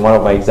question in one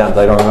of my exams.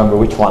 I don't remember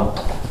which one.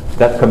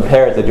 That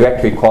compares the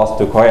directory cost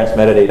to coherence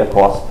metadata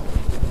cost,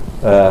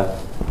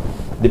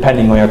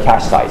 depending on your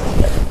cache size.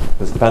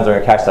 This depends on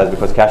your cache size,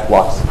 because cache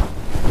blocks.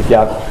 If you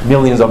have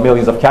millions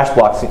of cache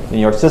blocks in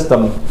your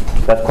system,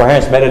 that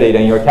coherence metadata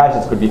in your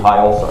caches could be high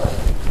also.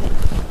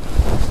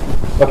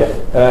 Okay.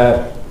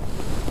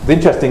 The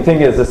interesting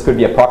thing is this could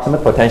be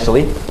approximate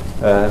potentially.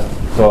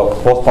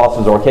 So both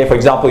processes are okay. For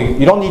example,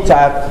 you don't need to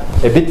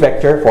have a bit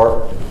vector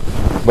for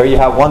where you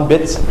have 1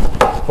 bit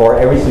for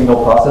every single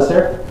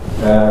processor,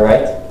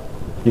 right?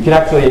 You can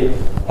actually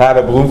have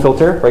a balloon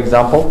filter, for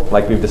example,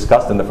 like we've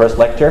discussed in the first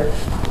lecture.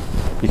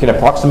 You can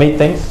approximate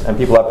things, and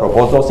people have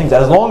proposed those things.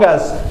 As long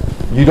as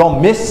you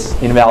don't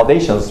miss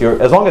invalidations,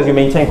 as long as you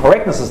maintain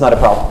correctness, it's not a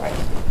problem. Right?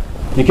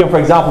 You can, for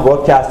example,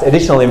 broadcast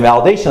additional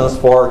invalidations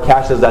for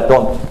caches that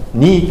don't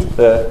need,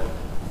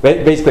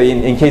 basically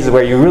in cases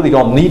where you really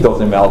don't need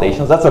those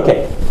invalidations, that's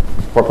okay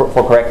for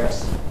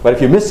correctness. But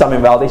if you miss some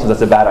invalidations,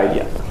 that's a bad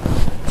idea.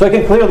 So you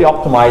can clearly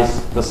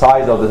optimize the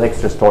size of this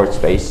extra storage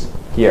space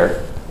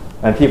here.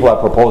 And people have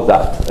proposed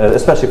that,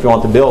 especially if you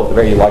want to build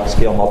very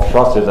large-scale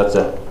multi-clusters,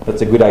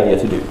 that's a good idea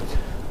to do.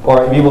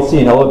 Or we will see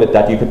in a little bit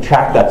that you can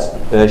track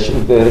that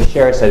the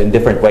share set in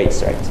different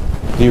ways, right?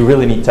 Do you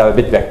really need to have a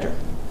bit vector?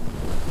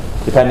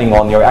 Depending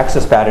on your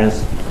access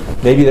patterns,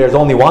 maybe there's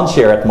only one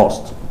share at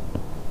most.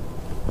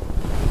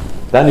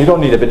 Then you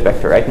don't need a bit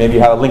vector, right? Maybe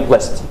you have a linked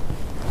list,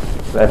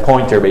 a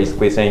pointer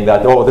basically saying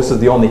that, oh, this is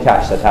the only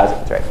cache that has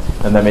it,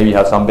 right? And then maybe you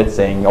have some bit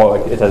saying, oh,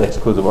 it has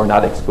exclusive or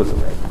not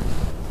exclusive, right?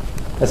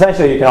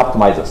 Essentially, you can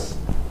optimize this.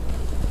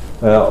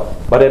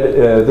 But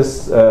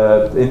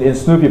in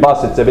Snoopy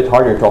Bus, it's a bit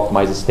harder to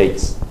optimize the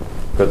states,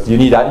 because you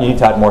need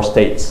to add more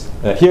states.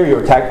 Here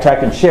you're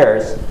tracking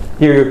shares.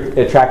 Here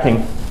you're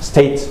tracking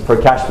states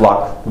per cache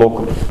block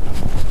locally.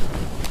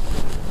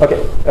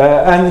 Okay,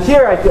 and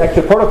here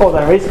actually protocols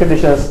and race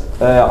conditions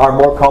are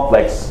more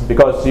complex,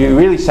 because you're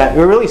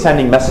really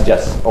sending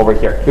messages over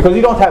here. Because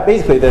you don't have,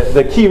 basically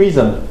the key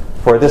reason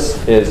for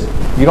this is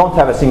you don't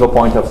have a single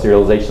point of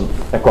serialization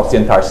across the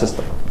entire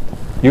system.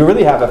 You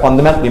really have a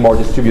fundamentally more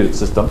distributed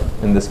system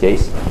in this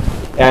case.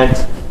 And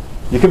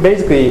you can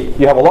basically,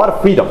 you have a lot of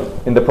freedom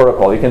in the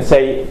protocol. You can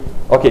say,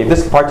 okay,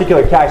 this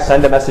particular cache,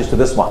 send a message to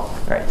this one,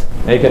 right?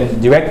 And you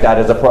can direct that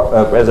as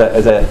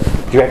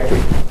a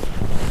directory.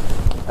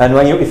 And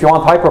if you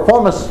want high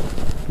performance,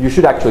 you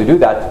should actually do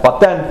that. But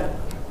then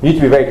you need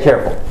to be very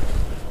careful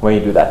when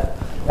you do that.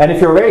 And if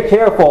you're very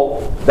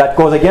careful, that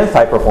goes against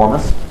high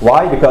performance.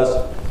 Why?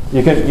 Because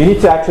you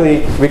need to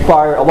actually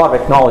require a lot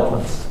of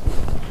acknowledgements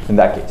in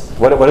that case.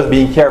 What does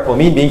being careful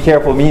mean? Being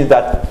careful means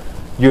that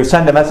you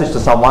send a message to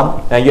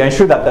someone and you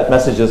ensure that that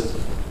message is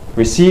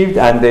received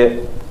and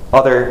the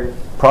other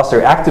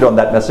processor acted on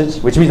that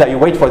message, which means that you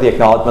wait for the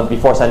acknowledgement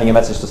before sending a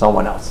message to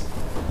someone else.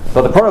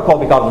 So the protocol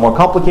becomes more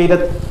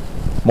complicated,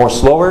 more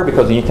slower,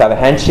 because you need to have a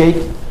handshake,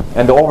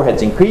 and the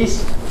overheads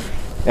increase,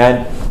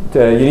 and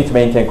you need to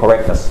maintain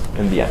correctness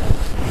in the end.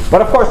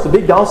 But of course, the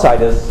big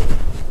downside is,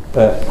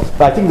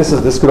 I think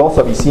this could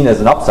also be seen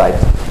as an upside.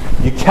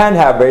 You can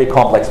have very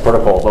complex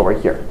protocols over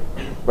here,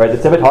 right?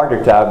 It's a bit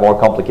harder to have more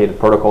complicated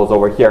protocols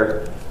over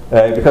here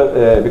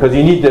because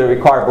you need to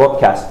require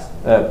broadcasts.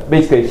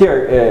 Basically,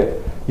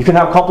 here you can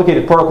have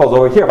complicated protocols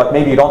over here, but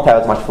maybe you don't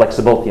have as much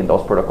flexibility in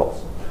those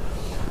protocols.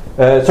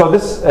 So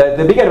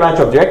the big advantage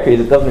of directory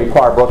is it doesn't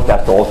require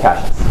broadcast to all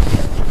caches.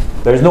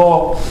 There's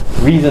no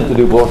reason to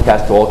do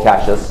broadcast to all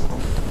caches.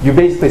 You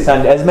basically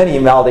send as many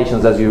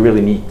invalidations as you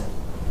really need.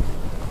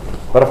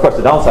 But of course,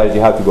 the downside is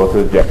you have to go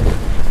through the directory.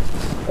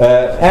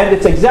 And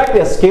it's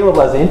exactly as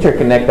scalable as the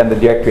interconnect and the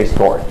directory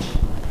storage.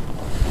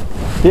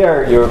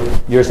 Here,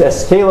 you're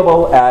as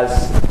scalable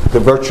as the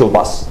virtual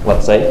bus,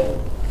 let's say.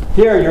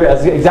 Here, you're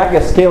exactly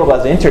as scalable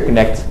as the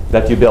interconnect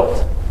that you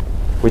built,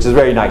 which is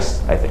very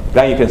nice, I think.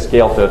 Then you can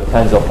scale to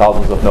tens of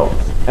thousands of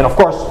nodes. And of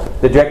course,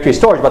 the directory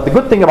storage. But the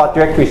good thing about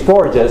directory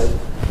storage is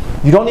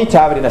you don't need to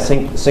have it in a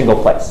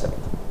single place.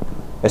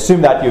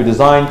 Assume that you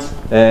designed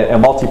a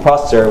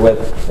multiprocessor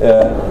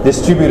with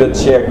distributed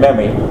shared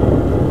memory.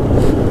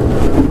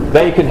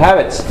 Then you can have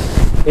it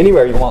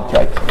anywhere you want,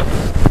 right?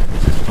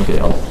 Okay,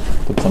 I'll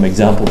put some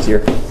examples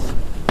here.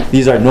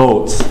 These are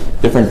nodes,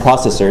 different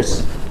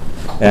processors,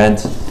 and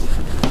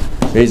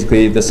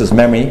basically this is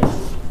memory.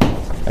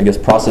 I guess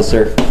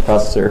processor,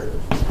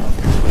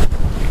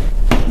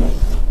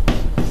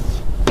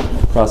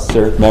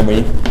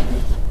 memory.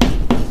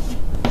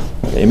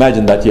 Okay,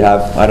 imagine that you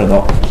have, I don't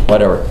know,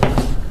 whatever,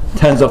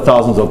 tens of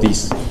thousands of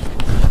these.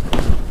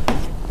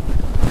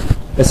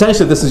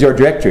 Essentially, this is your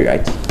directory,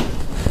 right?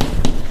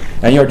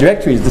 And your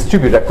directory is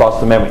distributed across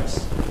the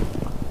memories.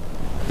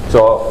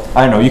 So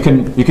I don't know,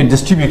 you can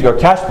distribute your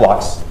cache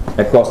blocks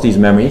across these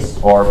memories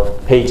or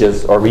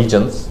pages or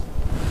regions.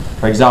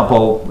 For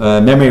example,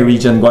 memory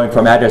region going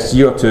from address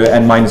 0 to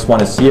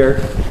n-1 is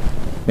here.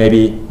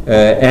 Maybe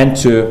n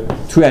to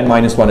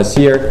 2n-1 is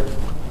here.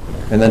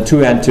 And then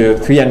 2n to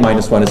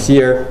 3n-1 is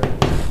here.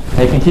 And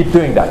you can keep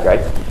doing that,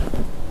 right?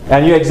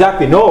 And you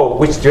exactly know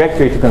which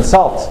directory to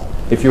consult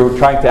if you're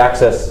trying to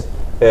access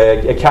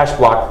a cache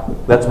block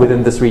that's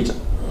within this region.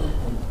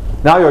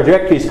 Now your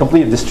directory is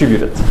completely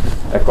distributed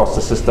across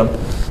the system.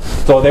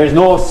 So there is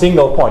no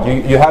single point.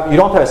 You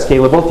don't have a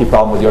scalability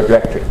problem with your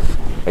directory,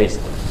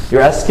 basically.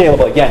 You're as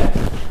scalable, again,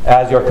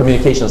 as your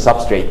communication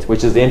substrate,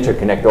 which is the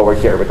interconnect over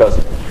here, because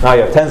now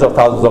you have tens of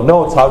thousands of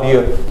nodes. How do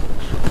you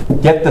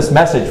get this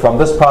message from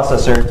this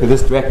processor to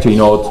this directory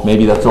node,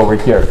 maybe that's over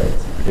here, right?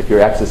 If you're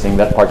accessing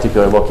that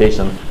particular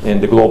location in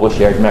the global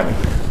shared memory.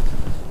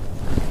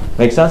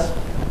 Make sense?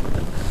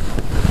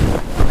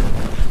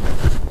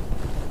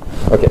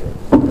 Okay,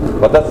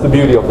 but that's the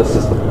beauty of the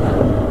system.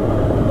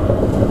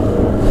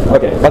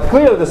 Okay, but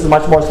clearly this is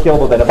much more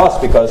scalable than a bus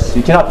because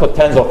you cannot put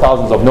tens of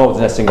thousands of nodes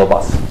in a single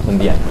bus in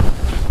the end.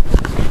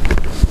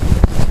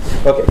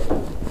 Okay,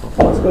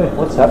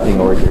 what's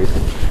happening over here?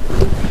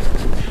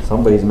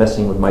 Somebody's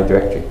messing with my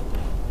directory.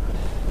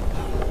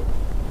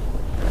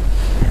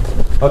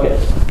 Okay,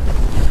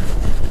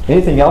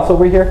 anything else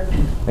over here?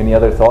 Any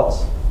other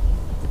thoughts?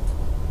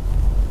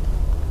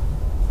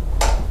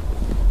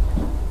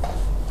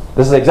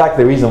 This is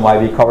exactly the reason why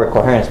we cover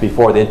coherence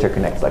before the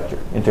interconnects lecture.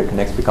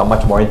 Interconnects become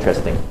much more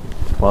interesting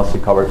once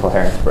you cover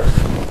coherence first.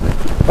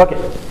 Okay,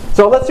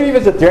 so let's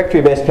revisit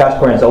directory-based cache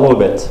coherence a little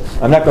bit.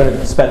 I'm not going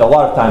to spend a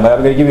lot of time, but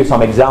I'm going to give you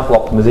some example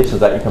optimizations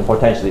that you can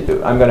potentially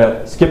do. I'm going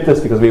to skip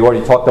this because we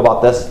already talked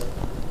about this.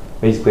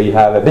 Basically, you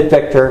have a bit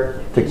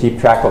vector to keep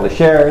track of the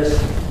shares.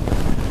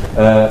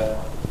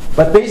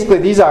 But basically,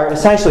 these are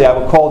essentially, I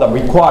would call them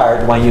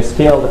required when you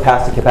scale the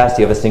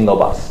capacity of a single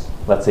bus.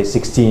 Let's say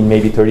 16,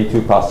 maybe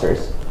 32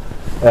 processors.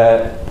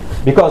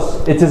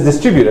 Because it is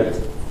distributed,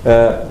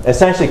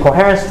 essentially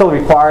coherence still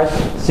requires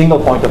single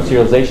point of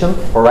serialization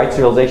or write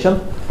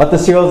serialization, but the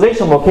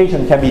serialization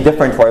location can be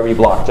different for every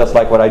block, just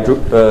like what I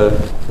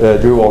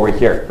drew over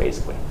here,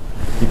 basically.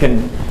 You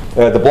can,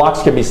 the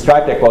blocks can be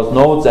striped across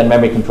nodes and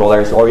memory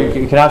controllers, or you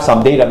can have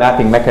some data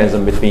mapping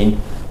mechanism between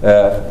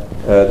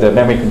the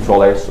memory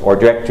controllers or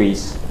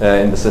directories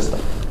in the system.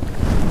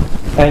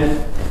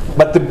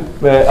 But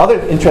the other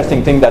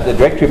interesting thing that the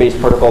directory-based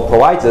protocol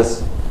provides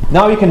is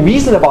now you can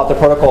reason about the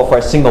protocol for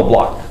a single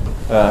block.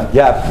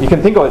 Yeah, you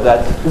can think of it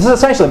that this is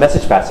essentially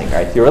message passing,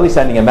 right? You're really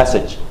sending a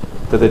message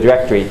to the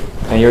directory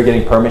and you're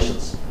getting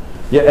permissions.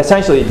 Yeah,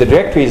 essentially, the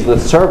directory is the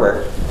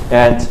server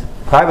and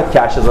private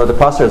caches or the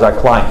processors are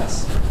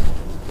clients.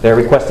 They're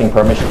requesting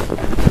permission.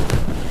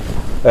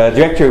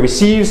 Directory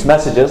receives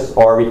messages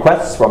or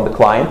requests from the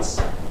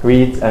clients,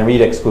 reads and read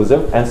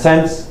exclusive, and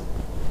sends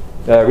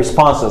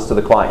responses to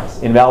the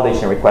clients,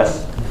 invalidation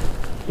requests.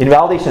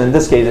 Invalidation in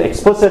this case is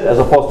explicit as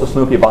opposed to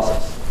Snoopy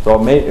buses. So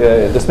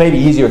this may be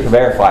easier to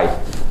verify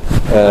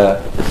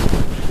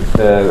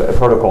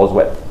protocols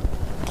with.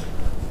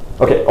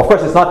 Okay, of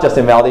course it's not just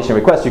invalidation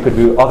requests, you could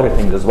do other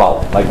things as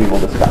well, like we will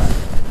discuss.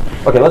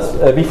 Okay, let's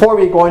before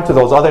we go into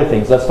those other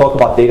things, let's talk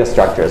about data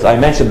structures. I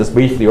mentioned this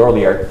briefly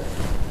earlier.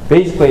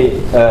 Basically,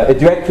 a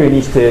directory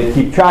needs to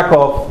keep track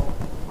of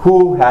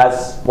who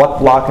has what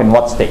block and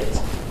what state.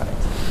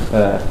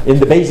 In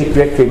the basic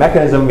directory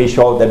mechanism, we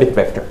showed a bit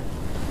vector.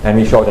 And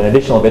we showed an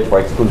additional bit for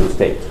exclusive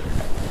state.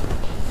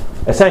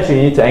 Essentially,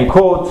 you need to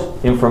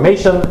encode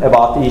information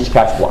about each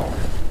cache block.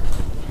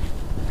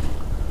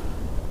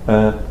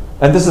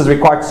 And this is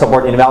required to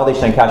support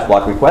invalidation and cache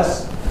block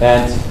requests.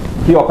 And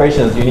key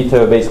operations, you need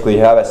to basically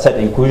have a set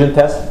inclusion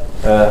test.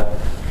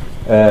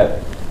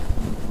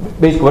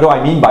 Basically, what do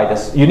I mean by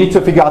this? You need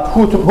to figure out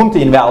whom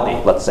to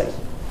invalidate, let's say.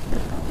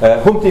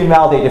 Whom to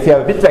invalidate, if you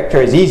have a bit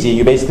vector, is easy.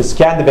 You basically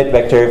scan the bit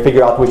vector,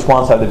 figure out which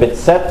ones have the bits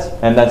set,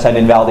 and then send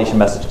invalidation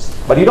messages.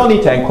 But you don't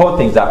need to encode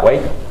things that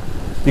way.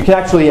 You can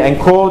actually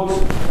encode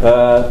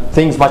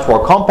things much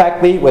more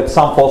compactly with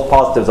some false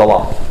positives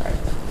along. Right?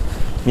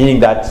 Meaning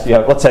that, you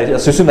have, let's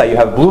assume that you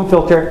have a Bloom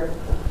filter,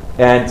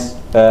 and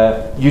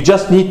you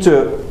just need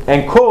to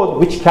encode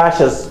which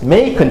caches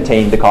may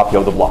contain the copy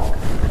of the block.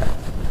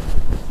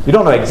 You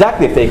don't know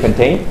exactly if they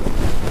contain,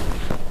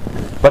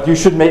 But you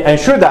should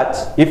ensure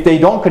that if they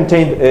don't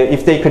contain,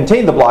 if they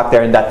contain the block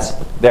there, and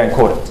they're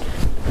encoded.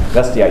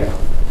 That's the idea.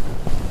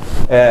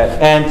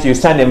 And you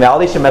send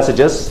invalidation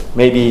messages,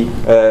 maybe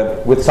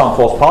with some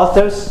false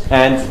positives,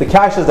 and the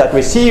caches that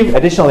receive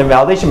additional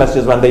invalidation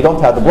messages when they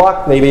don't have the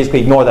block, they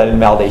basically ignore that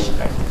invalidation.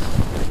 Right?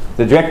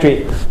 The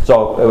directory,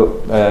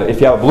 so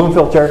if you have a Bloom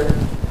filter,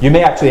 you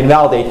may actually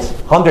invalidate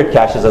 100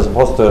 caches as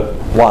opposed to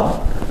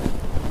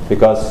 1,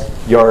 because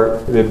your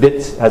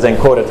bit has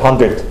encoded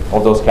 100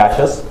 of those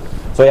caches.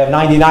 So you have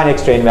 99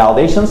 extra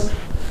invalidations.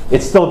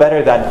 It's still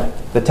better than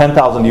the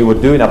 10,000 you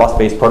would do in a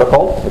bus-based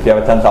protocol if you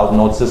have a 10,000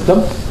 node system.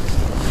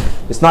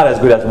 It's not as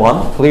good as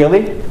 1,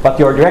 clearly, but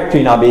your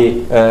directory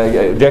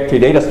directory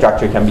data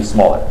structure can be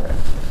smaller.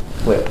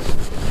 Clearly.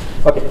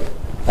 Okay.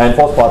 And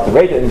false positive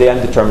rate in the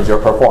end determines your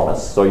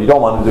performance. So you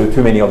don't want to do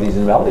too many of these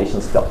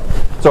invalidations still.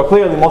 So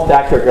clearly, most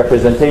accurate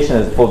representation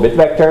is full bit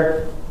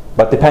vector.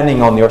 But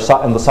depending on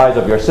the size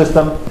of your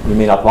system, you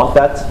may not want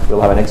that.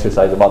 We'll have an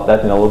exercise about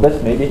that in a little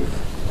bit, maybe.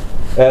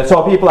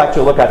 So people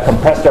actually look at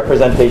compressed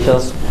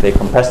representations. They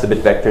compress the bit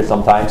vector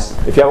sometimes.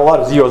 If you have a lot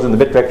of zeros in the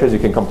bit vectors, you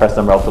can compress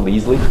them relatively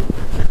easily.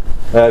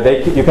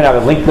 You can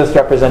have a linked list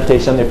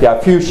representation. If you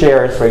have few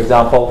shares, for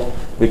example,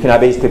 you can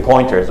have basically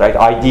pointers, right?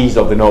 IDs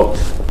of the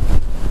nodes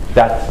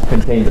that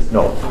contain this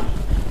node.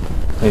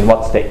 In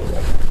what state?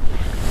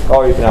 Right?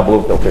 Or you can have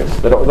Bloom filters.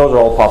 Those are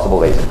all possible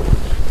ways.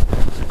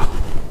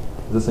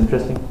 Is this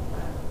interesting?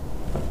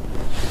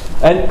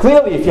 And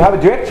clearly, if you have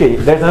a directory,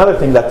 there's another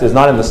thing that is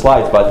not in the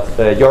slides,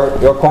 but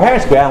your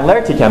coherence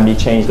granularity can be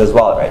changed as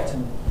well, right?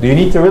 Do you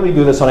need to really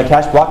do this on a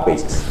cache block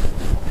basis?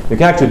 You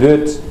can actually do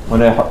it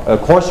on a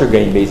coarser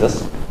grain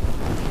basis,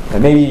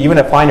 and maybe even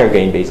a finer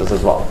grain basis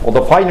as well.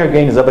 Although finer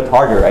grain is a bit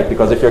harder, right?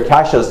 Because if your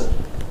caches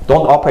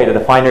don't operate at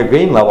a finer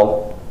grain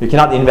level, you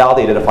cannot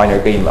invalidate at a finer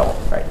grain level,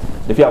 right?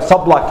 If you have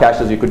sub-block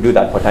caches, you could do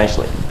that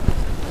potentially.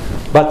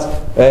 But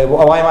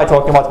why am I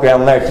talking about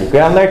granularity?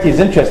 Granularity is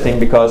interesting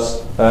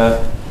because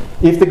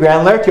if the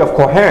granularity of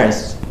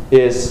coherence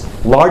is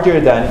larger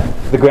than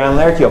the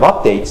granularity of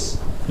updates,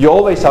 you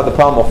always have the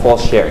problem of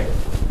false sharing.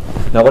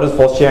 Now, what does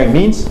false sharing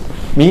mean?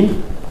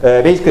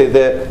 Basically,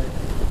 the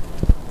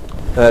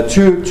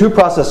two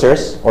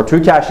processors or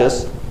two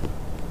caches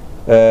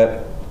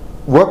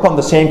work on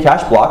the same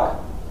cache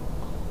block,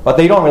 but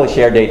they don't really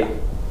share data.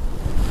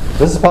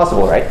 This is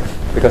possible, right?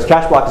 Because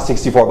cache block is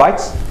 64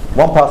 bytes.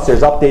 One processor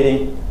is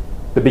updating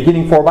the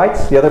beginning 4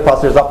 bytes. The other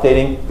processor is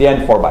updating the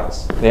end 4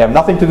 bytes. They have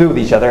nothing to do with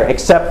each other,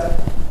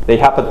 except they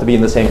happen to be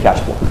in the same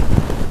cache block.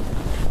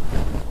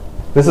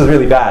 This is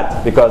really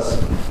bad,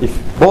 because if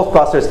both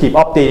processors keep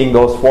updating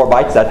those 4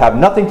 bytes that have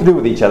nothing to do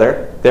with each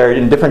other, they're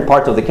in different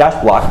parts of the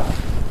cache block,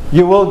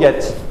 you will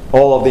get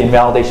all of the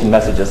invalidation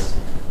messages,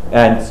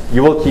 and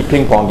you will keep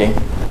ping-ponging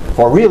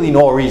for really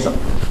no reason.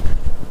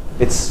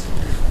 It's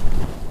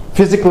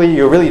physically,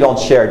 you really don't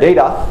share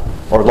data,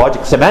 or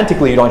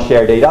semantically you don't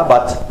share data,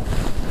 but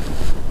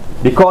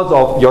because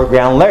of your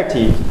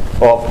granularity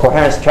of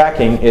coherence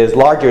tracking is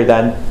larger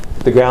than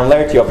the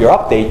granularity of your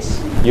updates,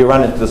 you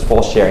run into this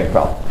false sharing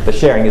problem. The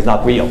sharing is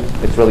not real,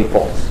 it's really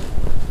false.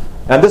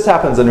 And this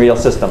happens in real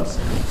systems.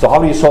 So how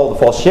do you solve the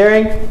false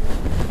sharing?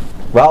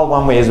 Well,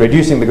 one way is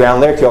reducing the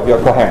granularity of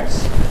your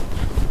coherence.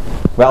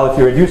 Well, if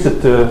you reduce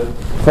it to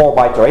 4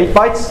 bytes or 8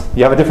 bytes,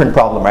 you have a different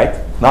problem, right?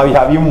 Now you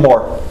have even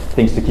more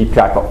things to keep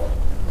track of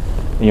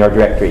in your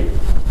directory.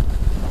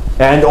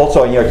 And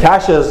also in your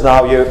caches,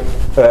 now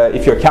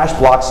if your cache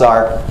blocks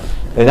are,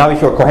 now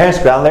if your coherence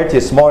granularity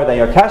is smaller than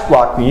your cache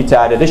block, you need to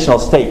add additional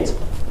state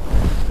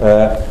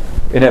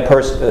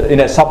in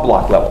a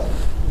sub-block level.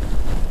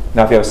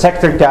 Now if you have a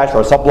sector cache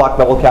or a sub-block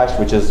level cache,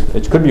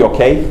 which could be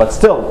okay, but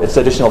still it's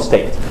additional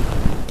state.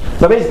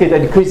 So basically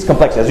it increases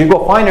complexity. As you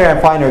go finer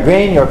and finer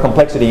grain, your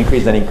complexity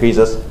increases and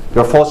increases.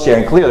 Your false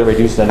sharing clearly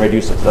reduces and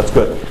reduces. That's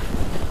good.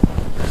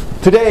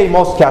 Today,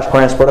 most cache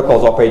coherence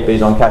protocols operate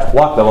based on cache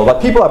block level,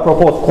 but people have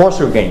proposed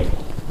coarser grain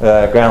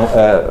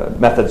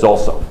methods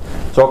also.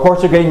 So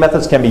coarser grain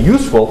methods can be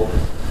useful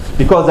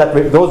because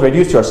those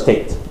reduce your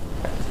state.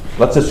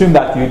 Let's assume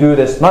that you do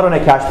this not on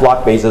a cache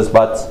block basis,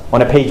 but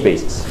on a page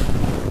basis.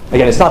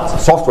 Again, it's not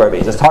software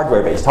based, it's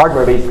hardware based.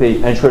 Hardware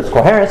basically ensures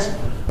coherence,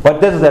 but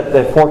this is at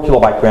the 4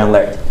 kilobyte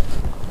granularity.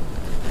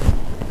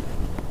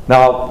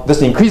 Now,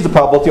 this increases the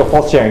probability of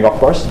false sharing, of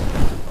course.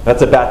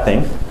 That's a bad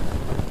thing.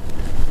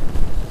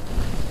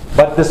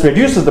 But this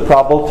reduces the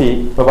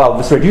probability,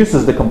 this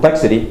reduces the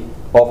complexity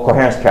of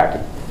coherence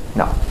tracking.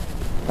 Now,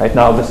 right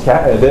now,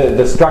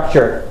 the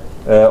structure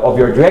of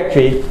your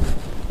directory,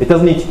 it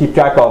doesn't need to keep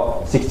track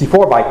of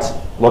 64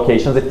 byte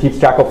locations, it keeps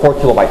track of 4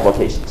 kilobyte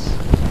locations.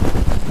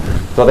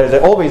 So there's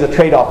always a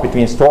trade-off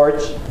between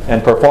storage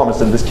and performance.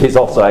 In this case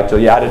also,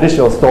 actually, you add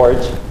additional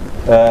storage,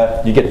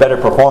 you get better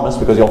performance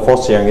because your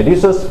false sharing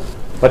reduces.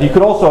 But you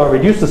could also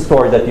reduce the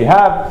storage that you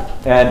have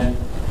and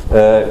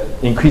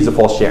increase the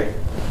false sharing.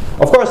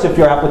 Of course, if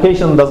your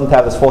application doesn't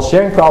have this false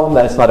sharing problem,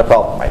 then it's not a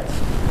problem, right?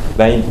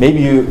 Then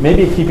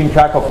maybe keeping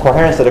track of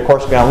coherence at a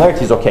coarse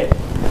granularity is okay,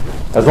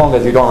 as long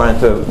as you don't run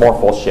into more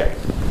false sharing.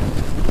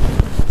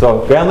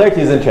 So granularity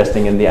is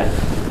interesting in the end.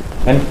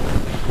 And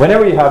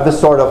whenever you have this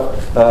sort of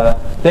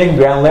thing,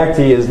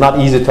 granularity is not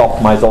easy to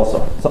optimize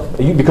also. So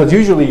because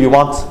usually you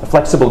want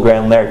flexible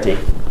granularity.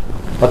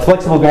 But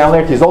flexible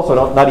granularity is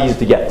also not easy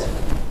to get,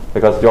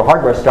 because your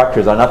hardware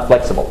structures are not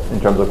flexible in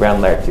terms of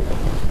granularity.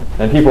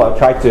 And people have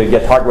tried to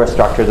get hardware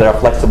structures that are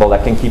flexible,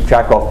 that can keep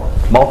track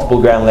of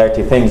multiple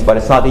granularity things, but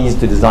it's not easy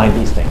to design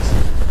these things.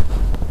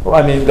 Well,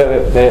 I mean,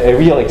 a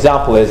real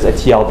example is a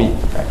TLB.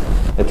 Right?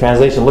 The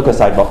translation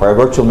look-aside buffer, a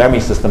virtual memory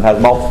system,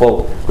 has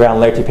multiple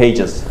granularity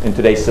pages in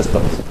today's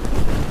systems.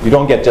 You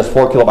don't get just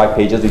 4 kilobyte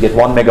pages, you get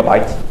 1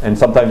 megabyte, and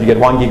sometimes you get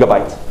 1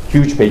 gigabyte.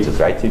 Huge pages,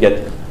 right? You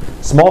get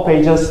small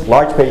pages,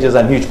 large pages,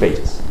 and huge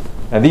pages.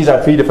 And these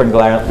are 3 different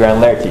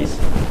granularities.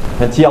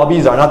 And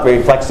TLBs are not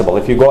very flexible.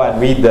 If you go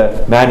and read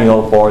the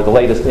manual for the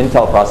latest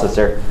Intel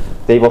processor,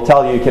 they will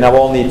tell you can have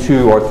only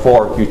 2 or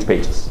 4 huge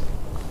pages.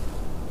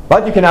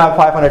 But you can have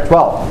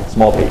 512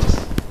 small pages.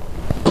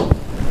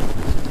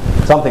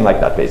 Something like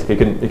that, basically.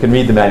 You can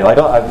read the manual.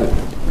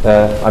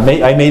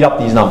 I made up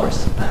these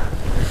numbers.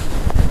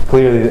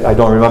 Clearly, I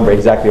don't remember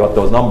exactly what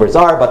those numbers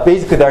are, but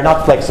basically they're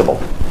not flexible.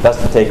 That's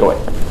the takeaway.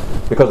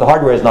 Because the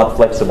hardware is not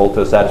flexible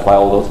to satisfy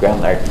all those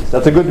granularities.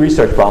 That's a good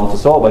research problem to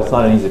solve, but it's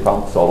not an easy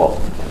problem to solve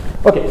also.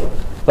 Okay,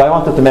 so I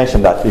wanted to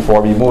mention that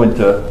before we move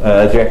into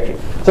directory.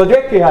 So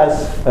directory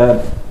has,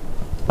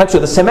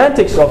 actually the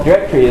semantics of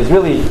directory is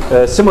really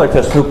similar to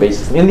a Snoop-based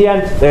system. In the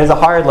end, there's a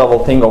higher level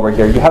thing over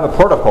here. You have a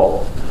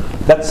protocol.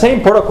 That same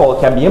protocol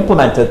can be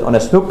implemented on a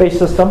Snoop-based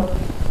system,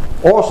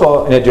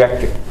 also in a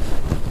directory.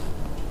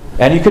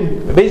 And you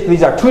can, basically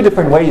these are 2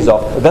 different ways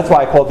of, that's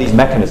why I call these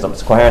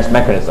mechanisms, coherence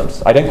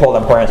mechanisms. I didn't call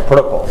them coherence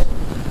protocols.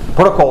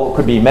 Protocol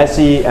could be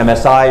MESI,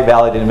 MSI,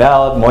 valid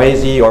invalid,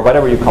 Moesi, or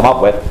whatever you come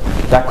up with.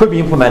 That could be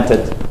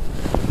implemented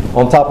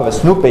on top of a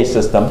Snoop-based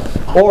system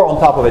or on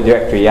top of a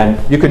directory, and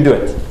you can do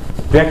it.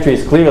 Directory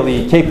is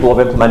clearly capable of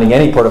implementing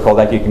any protocol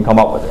that you can come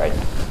up with, right?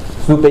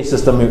 Snoop-based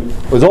system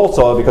was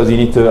also because you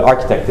need to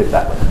architect it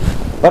that way.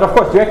 But of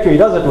course, directory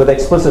does it with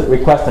explicit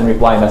request and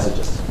reply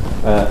messages.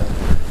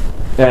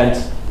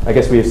 And I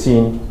guess we have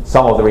seen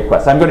some of the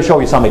requests. I'm going to show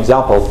you some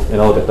examples in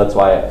a little bit. That's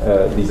why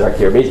these are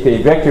here. Basically,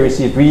 a directory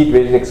receives read,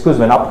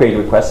 exclusive, and upgrade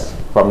requests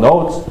from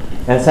nodes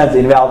and sends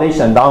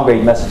invalidation and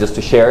downgrade messages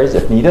to shares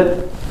if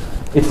needed.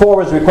 It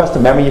forwards requests to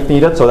memory if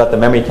needed so that the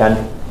memory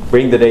can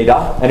bring the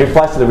data, and it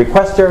replies to the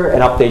requester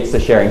and updates the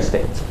sharing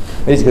state.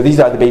 Basically, these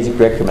are the basic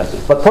directory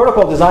messages. But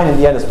protocol design in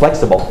the end is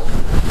flexible.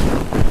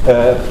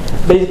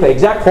 Basically,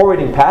 exact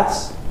forwarding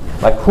paths,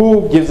 like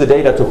who gives the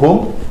data to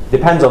whom,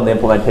 depends on the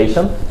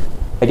implementation.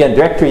 Again,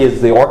 directory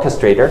is the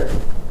orchestrator.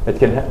 It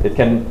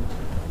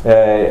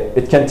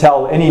can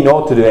tell any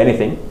node to do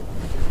anything.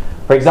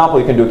 For example,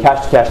 you can do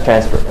cache-to-cache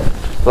transfer.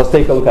 Let's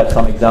take a look at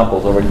some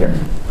examples over here.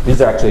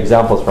 These are actually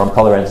examples from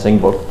Coherence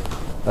book.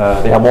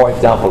 They have more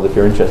examples if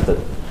you're interested.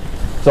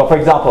 So for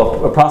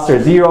example,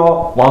 processor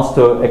 0 wants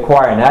to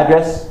acquire an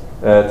address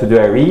to do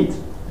a read.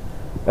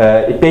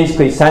 It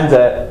basically sends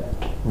a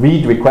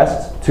read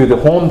request to the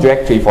home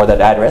directory for that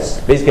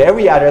address. Basically,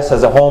 every address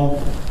has a home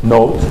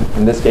node,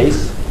 in this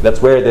case. That's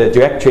where the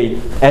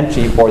directory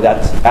entry for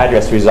that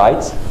address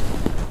resides.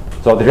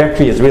 So the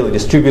directory is really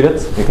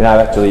distributed. You can have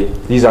actually,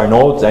 these are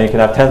nodes, and you can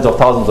have tens of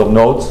thousands of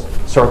nodes,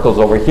 circles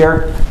over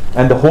here.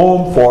 And the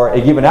home for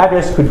a given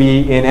address could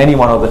be in any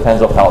one of the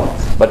tens of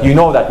thousands. But you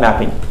know that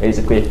mapping,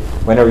 basically,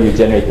 whenever you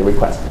generate a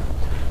request.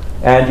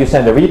 And you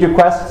send a read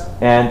request,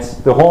 and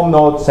the home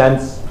node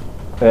sends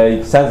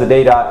the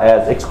data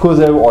as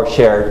exclusive or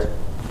shared,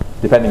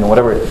 depending on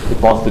whatever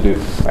it wants to do,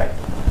 right?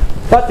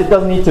 But it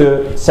doesn't need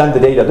to send the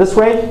data this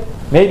way.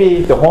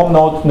 Maybe the home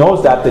node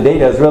knows that the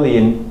data is really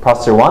in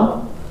processor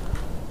 1,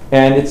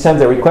 and it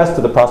sends a request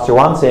to the processor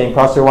 1 saying,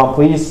 processor 1,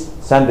 please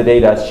send the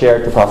data as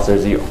shared to processor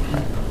 0.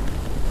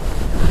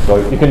 So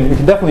you can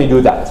definitely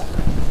do that,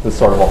 this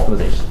sort of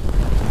optimization.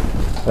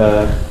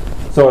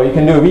 So you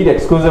can do read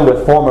exclusive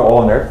with former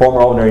owner.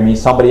 Former owner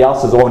means somebody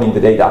else is owning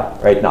the data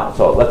right now.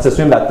 So let's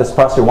assume that this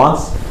processor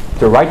wants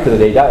to write to the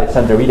data. It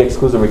sends a read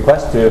exclusive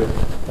request to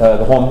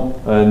the home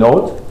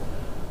node.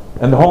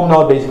 And the home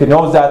node basically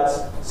knows that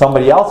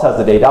somebody else has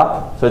the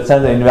data, so it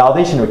sends an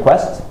invalidation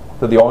request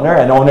to the owner,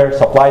 and owner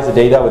supplies the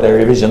data with a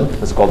revision.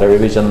 It's called a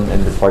revision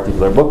in this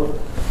particular book.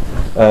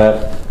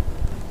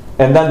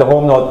 And then the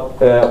home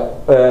node,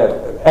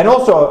 and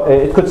also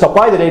it could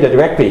supply the data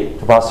directly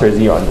to processor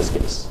 0 in this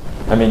case.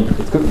 I mean,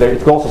 it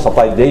could also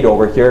supply the data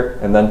over here,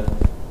 and then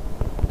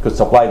it could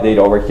supply the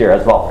data over here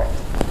as well, right?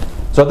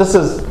 So this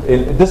is,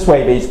 in this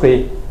way,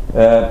 basically,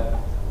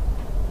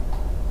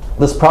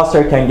 this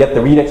processor can get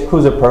the read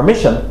exclusive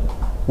permission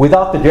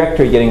without the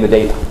directory getting the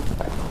data.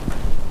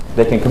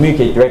 They can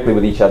communicate directly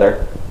with each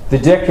other. The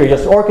directory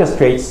just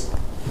orchestrates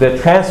the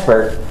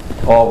transfer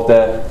of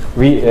the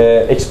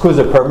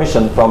exclusive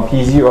permission from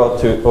P0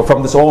 to, or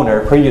from this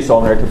owner, previous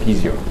owner, to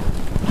P0.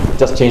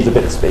 Just change the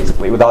bits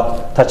basically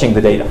without touching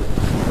the data.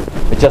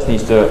 It just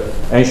needs to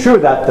ensure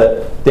that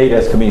the data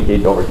is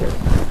communicated over here.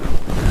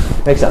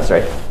 Makes sense,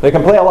 right? They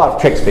can play a lot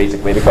of tricks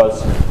basically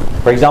because,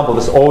 for example,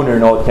 this owner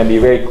node can be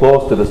very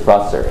close to this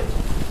processor.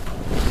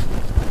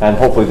 And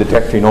hopefully the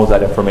directory knows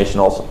that information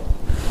also.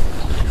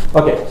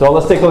 Okay, so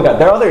let's take a look at,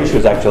 there are other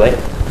issues actually.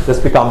 This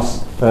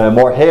becomes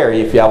more hairy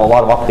if you have a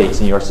lot of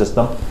updates in your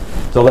system.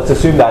 So let's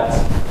assume that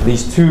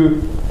these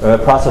two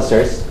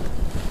processors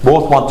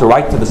both want to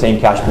write to the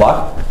same cache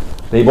block.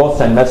 They both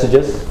send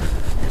messages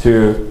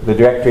to the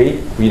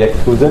directory, read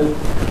exclusive,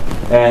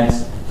 and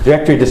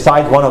directory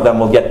decides one of them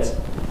will get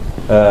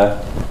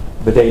the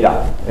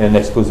data in an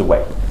exclusive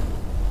way.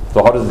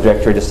 So how does the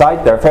directory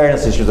decide? There are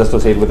fairness issues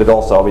associated with it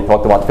also. We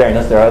talked about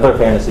fairness. There are other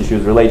fairness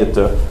issues related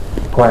to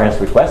coherence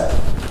requests.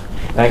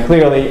 And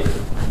clearly,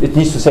 it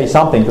needs to say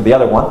something to the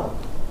other one,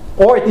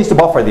 or it needs to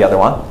buffer the other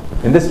one.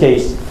 In this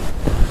case,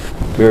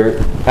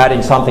 we're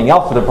adding something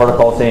else to the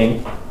protocol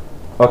saying,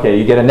 okay,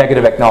 you get a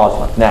negative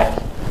acknowledgement, NAC.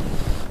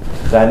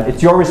 Then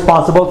it's your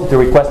responsibility to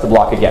request the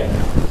block again.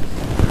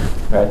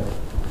 Right?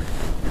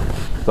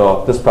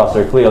 So this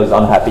processor clearly is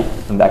unhappy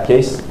in that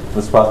case.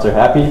 This processor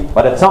happy,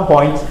 but at some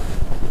point,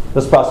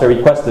 this processor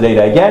requests the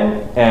data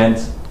again, and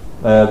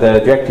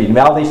the directory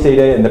invalidates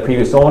data in the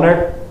previous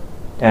owner,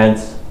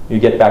 and you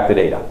get back the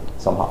data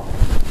somehow.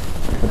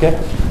 Okay?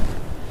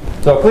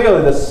 So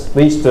clearly this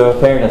leads to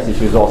fairness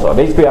issues also.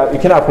 Basically, you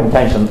can have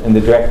contention in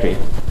the directory.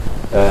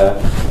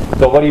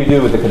 So what do you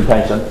do with the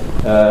contention?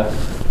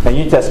 And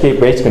you need to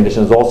escape race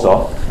conditions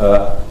also.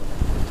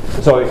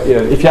 So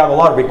if you have a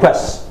lot of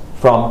requests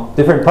from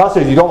different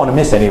processors, you don't want to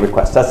miss any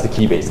requests. That's the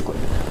key, basically,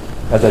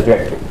 as a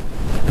directory.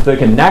 So you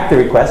can NAC the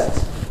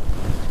requests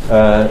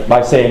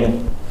by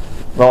saying,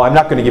 well, I'm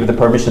not going to give the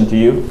permission to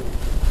you,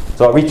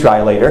 so I'll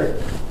retry later.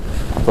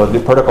 So the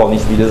protocol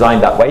needs to be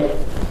designed that way.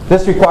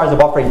 This requires the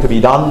buffering to be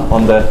done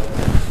on the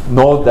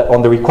node,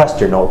 on the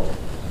requester node,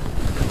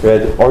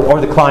 or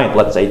the client,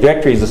 let's say.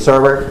 Directory is the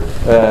server,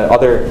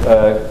 other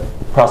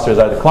processors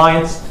are the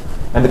clients,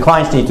 and the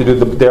clients need to do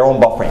their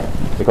own buffering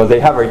because they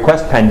have a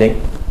request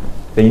pending,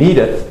 they need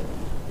it,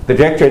 the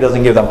directory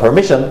doesn't give them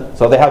permission,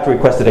 so they have to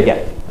request it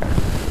again.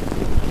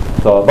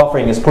 So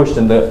buffering is pushed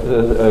in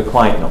the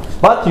client node.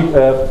 But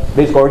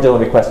basically original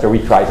requester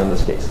retries in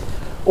this case.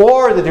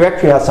 Or the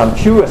directory has some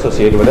queue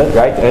associated with it,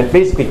 right? And it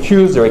basically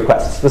queues the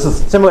requests. This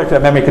is similar to a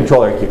memory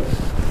controller queue.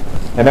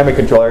 A memory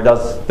controller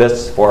does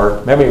this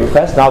for memory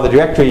requests. Now the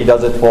directory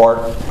does it for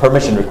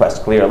permission requests,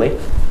 clearly.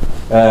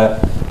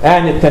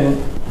 And it can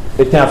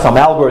have some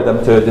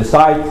algorithm to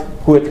decide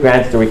who it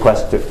grants the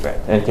request to, right?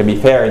 And it can be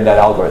fair in that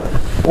algorithm.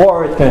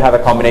 Or it can have a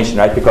combination,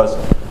 right? Because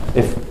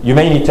if you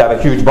may need to have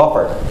a huge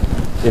buffer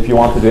if you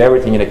want to do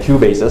everything in a queue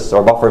basis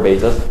or buffer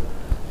basis.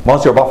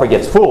 Once your buffer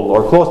gets full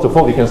or close to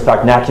full, you can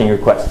start NACing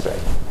requests,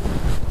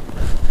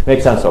 right?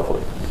 Makes sense,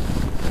 hopefully.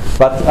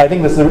 But I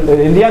think this is,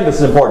 in the end, this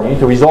is important. You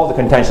need to resolve the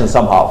contention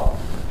somehow.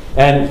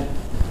 And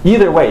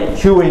either way,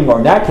 queuing or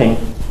NACing,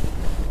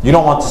 you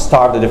don't want to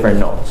starve the different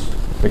nodes.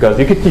 Because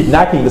you could keep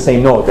NACing the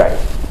same node, right?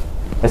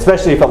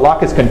 Especially if a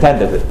lock is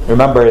contended.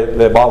 Remember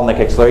the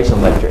bottleneck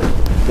acceleration lecture.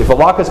 If a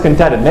lock is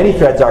contended, many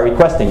threads are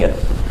requesting it.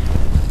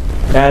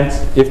 And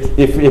if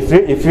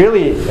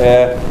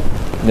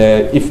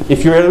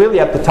you're really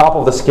at the top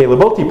of the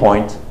scalability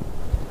point,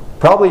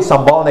 probably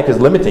some bottleneck is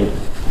limiting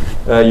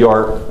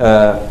your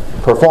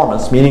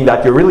performance, meaning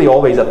that you're really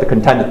always at the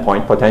contended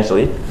point,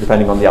 potentially,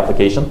 depending on the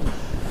application.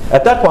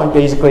 At that point,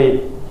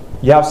 basically,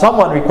 you have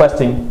someone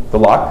requesting the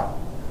lock,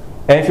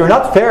 and if you're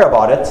not fair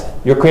about it,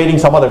 you're creating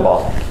some other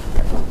bottleneck.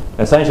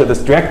 Essentially,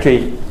 this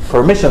directory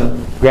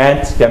permission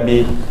grant can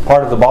be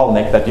part of the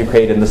bottleneck that you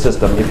create in the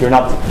system if you're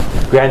not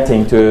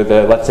granting to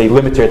the, let's say,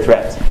 limiter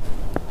thread.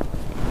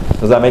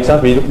 Does that make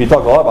sense? We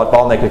talk a lot about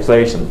bottleneck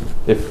acceleration.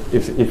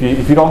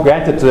 If you don't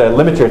grant it to the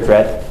limiter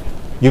thread,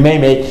 you may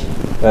make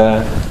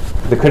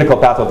the critical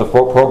path of the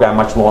program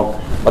much longer.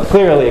 But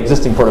clearly,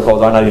 existing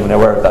protocols are not even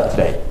aware of that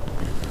today.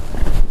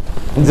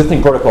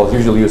 Existing protocols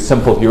usually use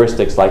simple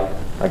heuristics like,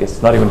 I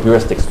guess not even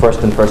heuristics,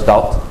 first in, first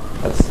out.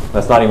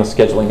 That's not even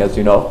scheduling, as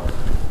you know,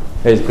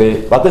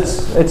 basically. But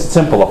it's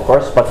simple, of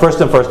course. But first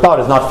in, first out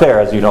is not fair,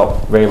 as you know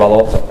very well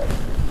also.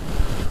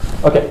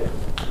 Okay.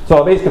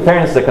 So basically,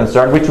 fairness is a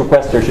concern. Which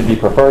requester should be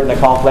preferred in a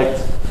conflict?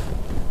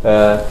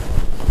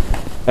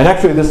 And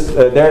actually,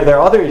 there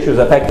are other issues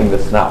affecting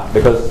this now,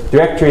 because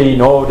directory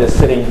node is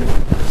sitting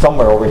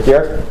somewhere over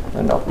here.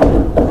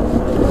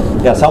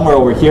 Yeah, somewhere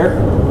over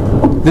here.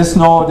 This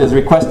node is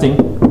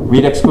requesting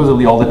read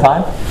exclusively all the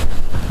time,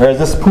 whereas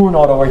this poo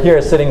node over here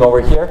is sitting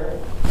over here,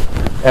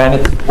 and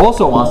it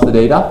also wants the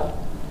data.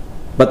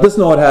 But this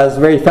node has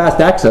very fast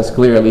access,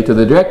 clearly, to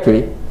the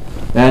directory,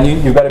 and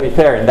you've got to be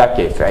fair in that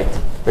case, right?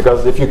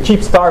 Because if you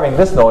keep starving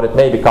this node, it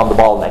may become the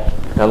bottleneck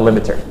and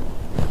limiter.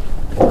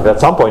 But at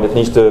some point, it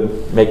needs to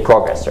make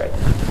progress, right?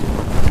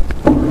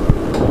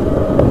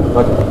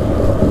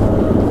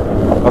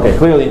 Okay,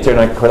 clearly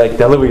internet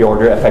delivery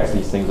order affects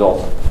these things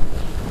also.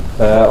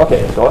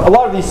 Okay, so a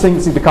lot of these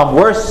things become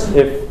worse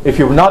if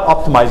you not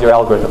optimize your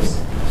algorithms.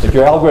 If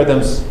your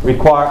algorithms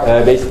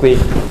require basically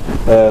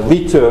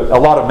lead to a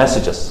lot of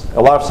messages,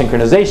 a lot of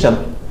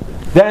synchronization,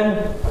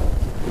 then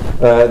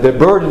the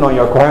burden on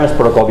your coherence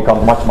protocol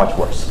becomes much, much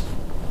worse.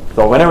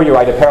 So whenever you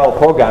write a parallel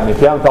program,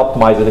 if you haven't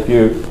optimized it, if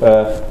you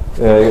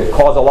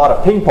cause a lot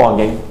of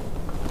ping-ponging,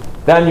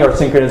 then your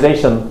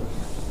synchronization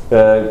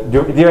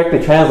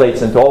directly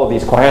translates into all of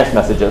these coherence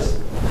messages.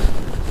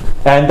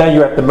 And then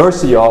you're at the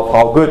mercy of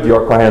how good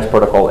your coherence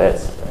protocol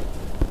is. Right?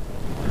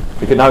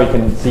 Because now you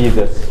can see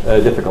this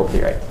difficulty,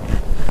 right?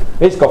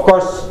 Basically, of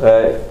course,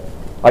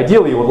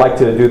 ideally you would like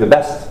to do the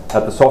best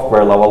at the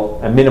software level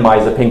and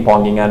minimize the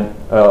ping-ponging and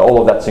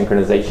all of that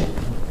synchronization.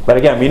 But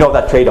again, we know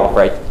that trade-off,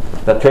 right?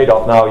 That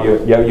trade-off now,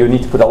 you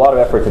need to put a lot of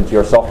effort into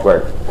your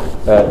software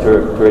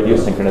to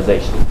reduce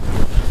synchronization.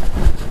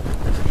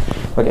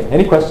 Okay,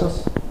 any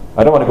questions?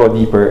 I don't want to go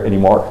deeper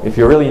anymore. If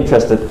you're really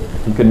interested,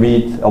 you can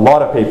read a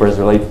lot of papers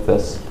related to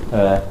this.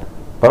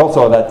 But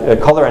also that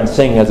Color and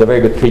Singh has a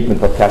very good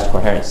treatment of cache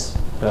coherence.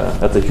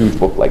 That's a huge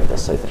book like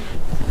this, I think.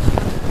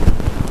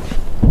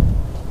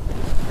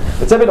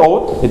 It's a bit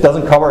old. It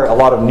doesn't cover a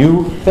lot of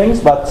new things,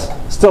 but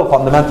still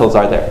fundamentals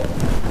are there.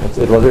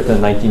 It was written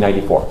in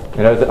 1994.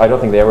 I don't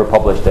think they ever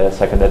published a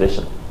second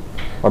edition.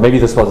 Or maybe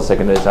this was a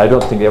second edition. I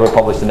don't think they ever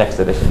published the next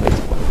edition,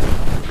 basically.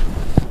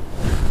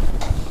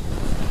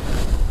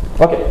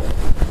 Okay.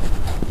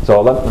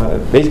 So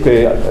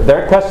basically,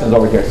 there are questions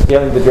over here.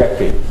 Scaling the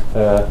directory.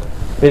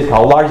 Basically,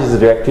 how large is the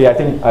directory? I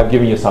think I've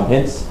given you some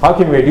hints. How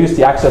can we reduce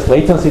the access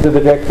latency to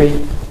the directory?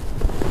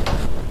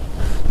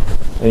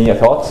 Any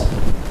thoughts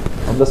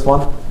on this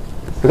one?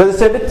 Because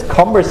it's a bit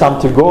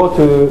cumbersome to go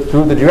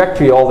through the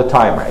directory all the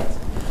time, right?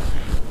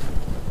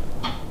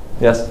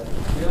 Yes?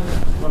 Do you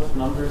have rough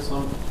numbers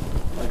on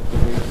like the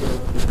ratio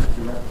of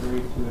the directory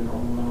to the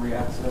normal memory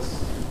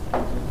access?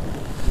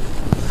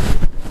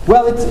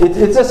 Well,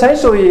 it's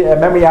essentially a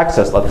memory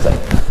access, let's say.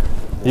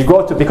 You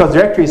go to, because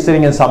directory is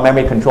sitting in some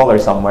memory controller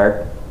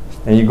somewhere,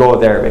 and you go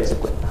there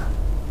basically.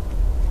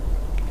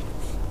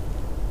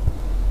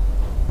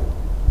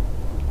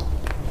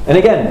 And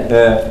again,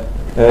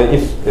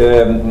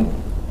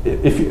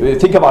 if you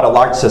think about a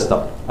large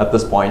system at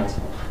this point,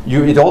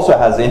 it also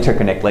has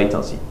interconnect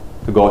latency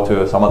to go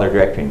to some other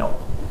directory node.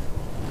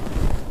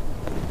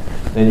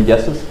 Any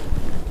guesses?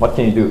 What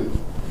can you do?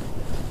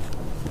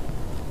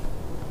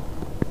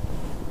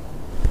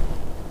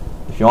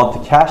 If you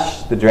want to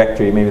cache the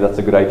directory, maybe that's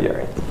a good idea,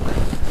 right?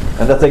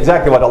 And that's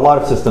exactly what a lot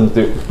of systems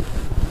do.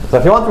 So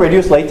if you want to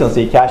reduce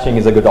latency, caching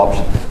is a good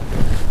option,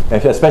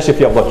 especially if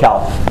you have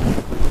locality.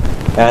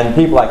 And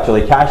people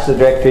actually cache the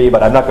directory,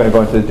 but I'm not going to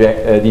go into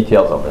the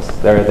details of this.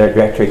 There are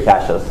directory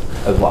caches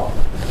as well.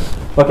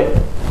 Okay,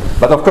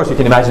 but of course you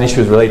can imagine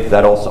issues related to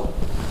that also.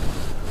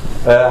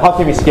 How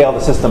can we scale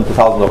the system to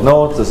thousands of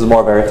nodes? This is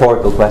more of a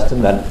rhetorical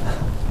question than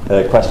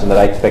a question that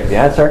I expect the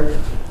answer.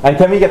 And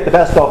can we get the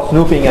best of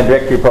snooping and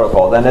directory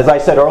protocols? And as I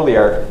said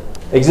earlier,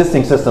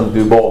 existing systems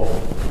do both.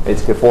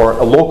 It's for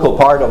a local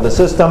part of the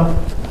system,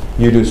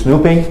 you do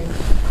snooping,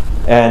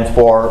 and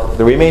for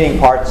the remaining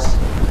parts,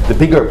 the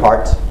bigger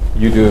part,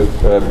 you do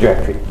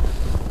directory.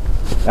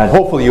 And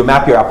hopefully you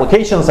map your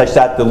application such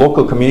that the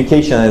local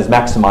communication is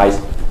maximized,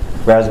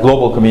 whereas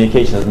global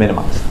communication is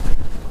minimized.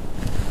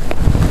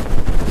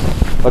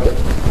 Okay.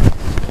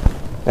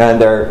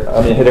 And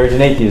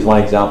heterogeneity is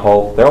one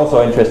example. There are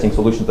also interesting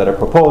solutions that are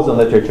proposed in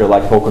literature,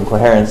 like token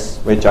coherence,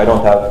 which I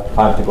don't have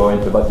time to go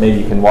into, but maybe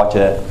you can watch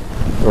an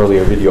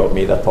earlier video of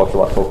me that talks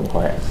about token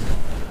coherence.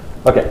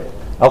 Okay,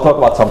 I'll talk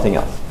about something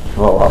else.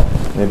 Oh,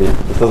 well, maybe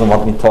this doesn't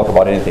want me to talk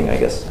about anything, I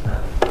guess.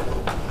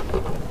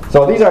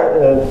 So these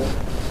are,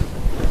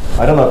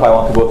 I don't know if I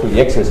want to go through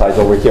the exercise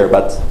over here,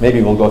 but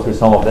maybe we'll go through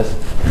some of this.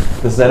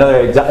 This is another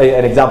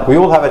an example. We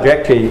will have a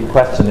directory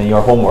question in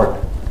your homework.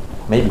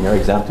 Maybe in your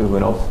exam too, who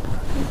knows?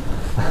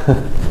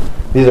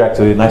 These are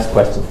actually nice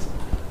questions.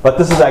 But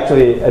this is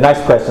actually a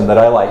nice question that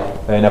I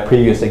like in a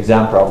previous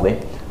exam probably.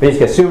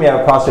 Basically, assume you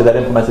have a processor that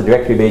implements a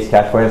directory-based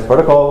cache coherence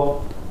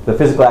protocol. The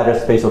physical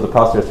address space of the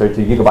processor is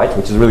 32 gigabytes,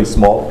 which is really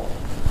small.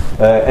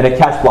 And a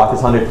cache block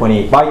is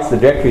 128 bytes. The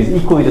directory is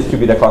equally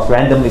distributed across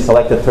randomly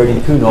selected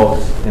 32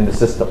 nodes in the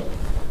system.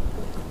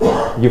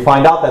 You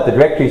find out that the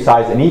directory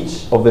size in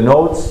each of the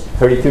nodes,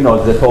 32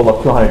 nodes, is a total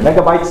of 200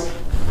 megabytes.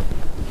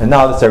 And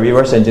now that's a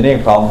reverse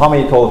engineering problem. How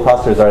many total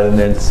processors are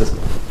there in the system?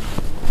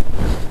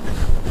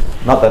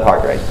 Not that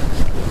hard, right?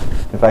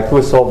 In fact, who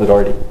has solved it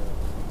already?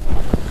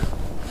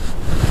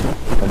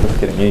 I'm just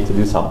kidding. You need to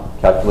do some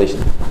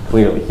calculation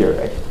clearly here,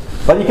 right?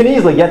 But you can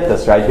easily get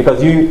this, right?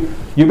 Because you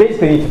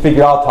basically need to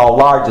figure out how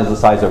large is the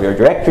size of your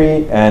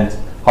directory and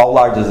how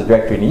large is the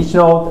directory in each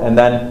node, and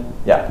then,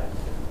 yeah.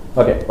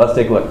 Okay, let's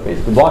take a look.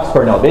 Basically, blocks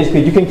per node.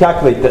 Basically, you can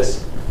calculate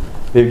this.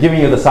 They've given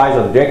you the size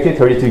of the directory,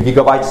 32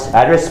 gigabytes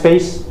address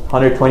space,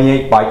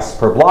 128 bytes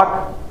per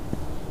block,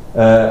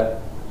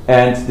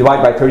 and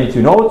divide by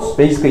 32 nodes.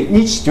 Basically,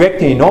 each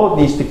directory node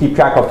needs to keep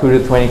track of 2 to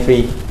the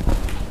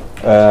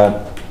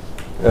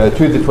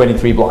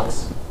 23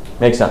 blocks.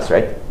 Makes sense,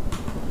 right?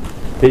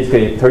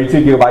 Basically,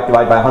 32 gigabyte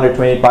divided by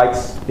 128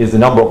 bytes is the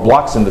number of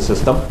blocks in the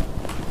system.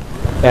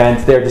 And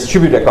they're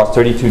distributed across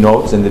 32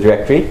 nodes in the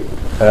directory.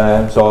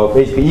 So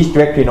basically, each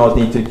directory node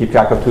needs to keep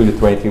track of 2 to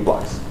 23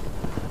 blocks.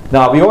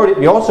 Now, we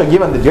also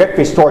given the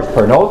directory storage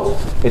per node.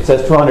 It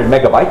says 200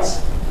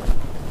 megabytes.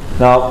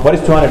 Now, what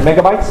is 200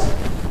 megabytes?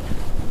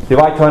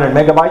 Divide 200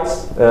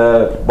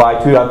 megabytes by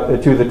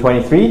 2 to the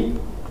 23.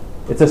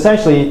 It's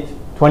essentially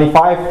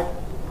 25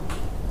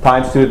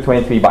 times 2 to the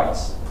 23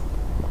 bytes.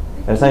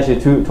 And essentially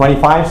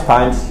 25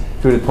 times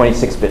 2 to the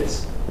 26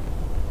 bits.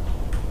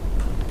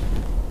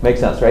 Makes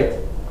sense, right?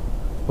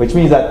 Which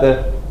means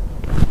that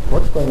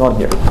what's going on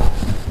here?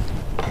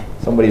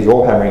 Somebody's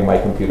roll hammering my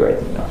computer, I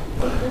think now.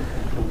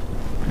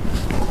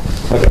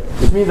 Okay,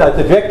 which means that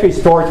the directory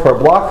storage per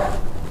block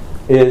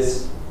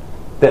is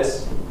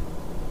this.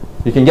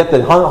 You can get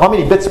how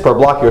many bits per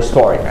block you're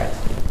storing, right?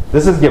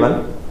 This is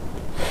given.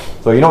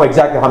 So you know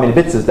exactly how many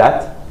bits is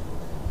that.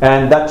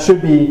 And that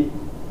should be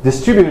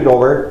distributed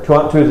over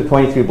 2 to the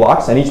 23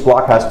 blocks, and each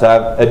block has to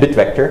have a bit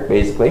vector,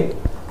 basically.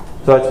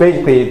 So it's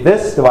basically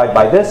this divided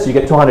by this, you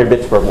get 200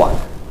 bits per block.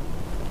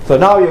 So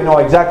now you know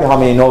exactly how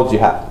many nodes you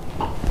have.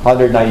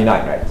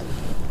 199, right?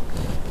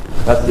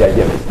 That's the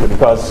idea, basically,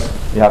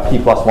 because you have p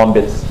plus 1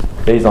 bits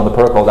based on the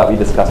protocol that we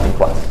discussed in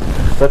class.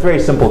 So that's a very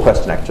simple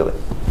question, actually.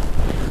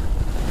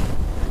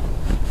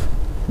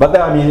 But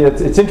then, I mean,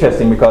 it's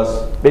interesting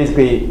because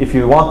basically, if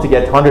you want to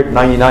get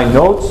 199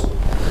 nodes,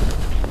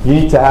 you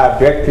need to have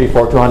directory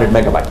for 200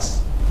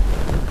 megabytes.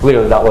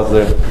 Clearly, that was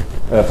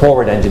the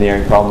forward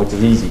engineering problem, which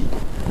is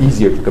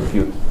easier to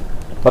compute.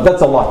 But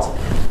that's a lot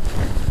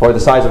for the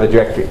size of a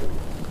directory.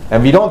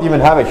 And we don't even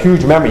have a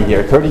huge memory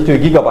here. 32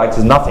 gigabytes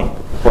is nothing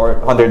for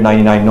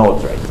 199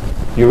 nodes, right?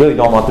 You really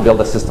don't want to build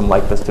a system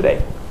like this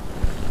today.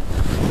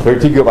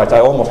 32 gigabytes, I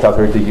almost have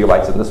 32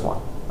 gigabytes in this one.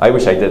 I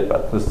wish I did,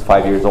 but this is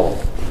 5 years old.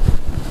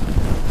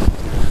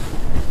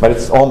 But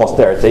it's almost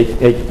there, it's 8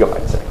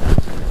 gigabytes.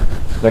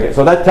 Okay,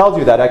 so that tells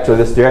you that actually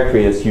this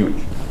directory is huge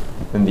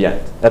in the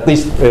end. At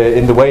least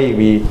in the way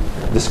we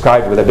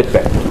described with a bit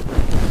vector.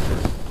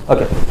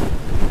 Okay,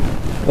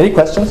 any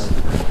questions?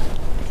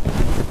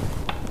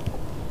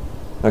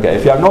 Okay,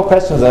 if you have no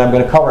questions, then I'm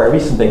going to cover a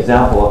recent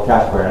example of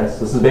cache coherence.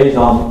 This is based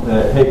on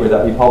a paper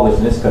that we published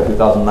in ISCA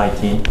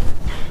 2019.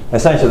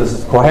 Essentially, this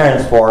is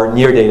coherence for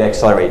near-data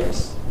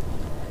accelerators.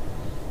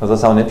 Does that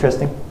sound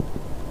interesting?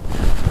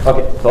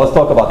 Okay, so let's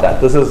talk about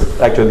that. This is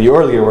actually the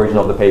earlier version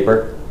of the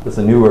paper. This is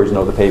a new version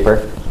of the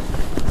paper.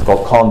 It's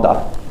called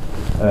Conda.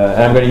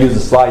 And I'm going to use the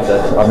slides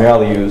that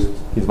Amirali used.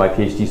 He's my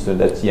PhD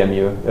student at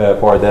CMU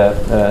for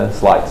the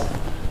slides.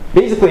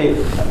 Basically,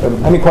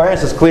 I mean,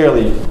 coherence is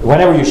clearly,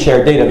 whenever you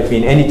share data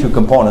between any two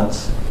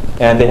components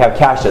and they have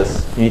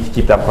caches, you need to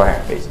keep them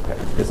coherent, basically.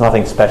 It's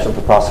nothing special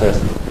to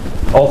processors.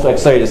 Also,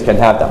 accelerators can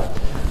have them.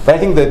 But I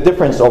think the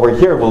difference over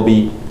here will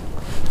be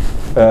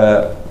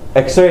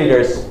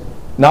accelerators.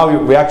 Now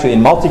we actually,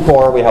 in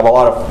multi-core, we have a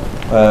lot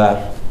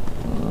of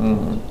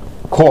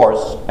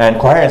cores, and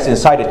coherence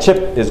inside a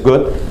chip is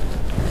good.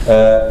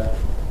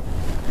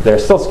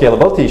 There's still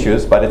scalability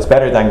issues, but it's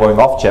better than going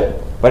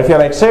off-chip. But if you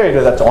have an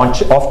accelerator that's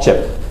off-chip,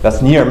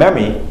 that's near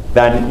memory,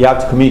 then you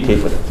have to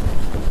communicate with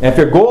it. And if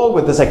your goal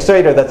with this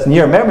accelerator that's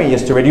near memory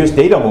is to reduce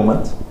data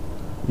movement,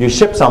 you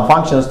ship some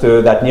functions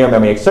to that near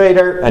memory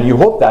accelerator, and you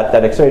hope that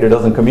that accelerator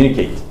doesn't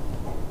communicate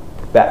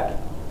back.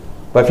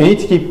 But if you need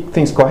to keep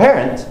things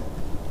coherent,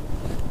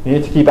 you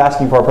need to keep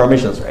asking for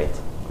permissions, right?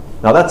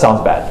 Now that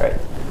sounds bad, right?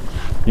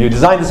 You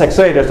design this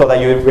accelerator so that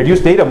you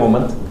reduce data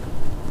movement,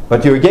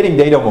 but you're getting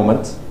data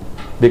movement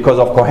because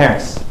of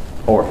coherence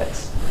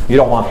overheads. You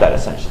don't want that,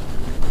 essentially.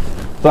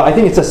 So I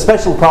think it's a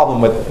special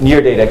problem with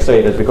near-data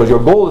accelerators because your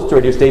goal is to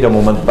reduce data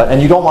movement,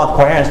 and you don't want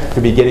coherence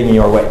to be getting in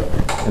your way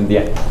in the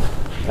end.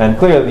 And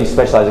clearly these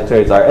specialized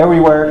accelerators are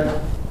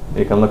everywhere.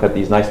 You can look at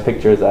these nice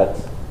pictures that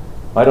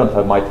I don't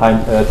have my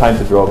time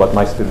to draw, but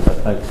my students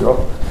have time to draw.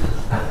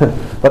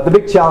 But the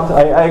big challenge,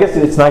 I guess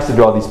it's nice to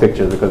draw these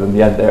pictures because in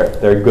the end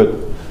they're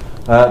good.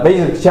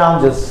 Basically the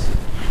challenge is,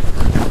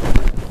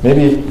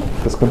 maybe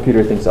this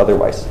computer thinks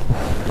otherwise.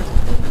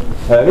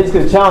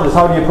 Basically the challenge is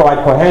how do you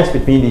provide coherence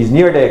between these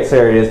near-data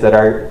accelerators that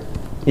are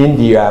in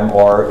DRAM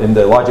or in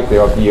the logic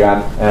layer of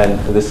DRAM and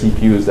the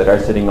CPUs that are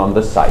sitting on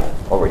this side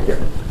over here.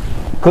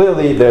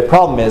 Clearly the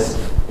problem is,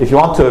 if you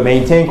want to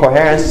maintain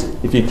coherence,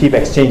 if you keep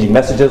exchanging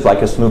messages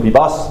like a Snoopy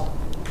bus,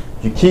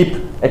 you keep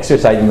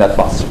exercising that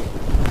bus.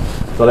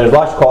 So there's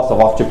large cost of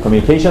off-chip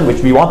communication,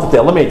 which we wanted to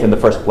eliminate in the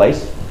first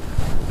place.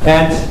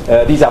 And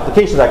these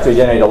applications actually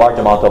generate a large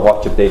amount of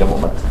off-chip data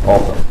movement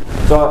also.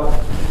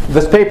 So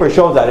this paper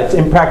shows that it's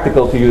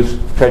impractical to use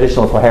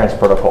traditional coherence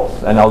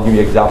protocols, and I'll give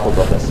you examples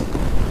of this.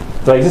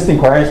 So existing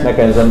coherence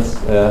mechanisms,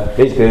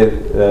 basically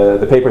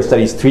the paper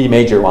studies 3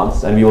 major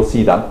ones, and we will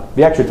see them.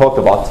 We actually talked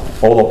about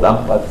all of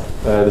them, but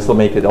this will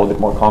make it a little bit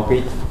more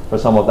concrete for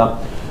some of them.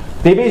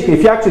 They basically,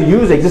 if you actually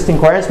use existing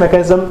coherence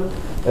mechanism,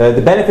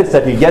 the benefits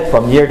that you get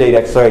from near-data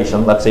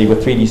acceleration, let's say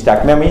with 3D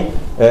stacked memory,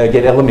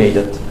 get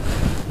eliminated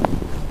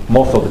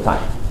most of the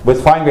time.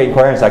 With fine-grained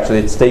coherence, actually,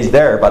 it stays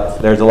there, but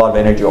there's a lot of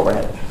energy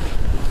overhead.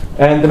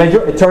 And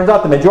it turns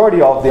out the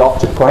majority of the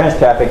off-chip coherence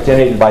traffic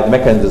generated by the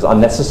mechanism is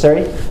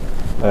unnecessary,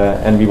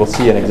 and we will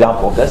see an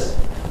example of this.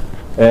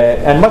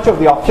 And much of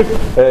the off-chip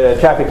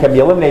traffic can be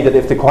eliminated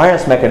if the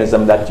coherence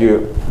mechanism that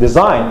you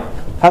design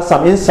has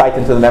some insight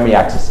into the memory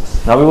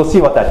accesses. Now we will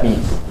see what that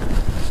means.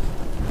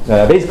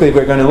 Basically,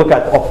 we're going to look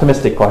at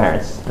optimistic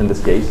coherence in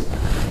this case.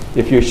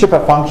 If you ship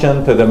a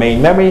function to the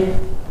main memory,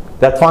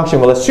 that function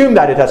will assume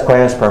that it has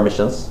coherence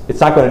permissions. It's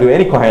not going to do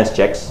any coherence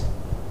checks.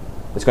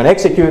 It's going to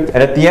execute, and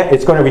at the end,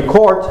 it's going to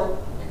record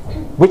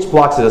which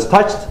blocks it has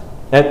touched,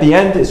 and at the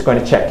end, it's going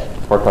to check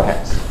for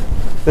coherence.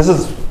 This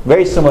is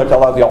very similar to a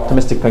lot of the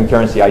optimistic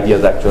concurrency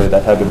ideas, actually,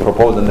 that have been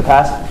proposed in the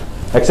past,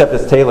 except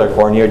it's tailored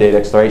for near data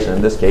acceleration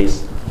in this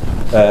case.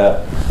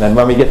 And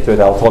when we get to it,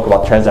 I'll talk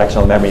about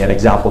transactional memory and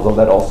examples of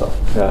that also.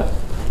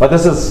 But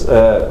this is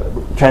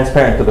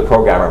transparent to the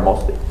programmer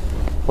mostly.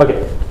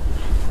 Okay.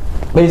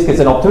 Basically,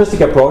 it's an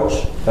optimistic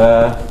approach.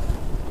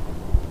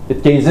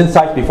 It gains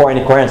insight before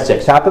any coherence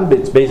checks happen, but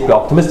it's basically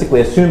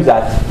optimistically assumes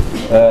that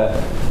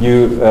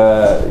you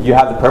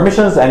have the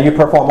permissions and you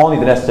perform only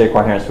the necessary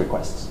coherence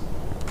requests.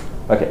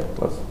 Okay,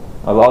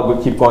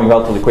 I'll keep going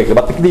relatively quickly,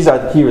 but these are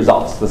the key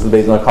results. This is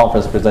based on a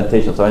conference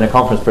presentation. So in a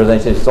conference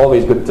presentation, it's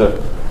always good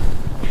to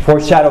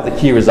foreshadow the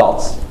key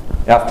results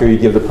after you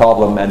give the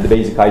problem and the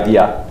basic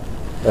idea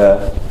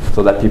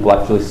so that people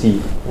actually see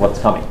what's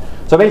coming.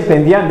 So basically,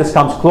 in the end, this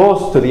comes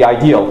close to the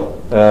ideal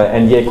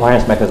NDA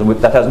coherence mechanism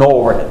that has no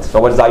overhead. So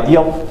what is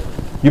ideal?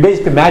 You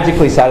basically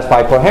magically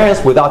satisfy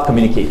coherence without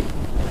communicating,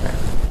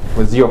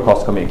 with zero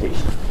cost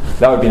communication.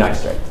 That would be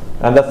nice, right?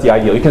 And that's the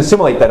ideal. You can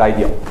simulate that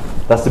ideal.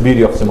 That's the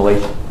beauty of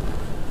simulation.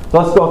 So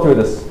let's go through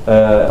this.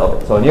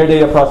 So near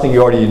data processing,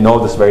 you already know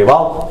this very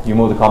well. You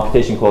move the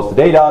computation close to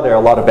data. There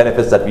are a lot of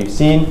benefits that we've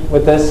seen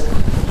with this.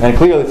 And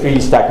clearly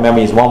 3D stack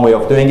memory is one way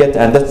of doing it,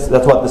 and that's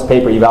what this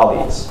paper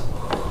evaluates.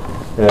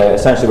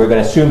 Essentially, we're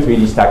going to assume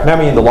 3D stack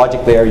memory. In the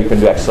logic layer, you can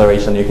do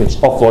acceleration. You can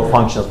offload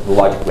functions to the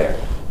logic layer.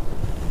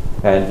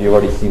 And you've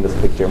already seen this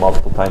picture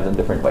multiple times in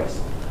different ways.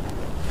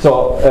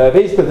 So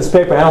basically, this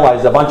paper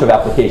analyzes a bunch of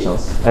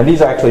applications. And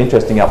these are actually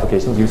interesting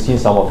applications. You've seen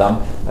some of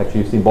them.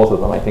 Actually, you've seen both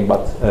of them, I think,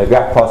 but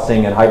graph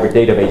processing and hybrid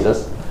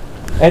databases.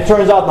 And it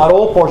turns out not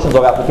all portions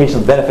of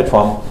applications benefit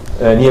from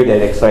near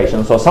data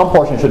acceleration. So some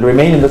portion should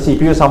remain in the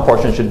CPU. Some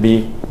portion should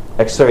be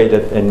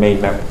accelerated in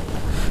main memory.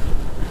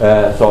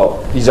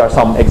 So these are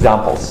some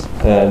examples.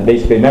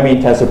 Basically,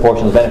 memory-intensive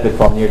portions benefit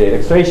from near data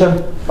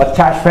acceleration, but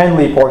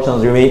cache-friendly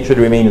portions should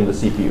remain in the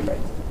CPU. Right?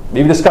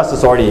 We've discussed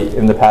this already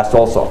in the past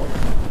also.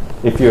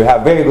 If you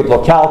have very good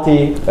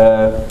locality,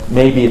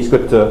 maybe it's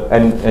good to,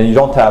 and you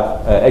don't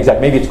have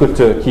maybe it's good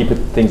to keep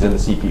things in the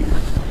CPU.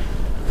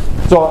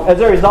 So as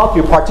a result,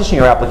 you partition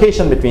your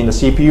application between the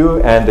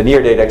CPU and the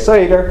near data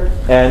accelerator,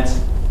 and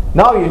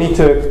now you need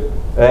to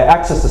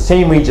access the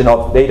same region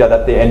of data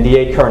that the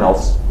NDA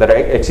kernels that are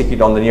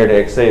executed on the near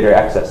data accelerator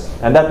access,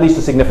 and that leads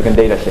to significant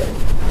data sharing.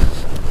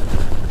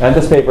 And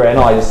this paper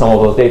analyzes some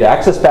of those data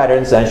access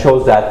patterns and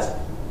shows that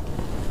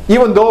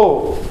even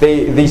though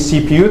these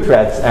CPU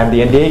threads and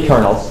the NDA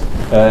kernels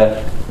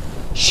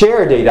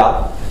share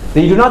data,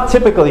 they do not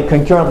typically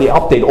concurrently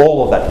update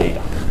all of that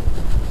data.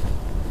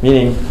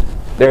 Meaning,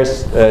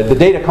 the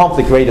data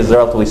conflict rate is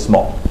relatively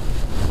small.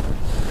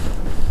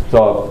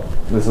 So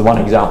this is one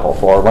example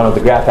for one of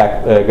the graph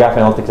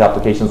analytics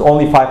applications.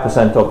 Only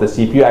 5% of the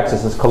CPU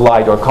accesses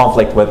collide or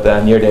conflict with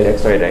the near data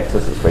accelerator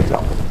accesses, for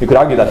example. You could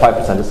argue that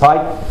 5% is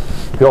high.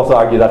 You could also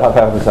argue that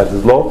 5%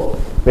 is low.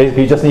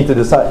 Basically, you just need to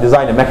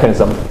design a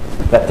mechanism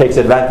that takes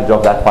advantage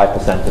of that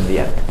 5% in the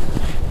end.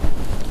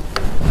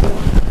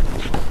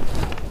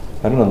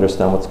 I don't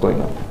understand what's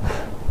going on.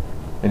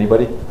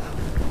 Anybody?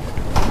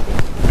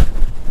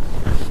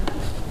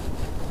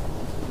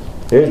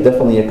 There is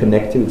definitely a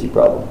connectivity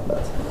problem.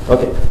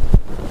 Okay.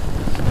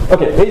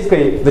 Okay,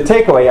 basically, the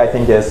takeaway, I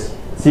think, is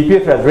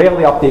CPU threads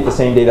rarely update the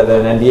same data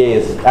that an NDA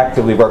is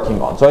actively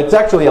working on. So it's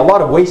actually a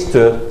lot of ways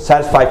to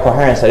satisfy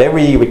coherence at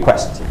every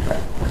request. Right?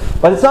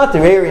 But it's not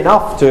rare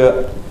enough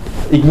to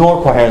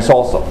ignore coherence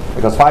also,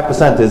 because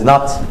 5% is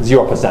not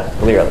 0%,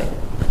 clearly.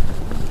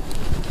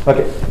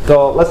 Okay,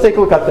 so let's take a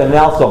look at the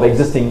analysis of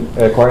existing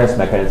coherence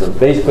mechanisms.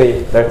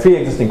 Basically, there are 3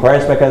 existing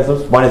coherence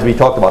mechanisms. One is we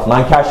talked about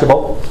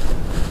non-cacheable,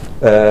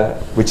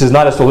 which is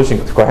not a solution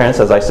to coherence,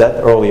 as I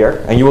said earlier.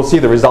 And you will see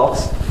the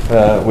results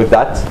with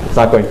that. It's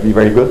not going to be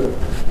very good.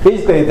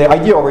 Basically, the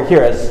idea over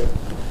here is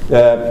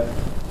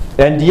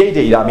NDA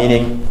data,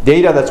 meaning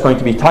data that's going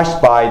to be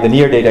touched by the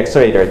near data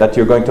accelerator that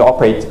you're going to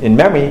operate in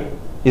memory,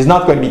 is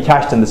not going to be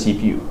cached in the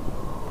CPU.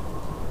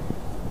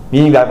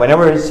 Meaning that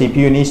whenever the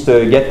CPU needs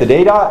to get the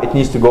data, it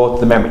needs to go to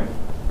the memory.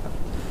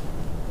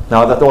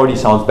 Now that already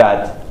sounds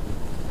bad,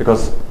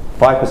 because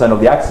 5% of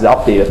the access is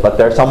updated, but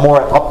there's some more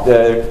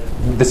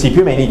the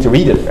CPU may need to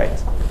read it,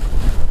 right?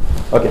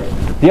 Okay.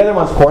 The other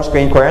one's coarse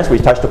grain coherence. We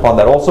touched upon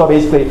that also.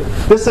 Basically,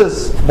 this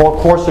is more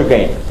coarser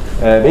grain.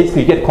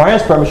 Basically, you get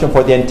coherence permission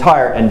for the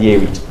entire NDA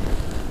region.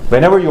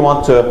 Whenever you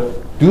want to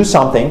do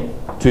something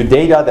to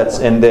data that's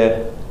in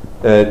the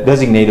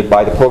designated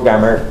by the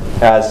programmer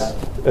as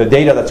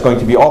data that's going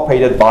to be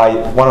operated by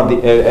one of the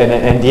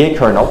an NDA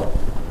kernel,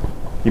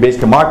 you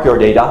basically mark your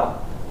data,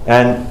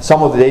 and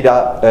some of the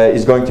data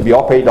is going to be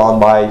operated on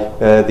by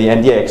the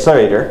NDA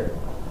accelerator,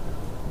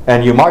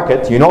 and you mark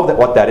it. You know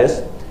what that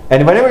is,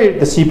 and whenever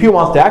the CPU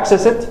wants to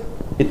access it,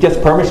 it gets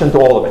permission to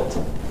all of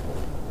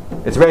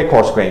it. It's very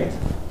coarse-grained.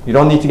 You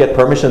don't need to get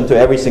permission to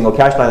every single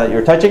cache line that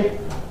you're touching.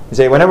 You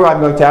say, whenever I'm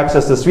going to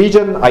access this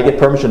region, I get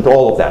permission to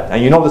all of that,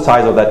 and you know the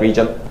size of that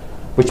region,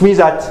 which means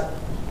that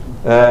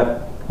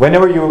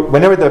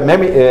whenever the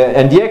memory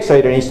NDA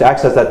accelerator needs to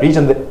access that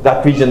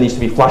region needs to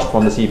be flushed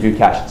from the CPU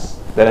caches,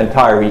 that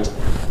entire region.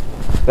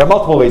 There are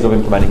multiple ways of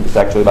implementing this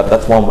actually, but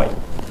that's one way.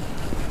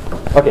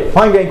 Okay,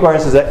 fine-grained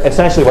coherence is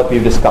essentially what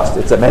we've discussed.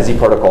 It's a MESI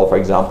protocol, for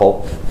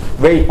example.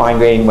 Very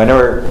fine-grained.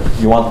 Whenever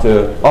you want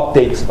to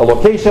update a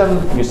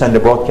location, you send a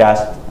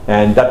broadcast,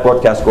 and that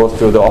broadcast goes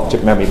through the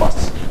off-chip memory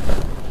bus.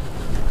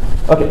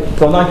 Okay,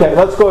 so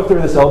let's go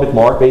through this a little bit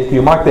more. Basically,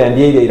 you mark the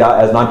NDA data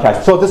as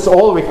non-cache. So this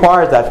all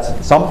requires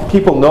that some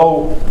people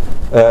know,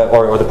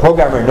 or the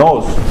programmer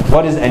knows,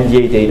 what is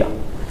NDA data.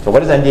 So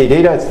what is NDA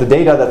data? It's the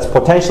data that's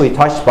potentially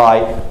touched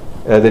by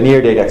the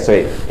near data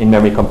accelerator in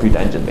memory compute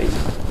engine,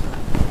 basically.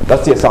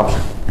 That's the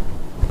assumption.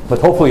 But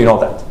hopefully you know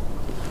that.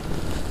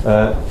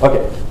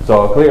 Okay,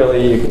 so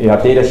clearly you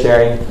have data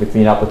sharing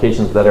between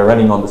applications that are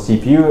running on the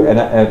CPU,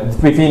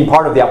 and between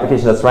part of the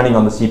application that's running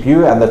on the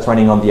CPU and that's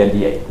running on the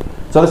NDA.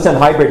 So this is a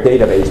hybrid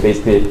database,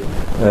 basically.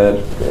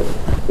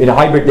 In a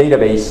hybrid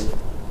database,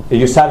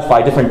 you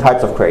satisfy different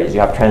types of queries. You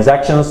have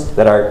transactions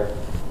that are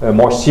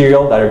more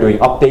serial, that are doing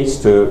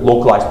updates to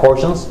localized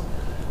portions.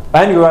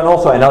 And you run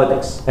also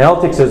analytics.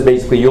 Analytics is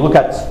basically you look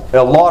at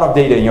a lot of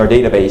data in your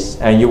database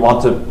and you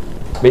want to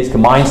basically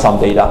mine some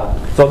data.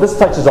 So this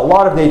touches a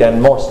lot of data in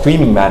a more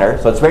streaming manner,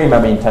 so it's very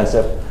memory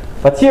intensive.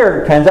 But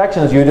here,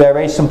 transactions, you do a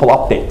very simple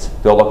update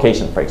to a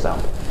location, for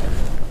example.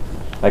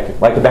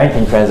 Like a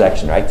banking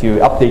transaction, right? You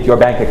update your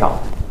bank account.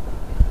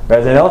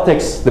 Whereas in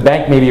analytics, the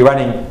bank may be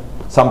running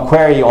some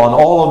query on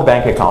all of the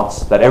bank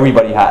accounts that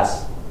everybody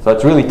has. So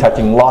it's really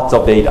touching lots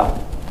of data,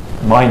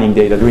 mining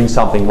data, doing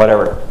something,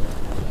 whatever,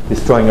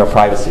 destroying your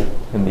privacy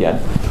in the end.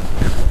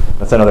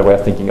 That's another way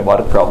of thinking about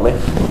it, probably.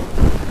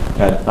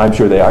 And I'm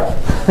sure they are.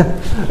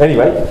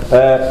 Anyway,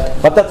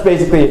 but that's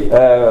basically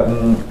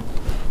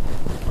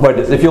what it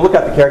is. If you look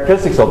at the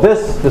characteristics of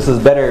this is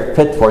better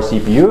fit for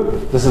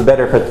CPU. This is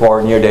better fit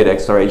for near data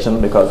acceleration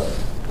because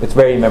it's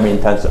very memory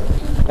intensive.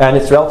 And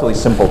it's relatively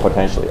simple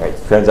potentially, right?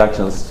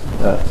 Transactions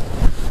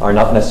are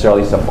not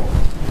necessarily simple.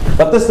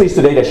 But this leads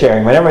to data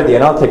sharing. Whenever the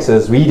analytics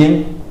is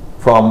reading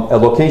from a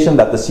location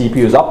that the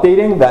CPU is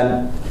updating,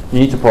 then you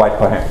need to provide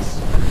coherence.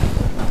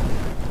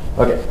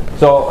 Okay,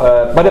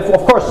 so, but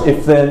of course,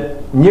 if the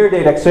near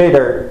data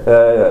accelerator,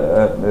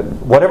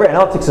 whatever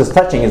analytics is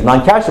touching is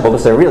non-cacheable,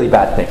 this is a really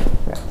bad thing.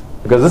 Yeah.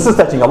 Because this is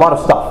touching a lot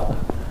of stuff.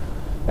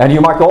 And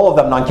you mark all of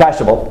them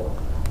non-cacheable.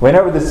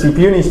 Whenever the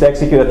CPU needs to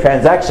execute a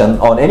transaction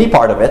on any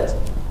part of it,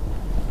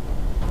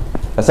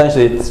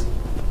 essentially it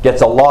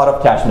gets a lot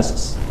of cache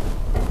misses,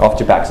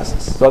 off-chip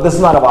accesses. So this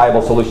is not a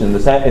viable solution in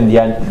the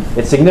end.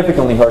 It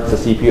significantly hurts the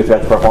CPU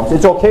thread performance.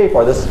 It's okay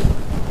for this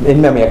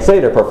in-memory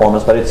accelerator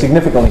performance, but it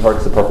significantly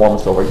hurts the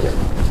performance over here.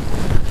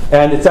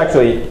 And it's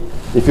actually,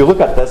 if you look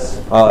at this,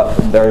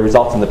 there are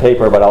results in the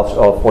paper, but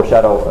I'll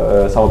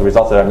foreshadow some of the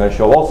results that I'm going to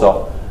show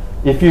also.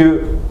 If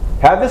you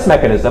have this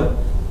mechanism,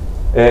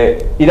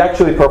 it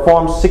actually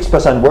performs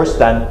 6% worse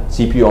than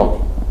CPU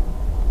only.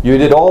 You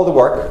did all the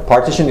work,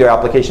 partitioned your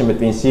application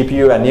between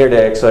CPU and near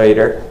data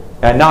accelerator,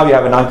 and now you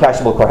have a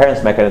non-cacheable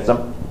coherence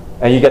mechanism,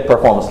 and you get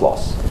performance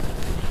loss.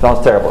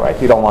 Sounds terrible,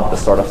 right? You don't want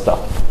this sort of stuff.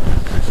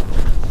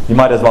 You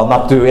might as well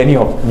not do any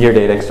of near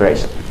data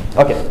acceleration.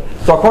 Okay,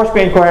 so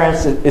coarse-grained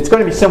coherence, it's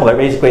going to be similar.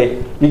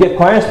 Basically, you get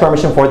coherence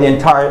permission for the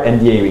entire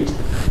NDA region.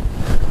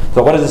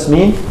 So what does this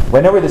mean?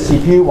 Whenever the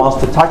CPU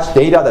wants to touch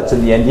data that's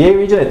in the NDA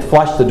region, it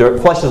flushes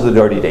the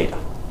dirty data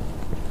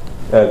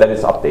that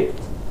is updated.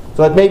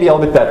 So it may be a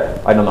little bit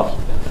better. I don't know.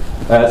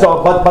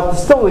 But it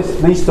still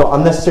leads to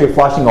unnecessary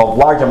flushing of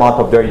large amount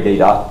of dirty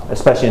data,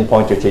 especially in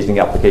pointer chasing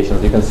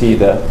applications. You can see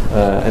the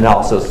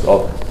analysis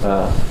of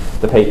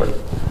the paper.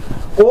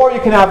 Or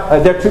you can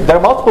have, there are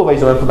multiple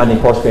ways of implementing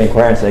coarse-grained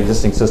coherence in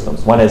existing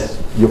systems. One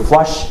is you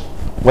flush,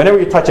 whenever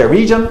you touch a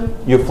region,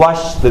 you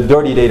flush the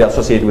dirty data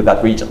associated with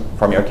that region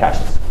from your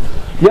caches.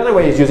 The other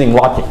way is using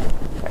locking.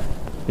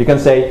 You can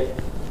say,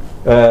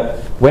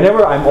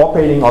 whenever I'm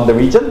operating on the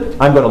region,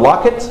 I'm going to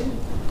lock it,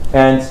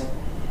 and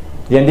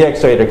the NDA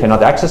accelerator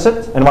cannot access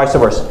it, and vice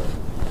versa.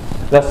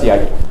 That's the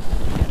idea.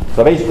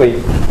 So basically,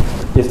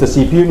 if the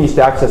CPU needs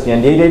to access the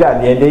NDA data,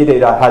 and the NDA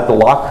data has the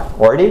lock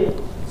already,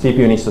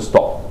 CPU needs to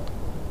stop.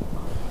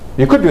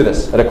 You could do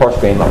this at a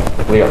coarse-grained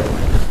level, clearly.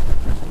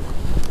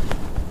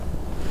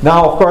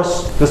 Now, of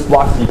course, this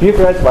blocks CPU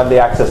threads when they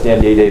access the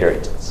NDA data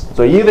regions.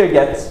 So you either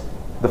get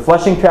the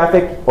flushing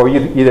traffic, or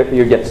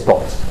you get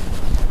stalls.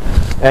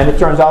 And it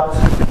turns out,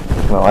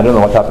 well, I don't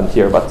know what happened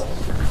here, but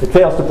it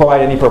fails to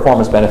provide any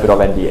performance benefit of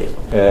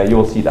NDA. You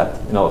will see that.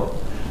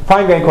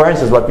 Fine-grained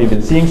coherence is what we've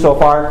been seeing so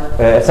far.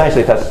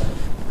 Essentially, it has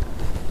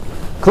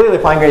clearly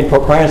fine-grained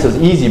coherence is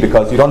easy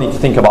because you don't need to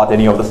think about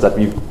any of this that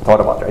we've thought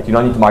about, right? You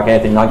don't need to mark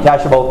anything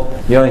non-cacheable.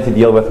 You don't need to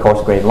deal with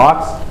coarse-grained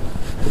locks.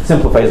 It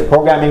simplifies the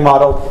programming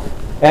model,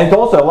 and it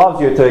also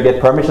allows you to get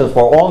permissions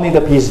for only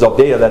the pieces of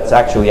data that's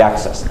actually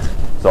accessed.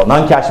 So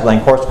non-cacheable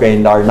and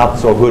coarse-grained are not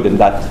so good in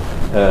that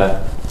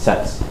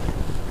sense.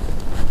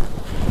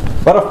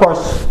 But of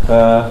course,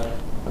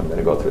 I'm going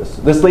to go through this.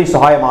 This leads to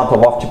high amount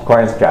of off-chip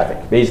coherence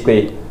traffic.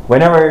 Basically,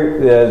 whenever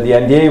the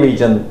NDA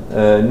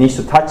region needs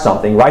to touch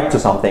something, write to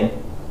something,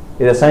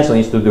 it essentially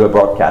needs to do a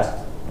broadcast.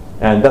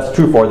 And that's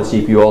true for the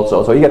CPU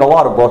also. So you get a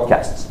lot of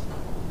broadcasts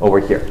over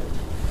here.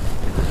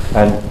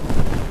 And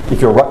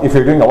if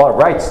you're doing a lot of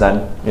writes,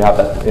 then you have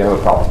a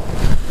problem.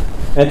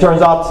 And it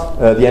turns out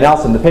the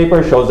analysis in the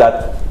paper shows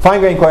that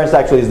fine-grained coherence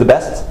actually is the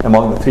best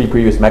among the 3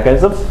 previous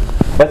mechanisms,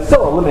 but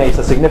still eliminates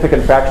a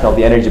significant fraction of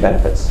the energy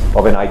benefits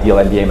of an ideal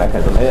NDA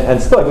mechanism,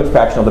 and still a good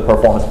fraction of the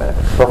performance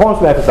benefits. Performance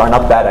benefits are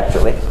not bad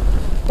actually,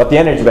 but the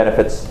energy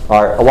benefits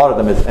are a lot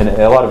of it is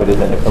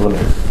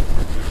eliminated.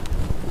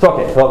 So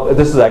okay, so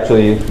this is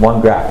actually one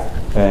graph.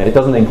 It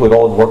doesn't include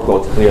all the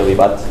workloads clearly,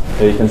 but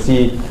you can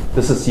see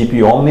this is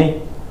CPU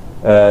only.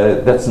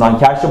 That's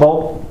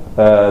non-cacheable.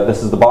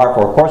 This is the bar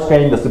for coarse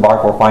grain. This is the bar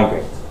for fine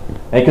grain.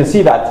 And you can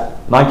see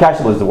that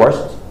non-cacheable is the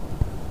worst.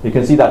 You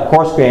can see that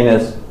coarse grain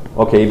is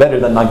okay, better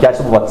than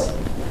non-cacheable,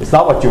 but it's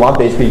not what you want.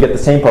 Basically, you get the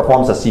same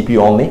performance as CPU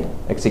only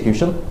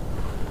execution.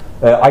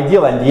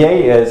 Ideal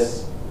NDA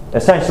is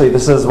essentially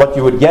this is what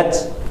you would get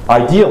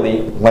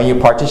ideally when you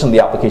partition the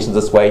applications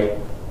this way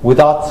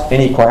without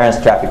any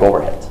coherence traffic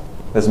overhead.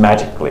 This is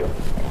magic clear.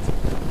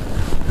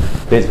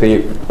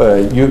 Basically,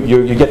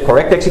 you get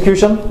correct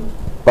execution,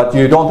 but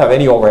you don't have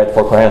any overhead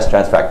for coherence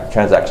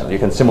transactions. You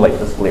can simulate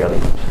this clearly.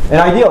 And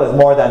ideal is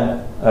more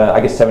than, I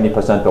guess,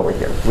 70% over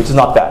here, which is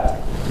not bad.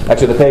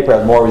 Actually, the paper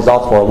has more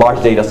results for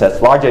large data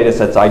sets. Large data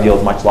sets, ideal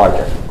is much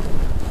larger.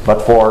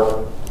 But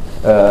for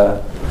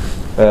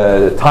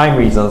time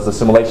reasons, the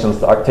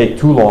simulations take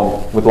too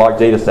long with large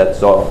data sets,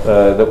 so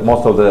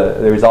most of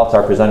the results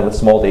are presented with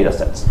small data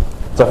sets.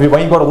 So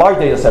when you go to large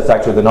data sets,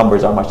 actually the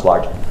numbers are much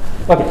larger.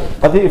 Okay,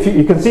 but if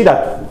you can see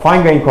that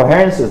fine-grained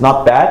coherence is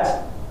not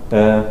bad,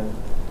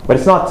 but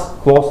it's not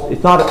close.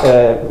 It's not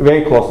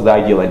very close to the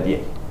ideal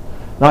NDA.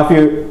 Now, if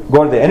you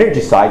go to the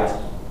energy side,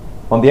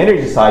 on the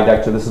energy side,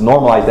 actually, this is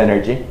normalized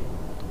energy.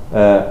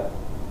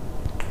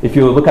 If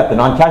you look at the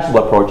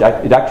non-cacheable approach,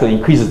 it actually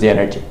increases the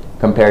energy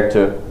compared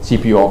to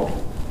CPU only.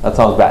 That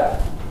sounds bad.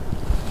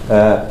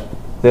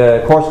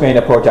 The coarse-grained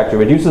approach actually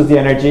reduces the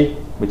energy,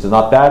 which is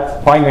not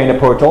bad. Fine-grained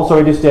approach also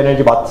reduces the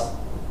energy, but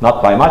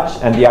not by much.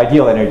 And the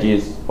ideal energy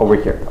is over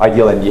here,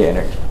 ideal NDA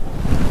energy.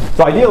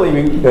 So ideally,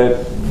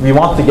 we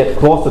want to get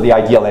close to the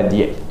ideal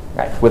NDA,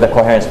 right, with a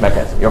coherence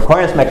mechanism. Your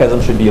coherence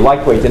mechanism should be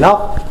lightweight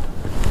enough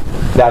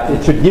that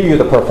it should give you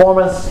the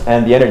performance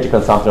and the energy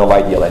consumption of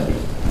ideal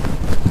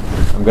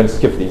NDA. I'm going to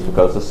skip these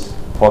because this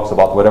talks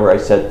about whatever I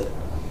said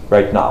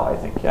right now, I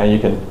think. And you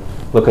can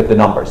look at the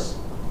numbers.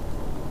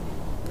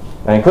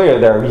 And clearly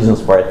there are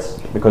reasons for it,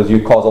 because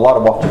you cause a lot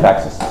of off-chip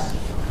accesses.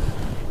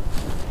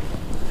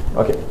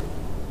 Okay.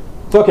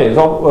 So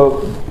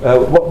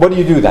what do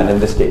you do then in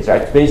this case,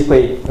 right?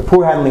 Basically, the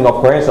poor handling of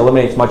coherence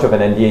eliminates much of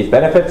an NDA's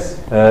benefits,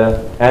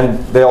 and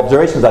the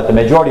observation is that the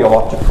majority of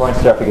off-chip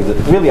coherence traffic is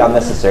really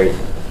unnecessary.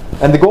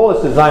 And the goal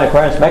is to design a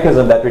coherence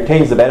mechanism that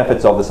retains the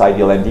benefits of this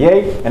ideal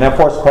NDA and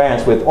enforce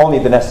coherence with only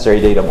the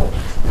necessary data movements,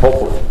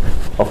 hopefully.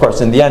 Of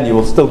course, in the end, you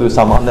will still do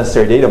some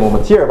unnecessary data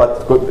movements here,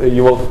 but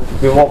you will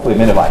hopefully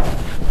minimize.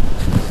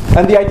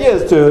 And the idea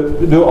is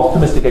to do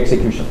optimistic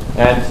execution.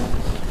 And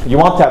you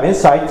want to have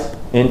insight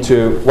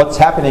into what's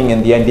happening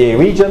in the NDA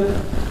region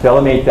to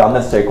eliminate the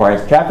unnecessary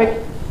coherence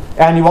traffic.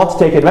 And you want to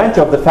take advantage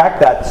of the fact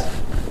that,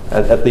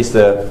 at least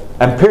the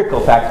empirical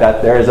fact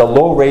that there is a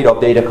low rate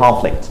of data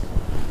conflict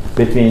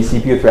between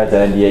CPU threads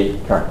and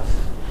NDA kernels.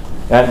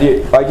 And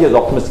the idea is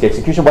optimistic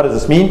execution. What does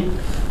this mean?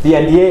 The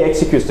NDA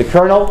executes the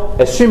kernel,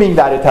 assuming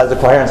that it has the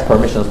coherence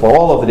permissions for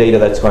all of the data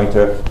that it's going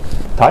to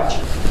touch.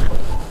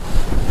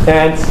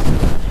 And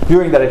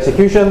during that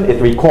execution,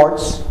 it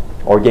records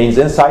or gains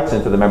insights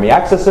into the memory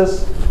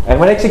accesses. And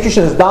when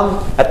execution is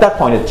done, at that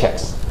point it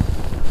checks.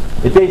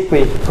 It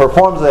basically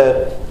performs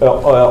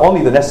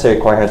only the necessary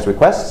coherence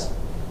requests.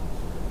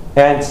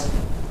 And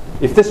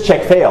if this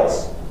check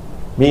fails,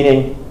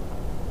 meaning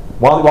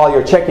while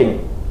you're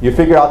checking, you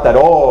figure out that,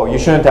 oh, you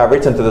shouldn't have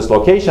written to this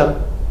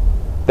location,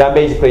 then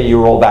basically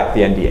you roll back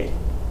the NDA.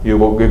 You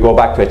go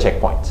back to a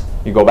checkpoint.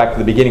 You go back to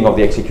the beginning of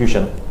the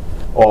execution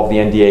of the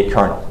NDA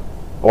kernel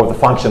or the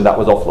function that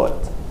was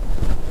offloaded.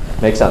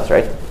 Makes sense,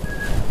 right?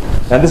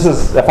 And this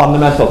is a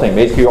fundamental thing.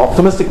 Basically, you're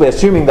optimistically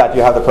assuming that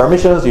you have the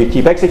permissions, you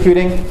keep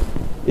executing.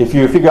 If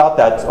you figure out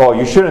that, oh,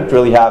 you shouldn't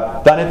really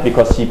have done it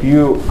because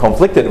CPU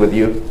conflicted with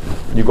you,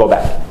 you go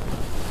back.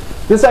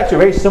 This is actually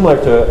very similar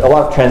to a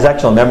lot of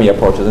transactional memory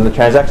approaches. In the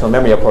transactional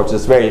memory approach,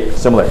 it's very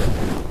similar.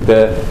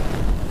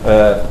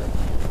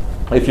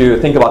 If you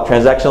think about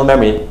transactional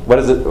memory, what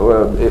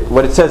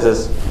it says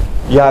is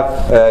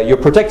you're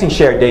protecting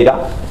shared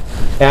data,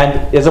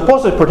 and as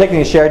opposed to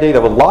protecting shared data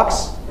with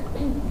locks,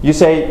 you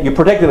say you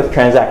protect it with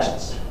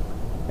transactions.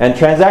 And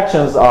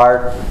transactions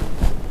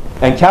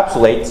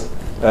encapsulate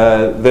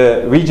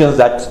the regions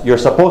that you're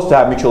supposed to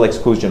have mutual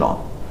exclusion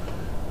on.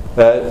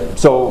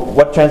 So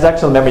what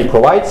transactional memory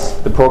provides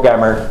the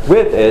programmer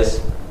with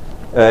is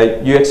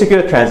you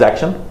execute a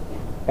transaction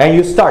and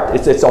you start.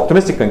 It's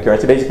optimistic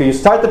concurrency. Basically, you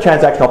start the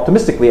transaction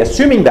optimistically,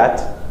 assuming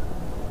that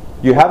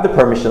you have the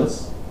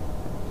permissions.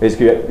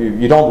 Basically,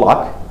 you don't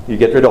lock. You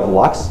get rid of the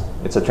locks.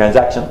 It's a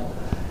transaction.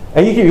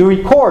 And you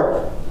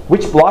record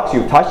which blocks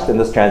you touched in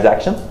this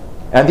transaction.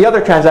 And the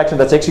other transaction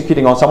that's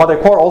executing on some other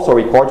core also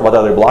records what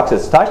other blocks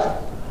it's touched.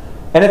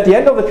 And at the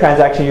end of the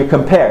transaction, you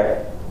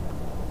compare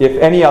if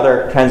any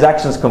other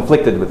transactions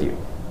conflicted with you.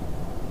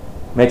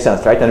 Makes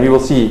sense, right? And we will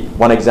see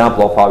one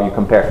example of how you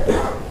compare.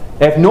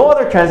 If no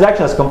other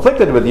transaction has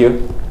conflicted with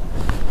you,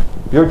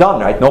 you're done,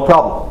 right? No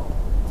problem.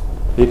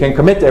 You can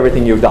commit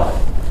everything you've done.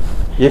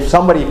 If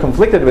somebody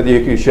conflicted with you,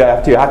 you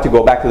have to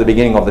go back to the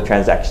beginning of the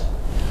transaction.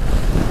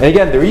 And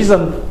again, the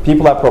reason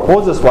people have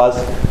proposed this was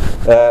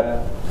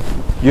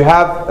you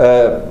have,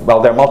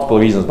 well, there are multiple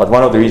reasons, but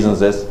one of the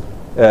reasons is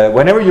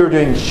whenever you're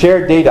doing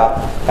shared data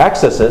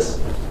accesses,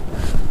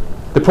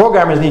 the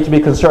programmers need to be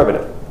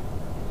conservative.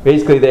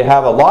 Basically, they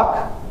have a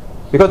lock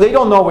because they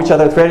don't know which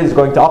other thread is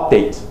going to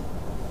update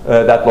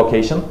that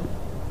location,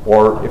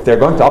 or if they're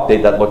going to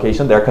update that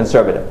location, they're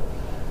conservative.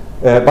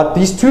 But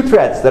these two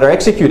threads that are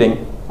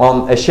executing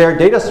on a shared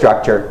data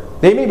structure,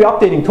 they may be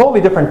updating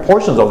totally different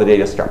portions of the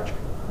data structure.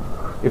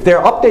 If their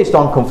updates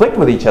don't conflict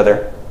with each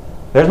other,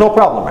 there's no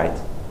problem, right?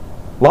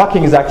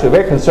 Locking is actually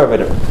very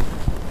conservative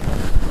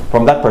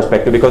from that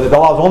perspective because it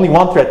allows only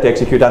one thread to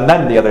execute and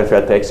then the other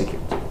thread to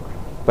execute.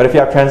 But if you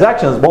have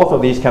transactions, both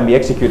of these can be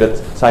executed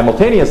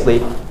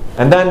simultaneously,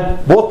 and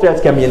then both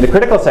threads can be in the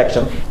critical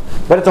section,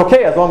 but it's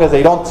okay as long as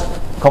they don't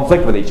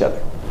conflict with each other.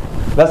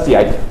 That's the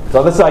idea.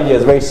 So this idea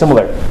is very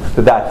similar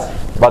to that,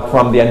 but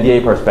from the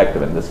NDA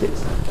perspective in this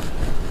case.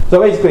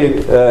 So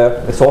basically,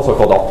 it's also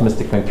called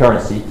optimistic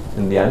concurrency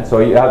in the end. So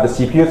you have the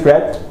CPU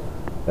thread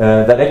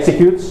that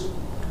executes.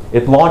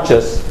 It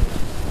launches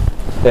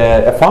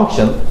a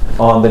function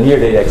on the near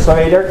data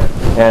accelerator,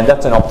 and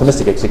that's an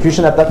optimistic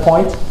execution at that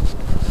point.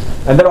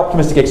 And that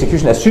optimistic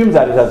execution assumes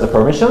that it has the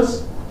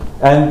permissions,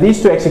 and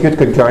these two execute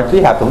concurrently,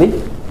 happily.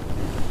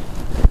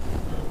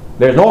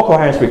 There's no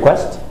coherence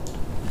request.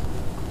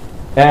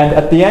 And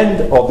at the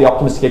end of the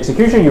optimistic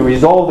execution, you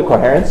resolve the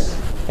coherence,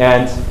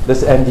 and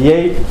this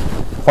NDA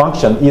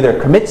function either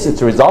commits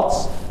its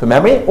results to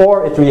memory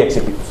or it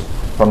re-executes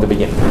from the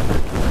beginning.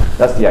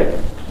 That's the idea.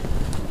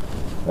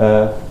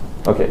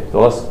 Okay,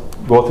 so let's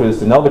go through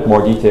this in a little bit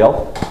more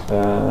detail.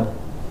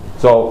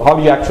 So how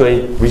do you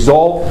actually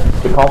resolve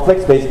the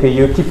conflicts? Basically,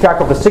 you keep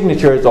track of the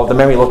signatures of the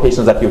memory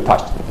locations that you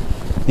touched.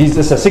 This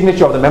is a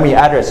signature of the memory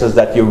addresses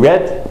that you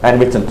read and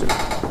written to.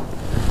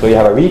 So you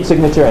have a read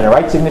signature and a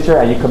write signature,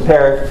 and you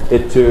compare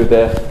it to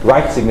the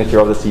write signature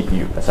of the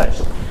CPU,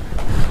 essentially.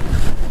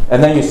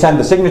 And then you send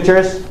the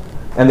signatures,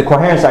 and the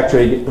coherence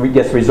actually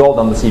gets resolved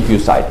on the CPU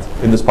side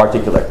in this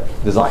particular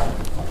design.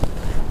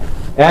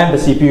 And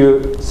the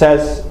CPU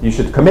says you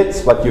should commit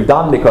what you've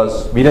done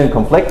because we didn't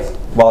conflict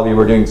while we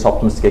were doing this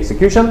optimistic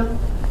execution.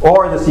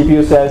 Or the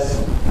CPU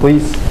says,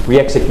 please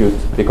re-execute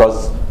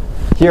because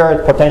here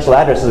are potential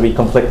addresses we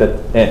conflicted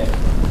in.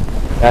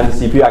 And the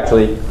CPU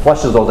actually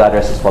flushes those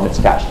addresses from its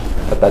cache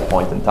at that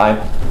point in time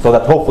so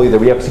that hopefully the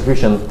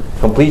re-execution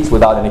completes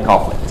without any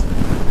conflict.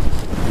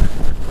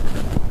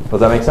 Does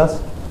that make sense?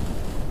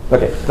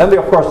 Okay, then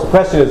of course the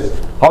question is,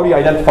 how do you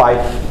identify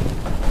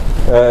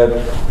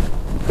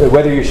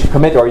whether you should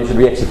commit or you should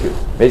re-execute?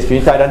 Basically,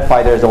 you need to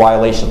identify there's a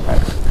violation,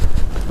 right?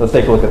 Let's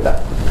take a look at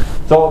that.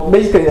 So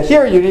basically,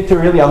 here you need to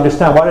really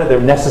understand what are the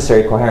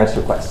necessary coherence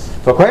requests.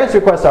 So coherence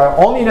requests are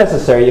only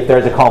necessary if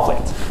there's a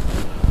conflict,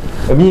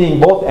 meaning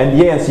both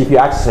NDA and CPU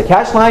access a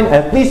cache line, and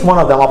at least one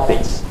of them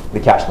updates the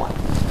cache line.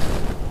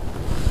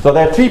 So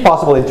there are three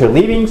possible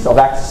interleavings of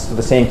access to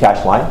the same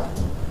cache line.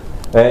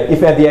 If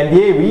the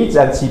NDA reads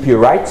and CPU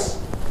writes,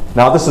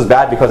 now this is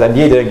bad because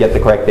NDA didn't get the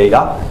correct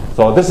data,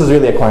 so this is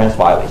really a coherence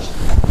violation.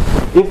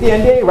 If the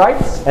NDA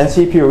writes and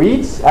CPU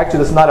reads, actually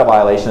this is not a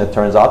violation, it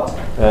turns out,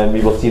 and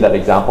we will see that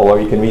example, or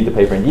you can read the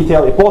paper in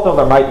detail. If both of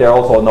them write, they're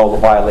also no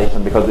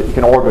violation because you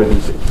can order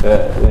these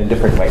in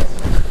different ways.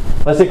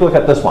 Let's take a look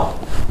at this one.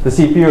 The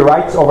CPU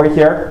writes over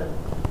here,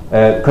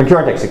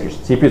 concurrent execution.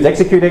 CPU is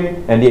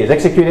executing, NDA is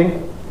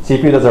executing,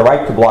 CPU does a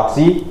write to block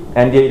Z,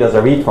 NDA does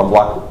a read from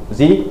block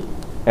Z,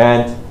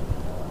 and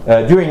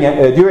during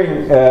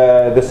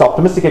this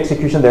optimistic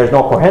execution there is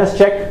no coherence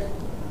check,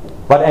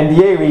 but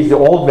NDA reads the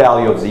old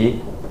value of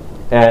Z,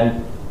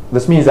 and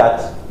this means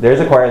that there is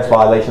a coherence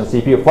violation.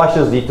 CPU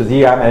flushes Z to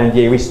ZRAM and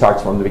NDA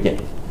restarts from the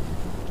beginning.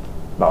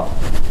 No.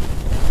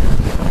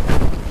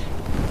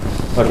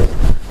 Okay.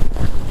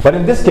 But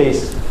in this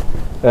case,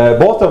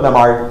 both of them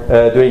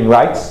are doing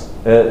writes.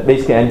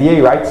 Basically,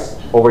 NDA writes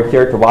over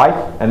here to Y,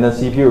 and then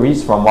CPU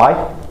reads from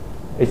Y.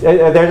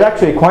 There's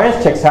actually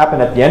coherence checks happen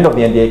at the end of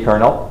the NDA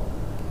kernel.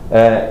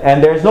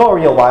 And there's no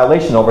real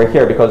violation over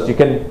here because you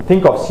can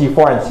think of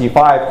C4 and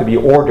C5 to be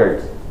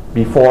ordered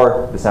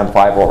before this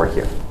M5 over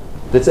here.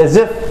 It's as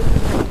if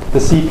the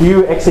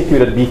CPU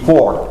executed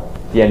before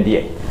the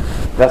NDA.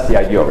 That's the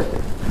idea over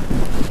here.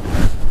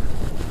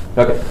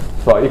 Okay,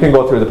 so you can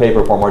go through the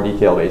paper for more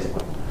detail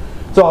basically.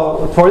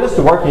 So for this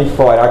to work, you need to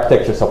provide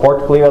architecture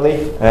support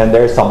clearly, and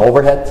there's some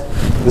overhead.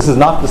 This is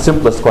not the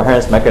simplest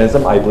coherence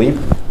mechanism, I believe.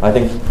 I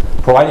think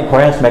providing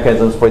coherence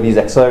mechanisms for these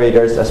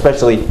accelerators,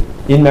 especially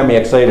in-memory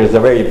accelerators, is a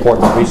very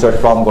important research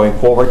problem going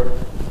forward.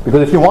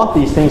 Because if you want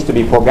these things to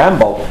be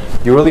programmable,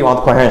 you really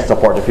want coherence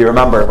support. If you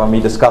remember when we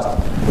discussed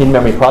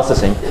in-memory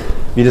processing,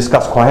 we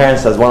discussed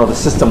coherence as one of the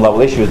system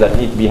level issues that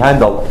need to be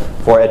handled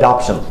for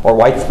adoption or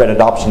widespread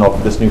adoption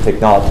of this new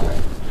technology.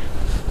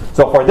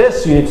 So for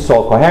this, you need to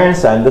solve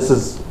coherence, and this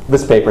is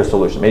this paper's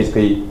solution.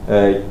 Basically,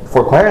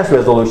 for coherence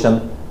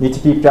resolution, you need to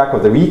keep track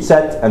of the read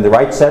set and the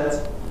write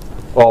set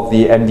of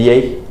the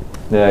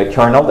MDA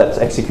kernel that's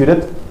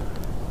executed,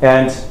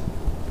 and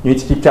you need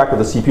to keep track of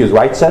the CPU's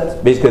write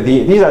set.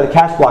 Basically, these are the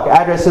cache block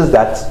addresses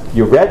that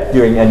you read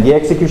during NDA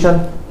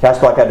execution, cache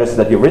block addresses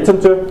that you've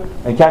written to,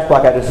 and cache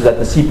block addresses that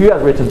the CPU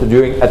has written to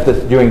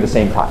during the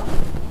same time.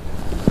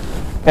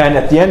 And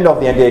at the end of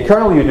the NDA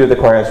kernel, you do the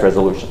coherence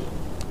resolution.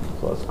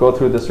 So let's go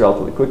through this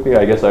relatively quickly.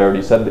 I guess I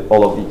already said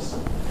all of these.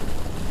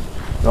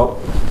 Nope.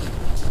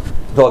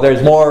 So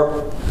there's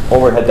more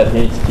overhead that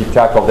you need to keep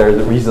track of.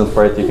 There's reasons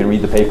for it. You can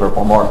read the paper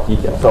for more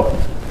detail. So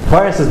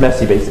coherence is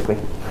messy, basically.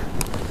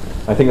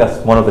 I think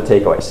that's one of the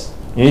takeaways.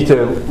 You need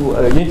to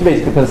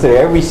basically consider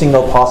every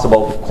single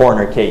possible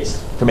corner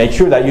case to make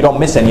sure that you don't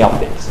miss any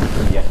updates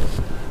in the end.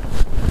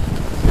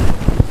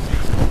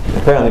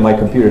 Apparently my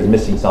computer is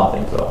missing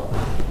something, so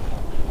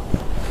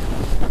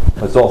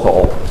it's also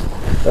old.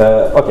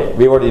 Okay,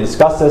 we already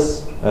discussed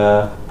this.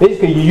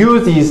 Basically, you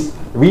use these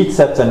read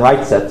sets and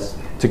write sets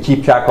to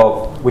keep track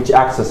of which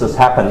accesses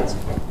happened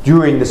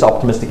during this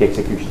optimistic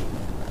execution.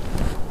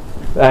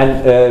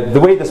 And the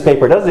way this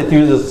paper does it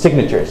uses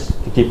signatures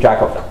to keep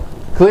track of them.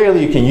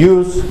 Clearly, you can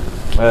use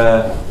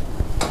a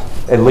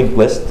linked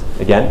list,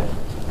 again,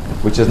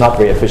 which is not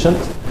very efficient.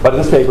 But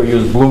this paper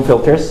uses Bloom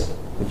filters.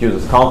 It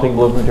uses counting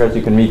Bloom filters.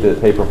 You can read the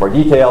paper for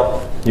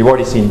detail. You've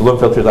already seen Bloom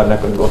filters. I'm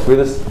not going to go through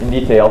this in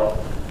detail.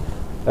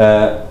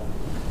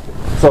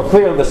 So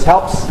clearly, this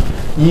helps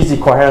easy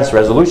coherence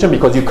resolution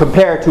because you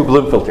compare two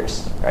Bloom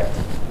filters, right?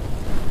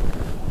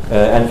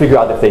 And figure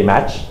out if they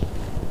match.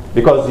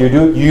 Because you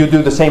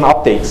do the same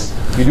updates.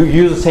 You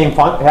use the same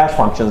hash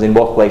functions in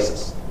both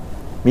places.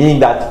 Meaning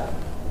that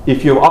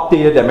if you've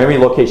updated a memory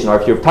location or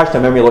if you've touched a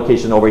memory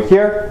location over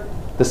here,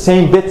 the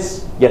same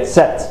bits get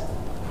set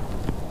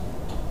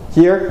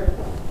here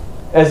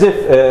as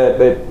if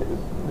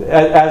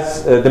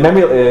the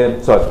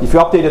memory. So if you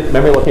updated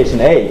memory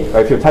location A or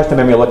if you've touched the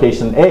memory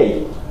location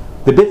A,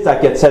 the bits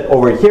that get set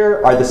over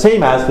here are the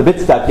same as the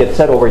bits that get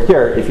set over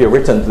here if you've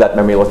written to that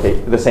memory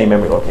the same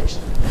memory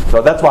location.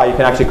 So that's why you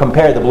can actually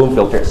compare the Bloom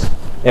filters.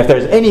 If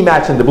there's any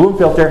match in the Bloom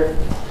filter,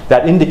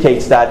 that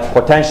indicates that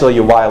potentially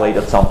you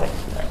violated something.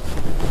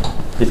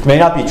 It may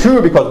not be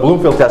true because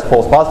Bloom filter has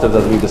false positives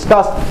as we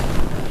discussed,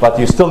 but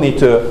you still need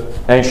to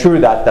ensure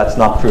that that's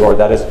not true or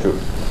that is true.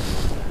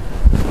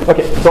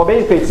 Okay, so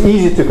basically it's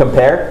easy to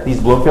compare these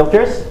Bloom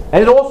filters,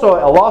 and it also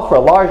allows for a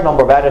large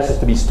number of addresses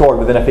to be stored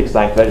within a fixed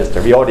length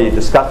register. We already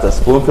discussed this.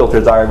 Bloom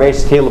filters are a very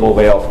scalable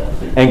way of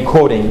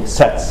encoding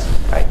sets.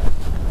 Right?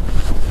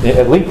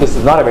 A linked list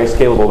is not a very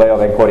scalable way of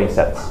encoding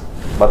sets,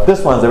 but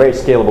this one is a very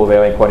scalable way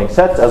of encoding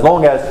sets. As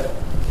long as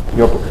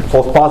your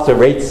false positive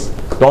rates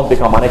don't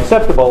become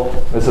unacceptable,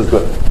 this is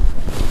good.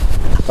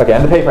 Okay,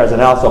 and the paper has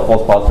analysis of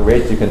false positive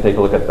rates. You can take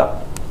a look at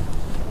that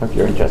if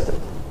you're interested.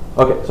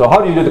 Okay, so how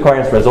do you do the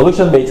coherence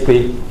resolution?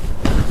 Basically,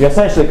 you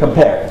essentially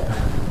compare,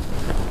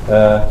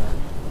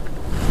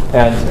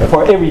 and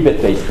for every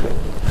bit, basically.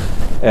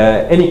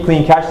 Any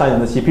clean cache lines in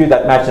the CPU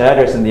that match an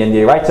address in the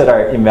NDA write set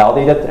are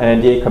invalidated,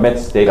 and NDA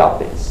commits data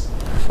updates.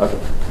 Okay,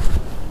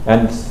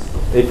 and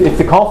if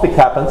the conflict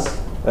happens,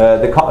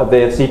 the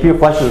CPU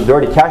flushes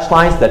dirty cache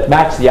lines that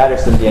match the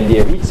address in the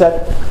NDA read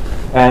set,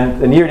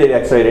 and the near data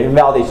accelerator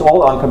invalidates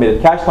all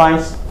uncommitted cache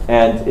lines,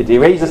 and it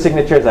erases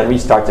signatures and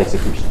restarts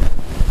execution.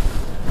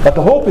 But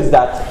the hope is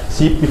that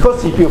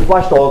because CPU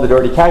flushed all the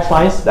dirty cache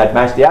lines that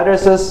match the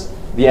addresses,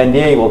 the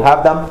NDA will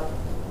have them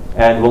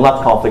and will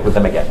not conflict with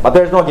them again. But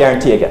there's no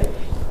guarantee again.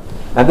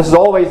 And this is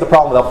always the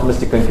problem with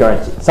optimistic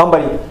concurrency.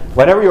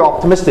 Whenever you're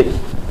optimistic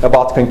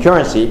about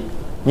concurrency,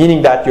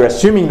 meaning that you're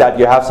assuming that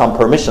you have some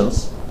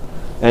permissions,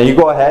 and you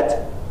go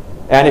ahead,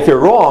 and if you're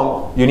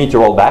wrong, you need to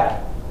roll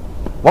back.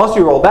 Once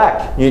you roll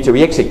back, you need to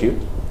re-execute.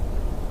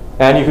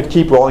 And you could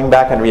keep rolling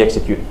back and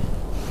re-executing.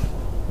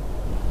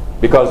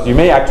 Because you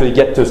may actually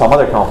get to some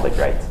other conflict,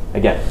 right?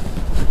 Again.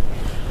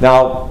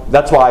 Now,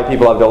 that's why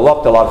people have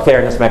developed a lot of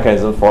fairness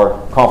mechanisms for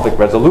conflict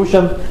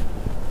resolution.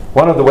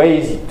 One of the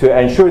ways to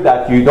ensure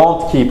that you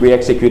don't keep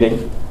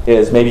re-executing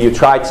is maybe you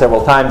tried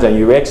several times and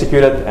you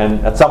re-executed,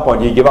 and at some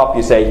point you give up,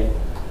 you say,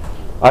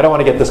 I don't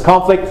want to get this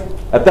conflict.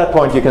 At that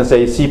point you can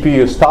say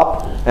CPU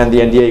stop, and the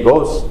NDA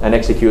goes and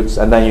executes,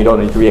 and then you don't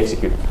need to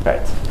re-execute,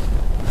 right?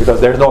 Because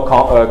there's no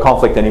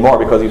conflict anymore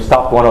because you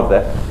stopped one of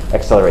the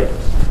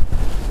accelerators.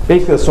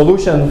 Basically, the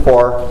solution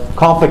for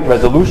conflict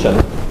resolution,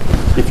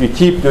 if you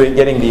keep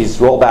getting these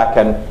rollback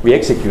and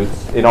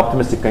re-executes in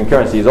optimistic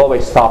concurrency, is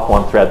always stop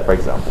one thread, for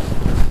example.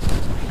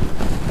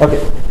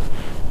 Okay,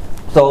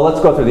 so let's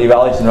go through the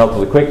evaluation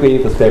relatively quickly.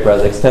 This paper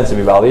has extensive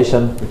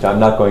evaluation, which I'm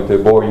not going to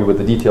bore you with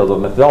the details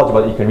of methodology,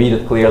 but you can read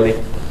it clearly.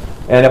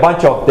 And a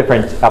bunch of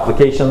different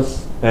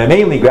applications,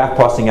 mainly graph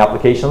processing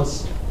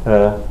applications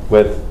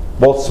with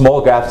both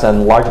small graphs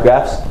and large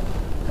graphs,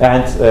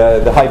 and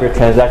the hybrid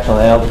transactional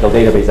analytical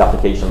database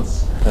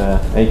applications.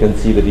 And you can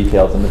see the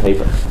details in the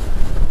paper.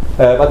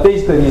 But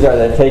basically, these are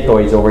the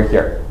takeaways over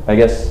here. I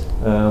guess,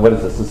 what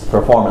is this? This is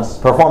performance.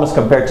 Performance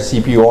compared to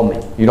CPU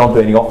only. You don't do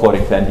any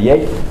offloading to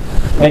NDA.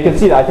 And you can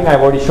see that I think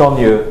I've already shown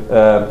you,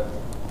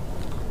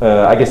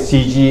 I guess,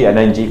 CG and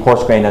NG,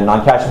 coarse grain and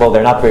non-cacheable.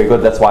 They're not very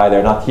good. That's why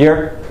they're not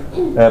here.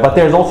 But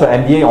there's also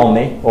NDA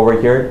only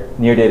over here,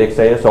 near data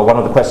accelerator. So one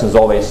of the questions is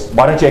always,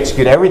 why don't you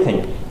execute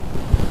everything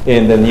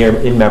in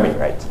the in memory,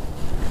 right?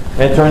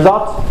 And it turns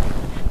out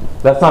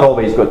that's not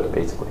always good,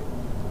 basically.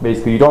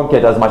 Basically, you don't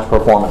get as much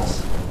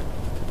performance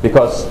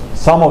because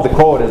some of the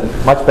code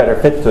is much better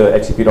fit to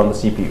execute on the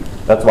CPU.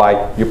 That's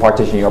why you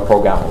partition your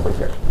program over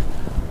here.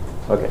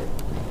 Okay.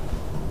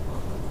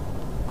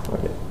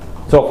 Okay.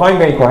 So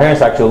fine-grained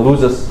coherence actually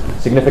loses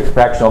significant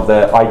fraction of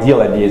the ideal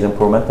NDA's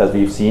improvement, as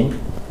we've seen.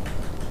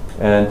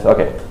 And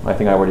okay, I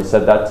think I already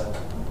said that.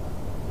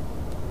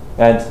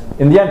 And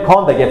in the end,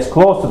 conda gets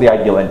close to the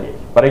ideal NDA.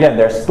 But again,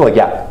 there's still a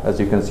gap, as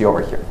you can see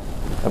over here.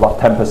 About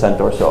 10%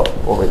 or so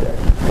over there.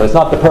 So it's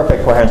not the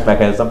perfect coherence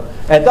mechanism.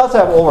 And it does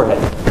have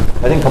overhead.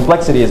 I think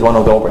complexity is one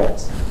of the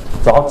overheads.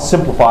 So how to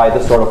simplify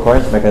this sort of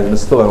coherence mechanism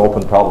is still an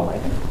open problem, I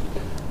think.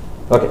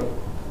 Okay,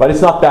 but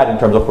it's not bad in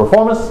terms of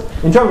performance.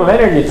 In terms of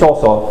energy, it's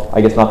also,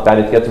 I guess, not bad.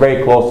 It gets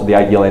very close to the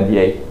ideal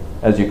NDA,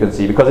 as you can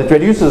see, because it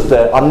reduces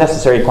the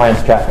unnecessary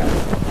coherence traffic.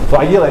 So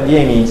ideal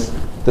NDA means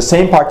the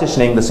same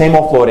partitioning, the same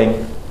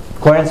offloading,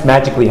 coherence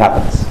magically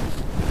happens.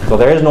 So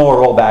there is no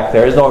rollback,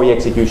 there is no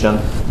re-execution,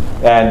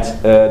 and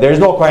there is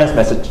no coherence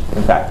message,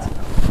 in fact.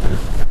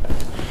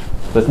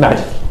 So it's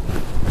magic.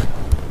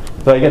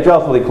 So you get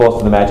relatively close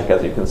to the magic,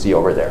 as you can see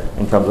over there,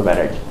 in terms of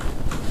energy.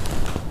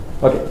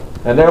 Okay,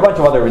 and there are a bunch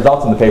of other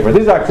results in the paper.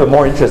 These are actually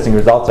more interesting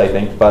results, I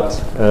think, but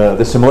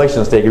the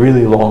simulations take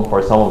really long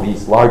for some of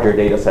these larger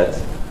data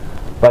sets.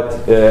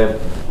 But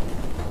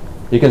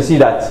you can see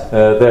that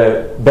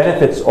the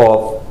benefits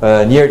of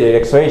near data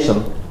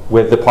acceleration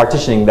with the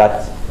partitioning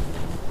that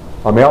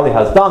Amirali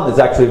has done is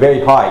actually very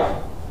high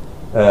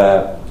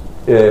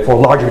for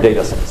larger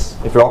data sets.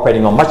 If you're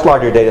operating on much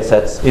larger data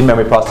sets,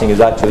 in-memory processing is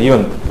actually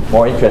even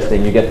more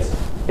interesting. You get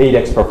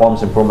 8x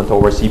performance improvement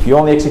over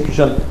CPU-only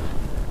execution,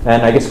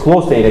 and I guess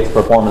close to 8x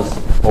performance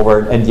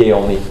over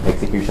NDA-only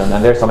execution.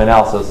 And there's some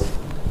analysis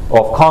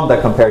of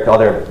conda compared to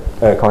other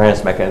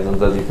coherence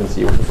mechanisms, as you can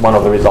see, which is one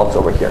of the results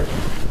over here.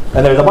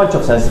 And there's a bunch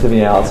of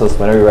sensitivity analysis.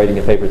 Whenever you're writing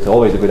a paper, it's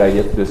always a good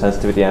idea to do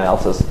sensitivity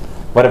analysis.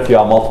 What if you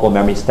have multiple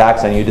memory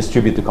stacks and you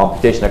distribute the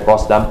computation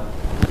across them?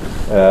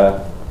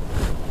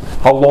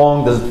 How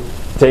long does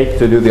it take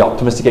to do the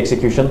optimistic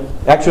execution?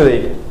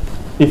 Actually,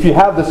 if you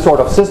have this sort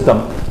of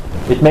system,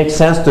 it makes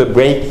sense to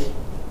break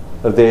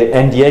the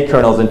NDA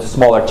kernels into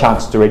smaller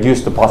chunks to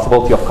reduce the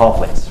possibility of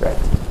conflicts, right?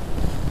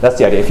 That's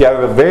the idea. If you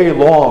have a very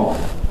long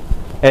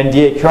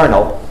NDA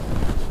kernel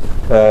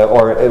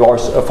or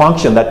a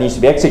function that needs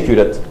to be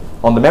executed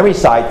on the memory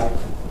side,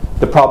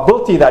 the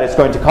probability that it's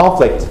going to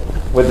conflict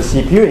with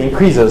the CPU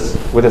increases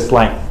with its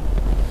length.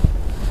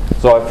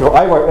 So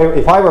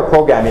if I were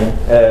programming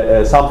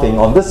something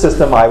on this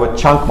system, I would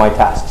chunk my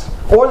tasks.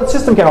 Or the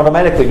system can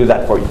automatically do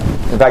that for you.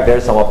 In fact, there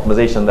is some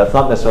optimization that's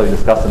not necessarily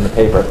discussed in the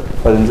paper,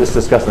 but it's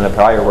discussed in a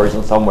prior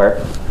version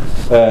somewhere.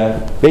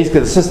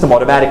 Basically, the system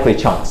automatically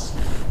chunks.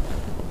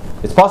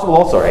 It's possible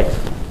also, right?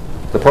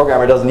 The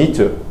programmer doesn't need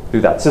to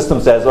do that.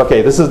 System says,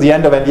 okay, this is the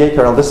end of NDA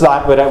kernel. This is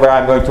where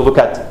I'm going to look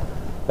at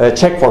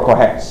check for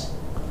coherence.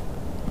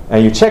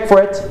 And you check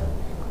for it.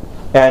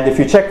 And if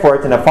you check for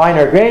it in a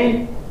finer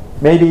grain,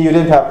 maybe you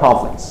didn't have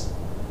conflicts.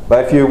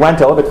 But if you went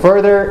a little bit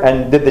further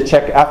and did the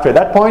check after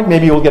that point,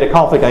 maybe you'll get a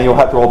conflict and you'll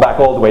have to roll back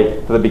all the way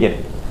to the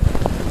beginning.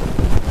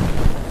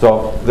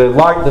 So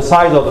the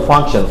size of the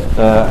function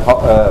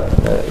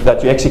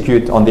that you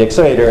execute on the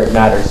accelerator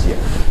matters here.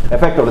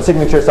 Effect of the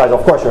signature size,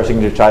 of course your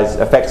signature size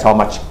affects how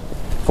much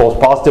false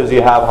positives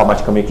you have, how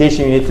much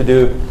communication you need to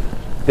do.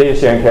 Data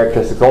sharing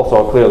characteristics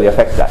also clearly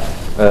affect that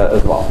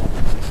as well.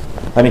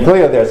 I mean,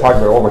 clearly there's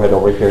hardware overhead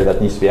over here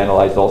that needs to be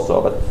analyzed also,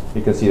 but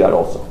you can see that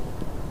also.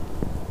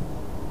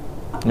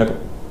 Okay.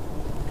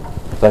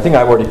 So I think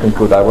I've already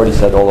concluded. I've already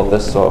said all of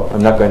this, so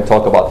I'm not going to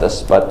talk about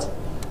this. But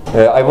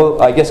I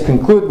will, I guess,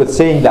 conclude with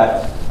saying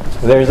that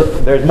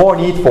there's more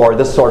need for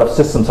this sort of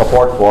system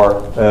support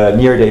for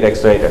near data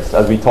accelerators,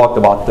 as we talked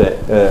about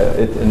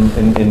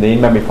in the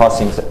in-memory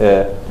processing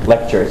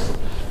lectures.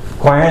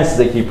 Coherence is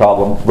a key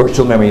problem.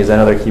 Virtual memory is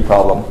another key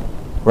problem.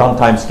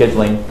 Runtime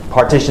scheduling,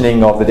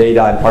 partitioning of the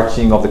data and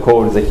partitioning of the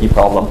code is a key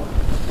problem.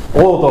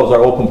 All of those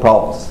are open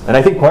problems. And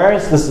I think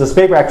coherence, this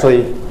paper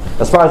actually,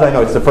 as far as I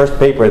know, it's the first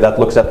paper that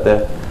looks at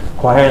the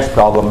coherence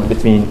problem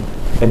between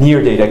a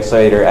near data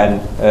accelerator and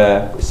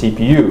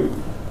CPU.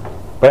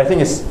 But I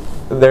think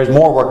there's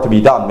more work to be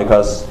done,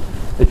 because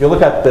if you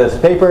look at this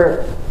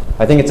paper,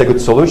 I think it's a good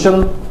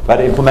solution,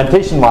 but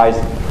implementation-wise,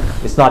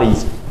 it's not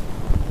easy.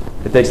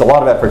 It takes a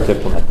lot of effort to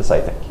implement this,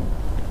 I think.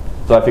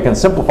 So if you can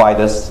simplify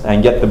this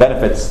and get the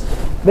benefits,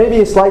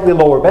 maybe slightly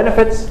lower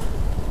benefits,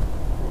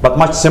 but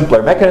much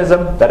simpler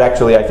mechanism, that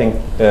actually I think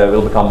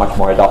will become much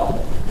more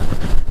adoptable.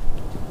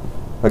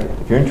 Okay,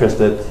 if you're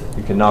interested,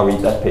 you can now read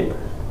that paper.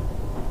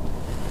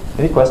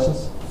 Any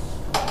questions?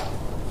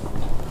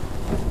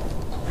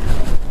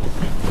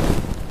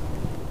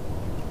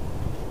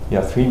 You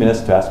have 3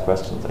 minutes to ask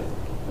questions, I think.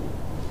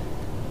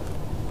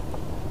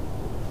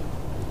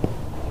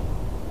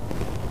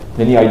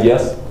 Any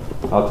ideas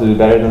how to do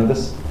better than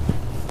this?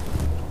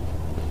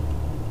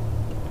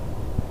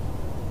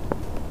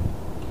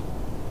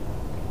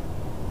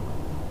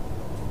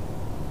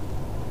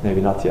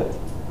 Maybe not yet.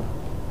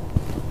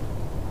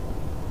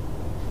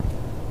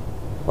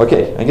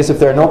 Okay, I guess if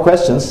there are no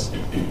questions,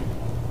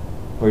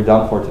 we're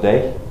done for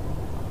today.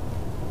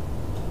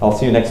 I'll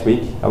see you next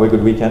week. Have a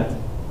good weekend.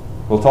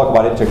 We'll talk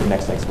about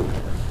interconnects next week.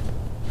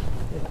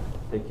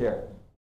 Take care.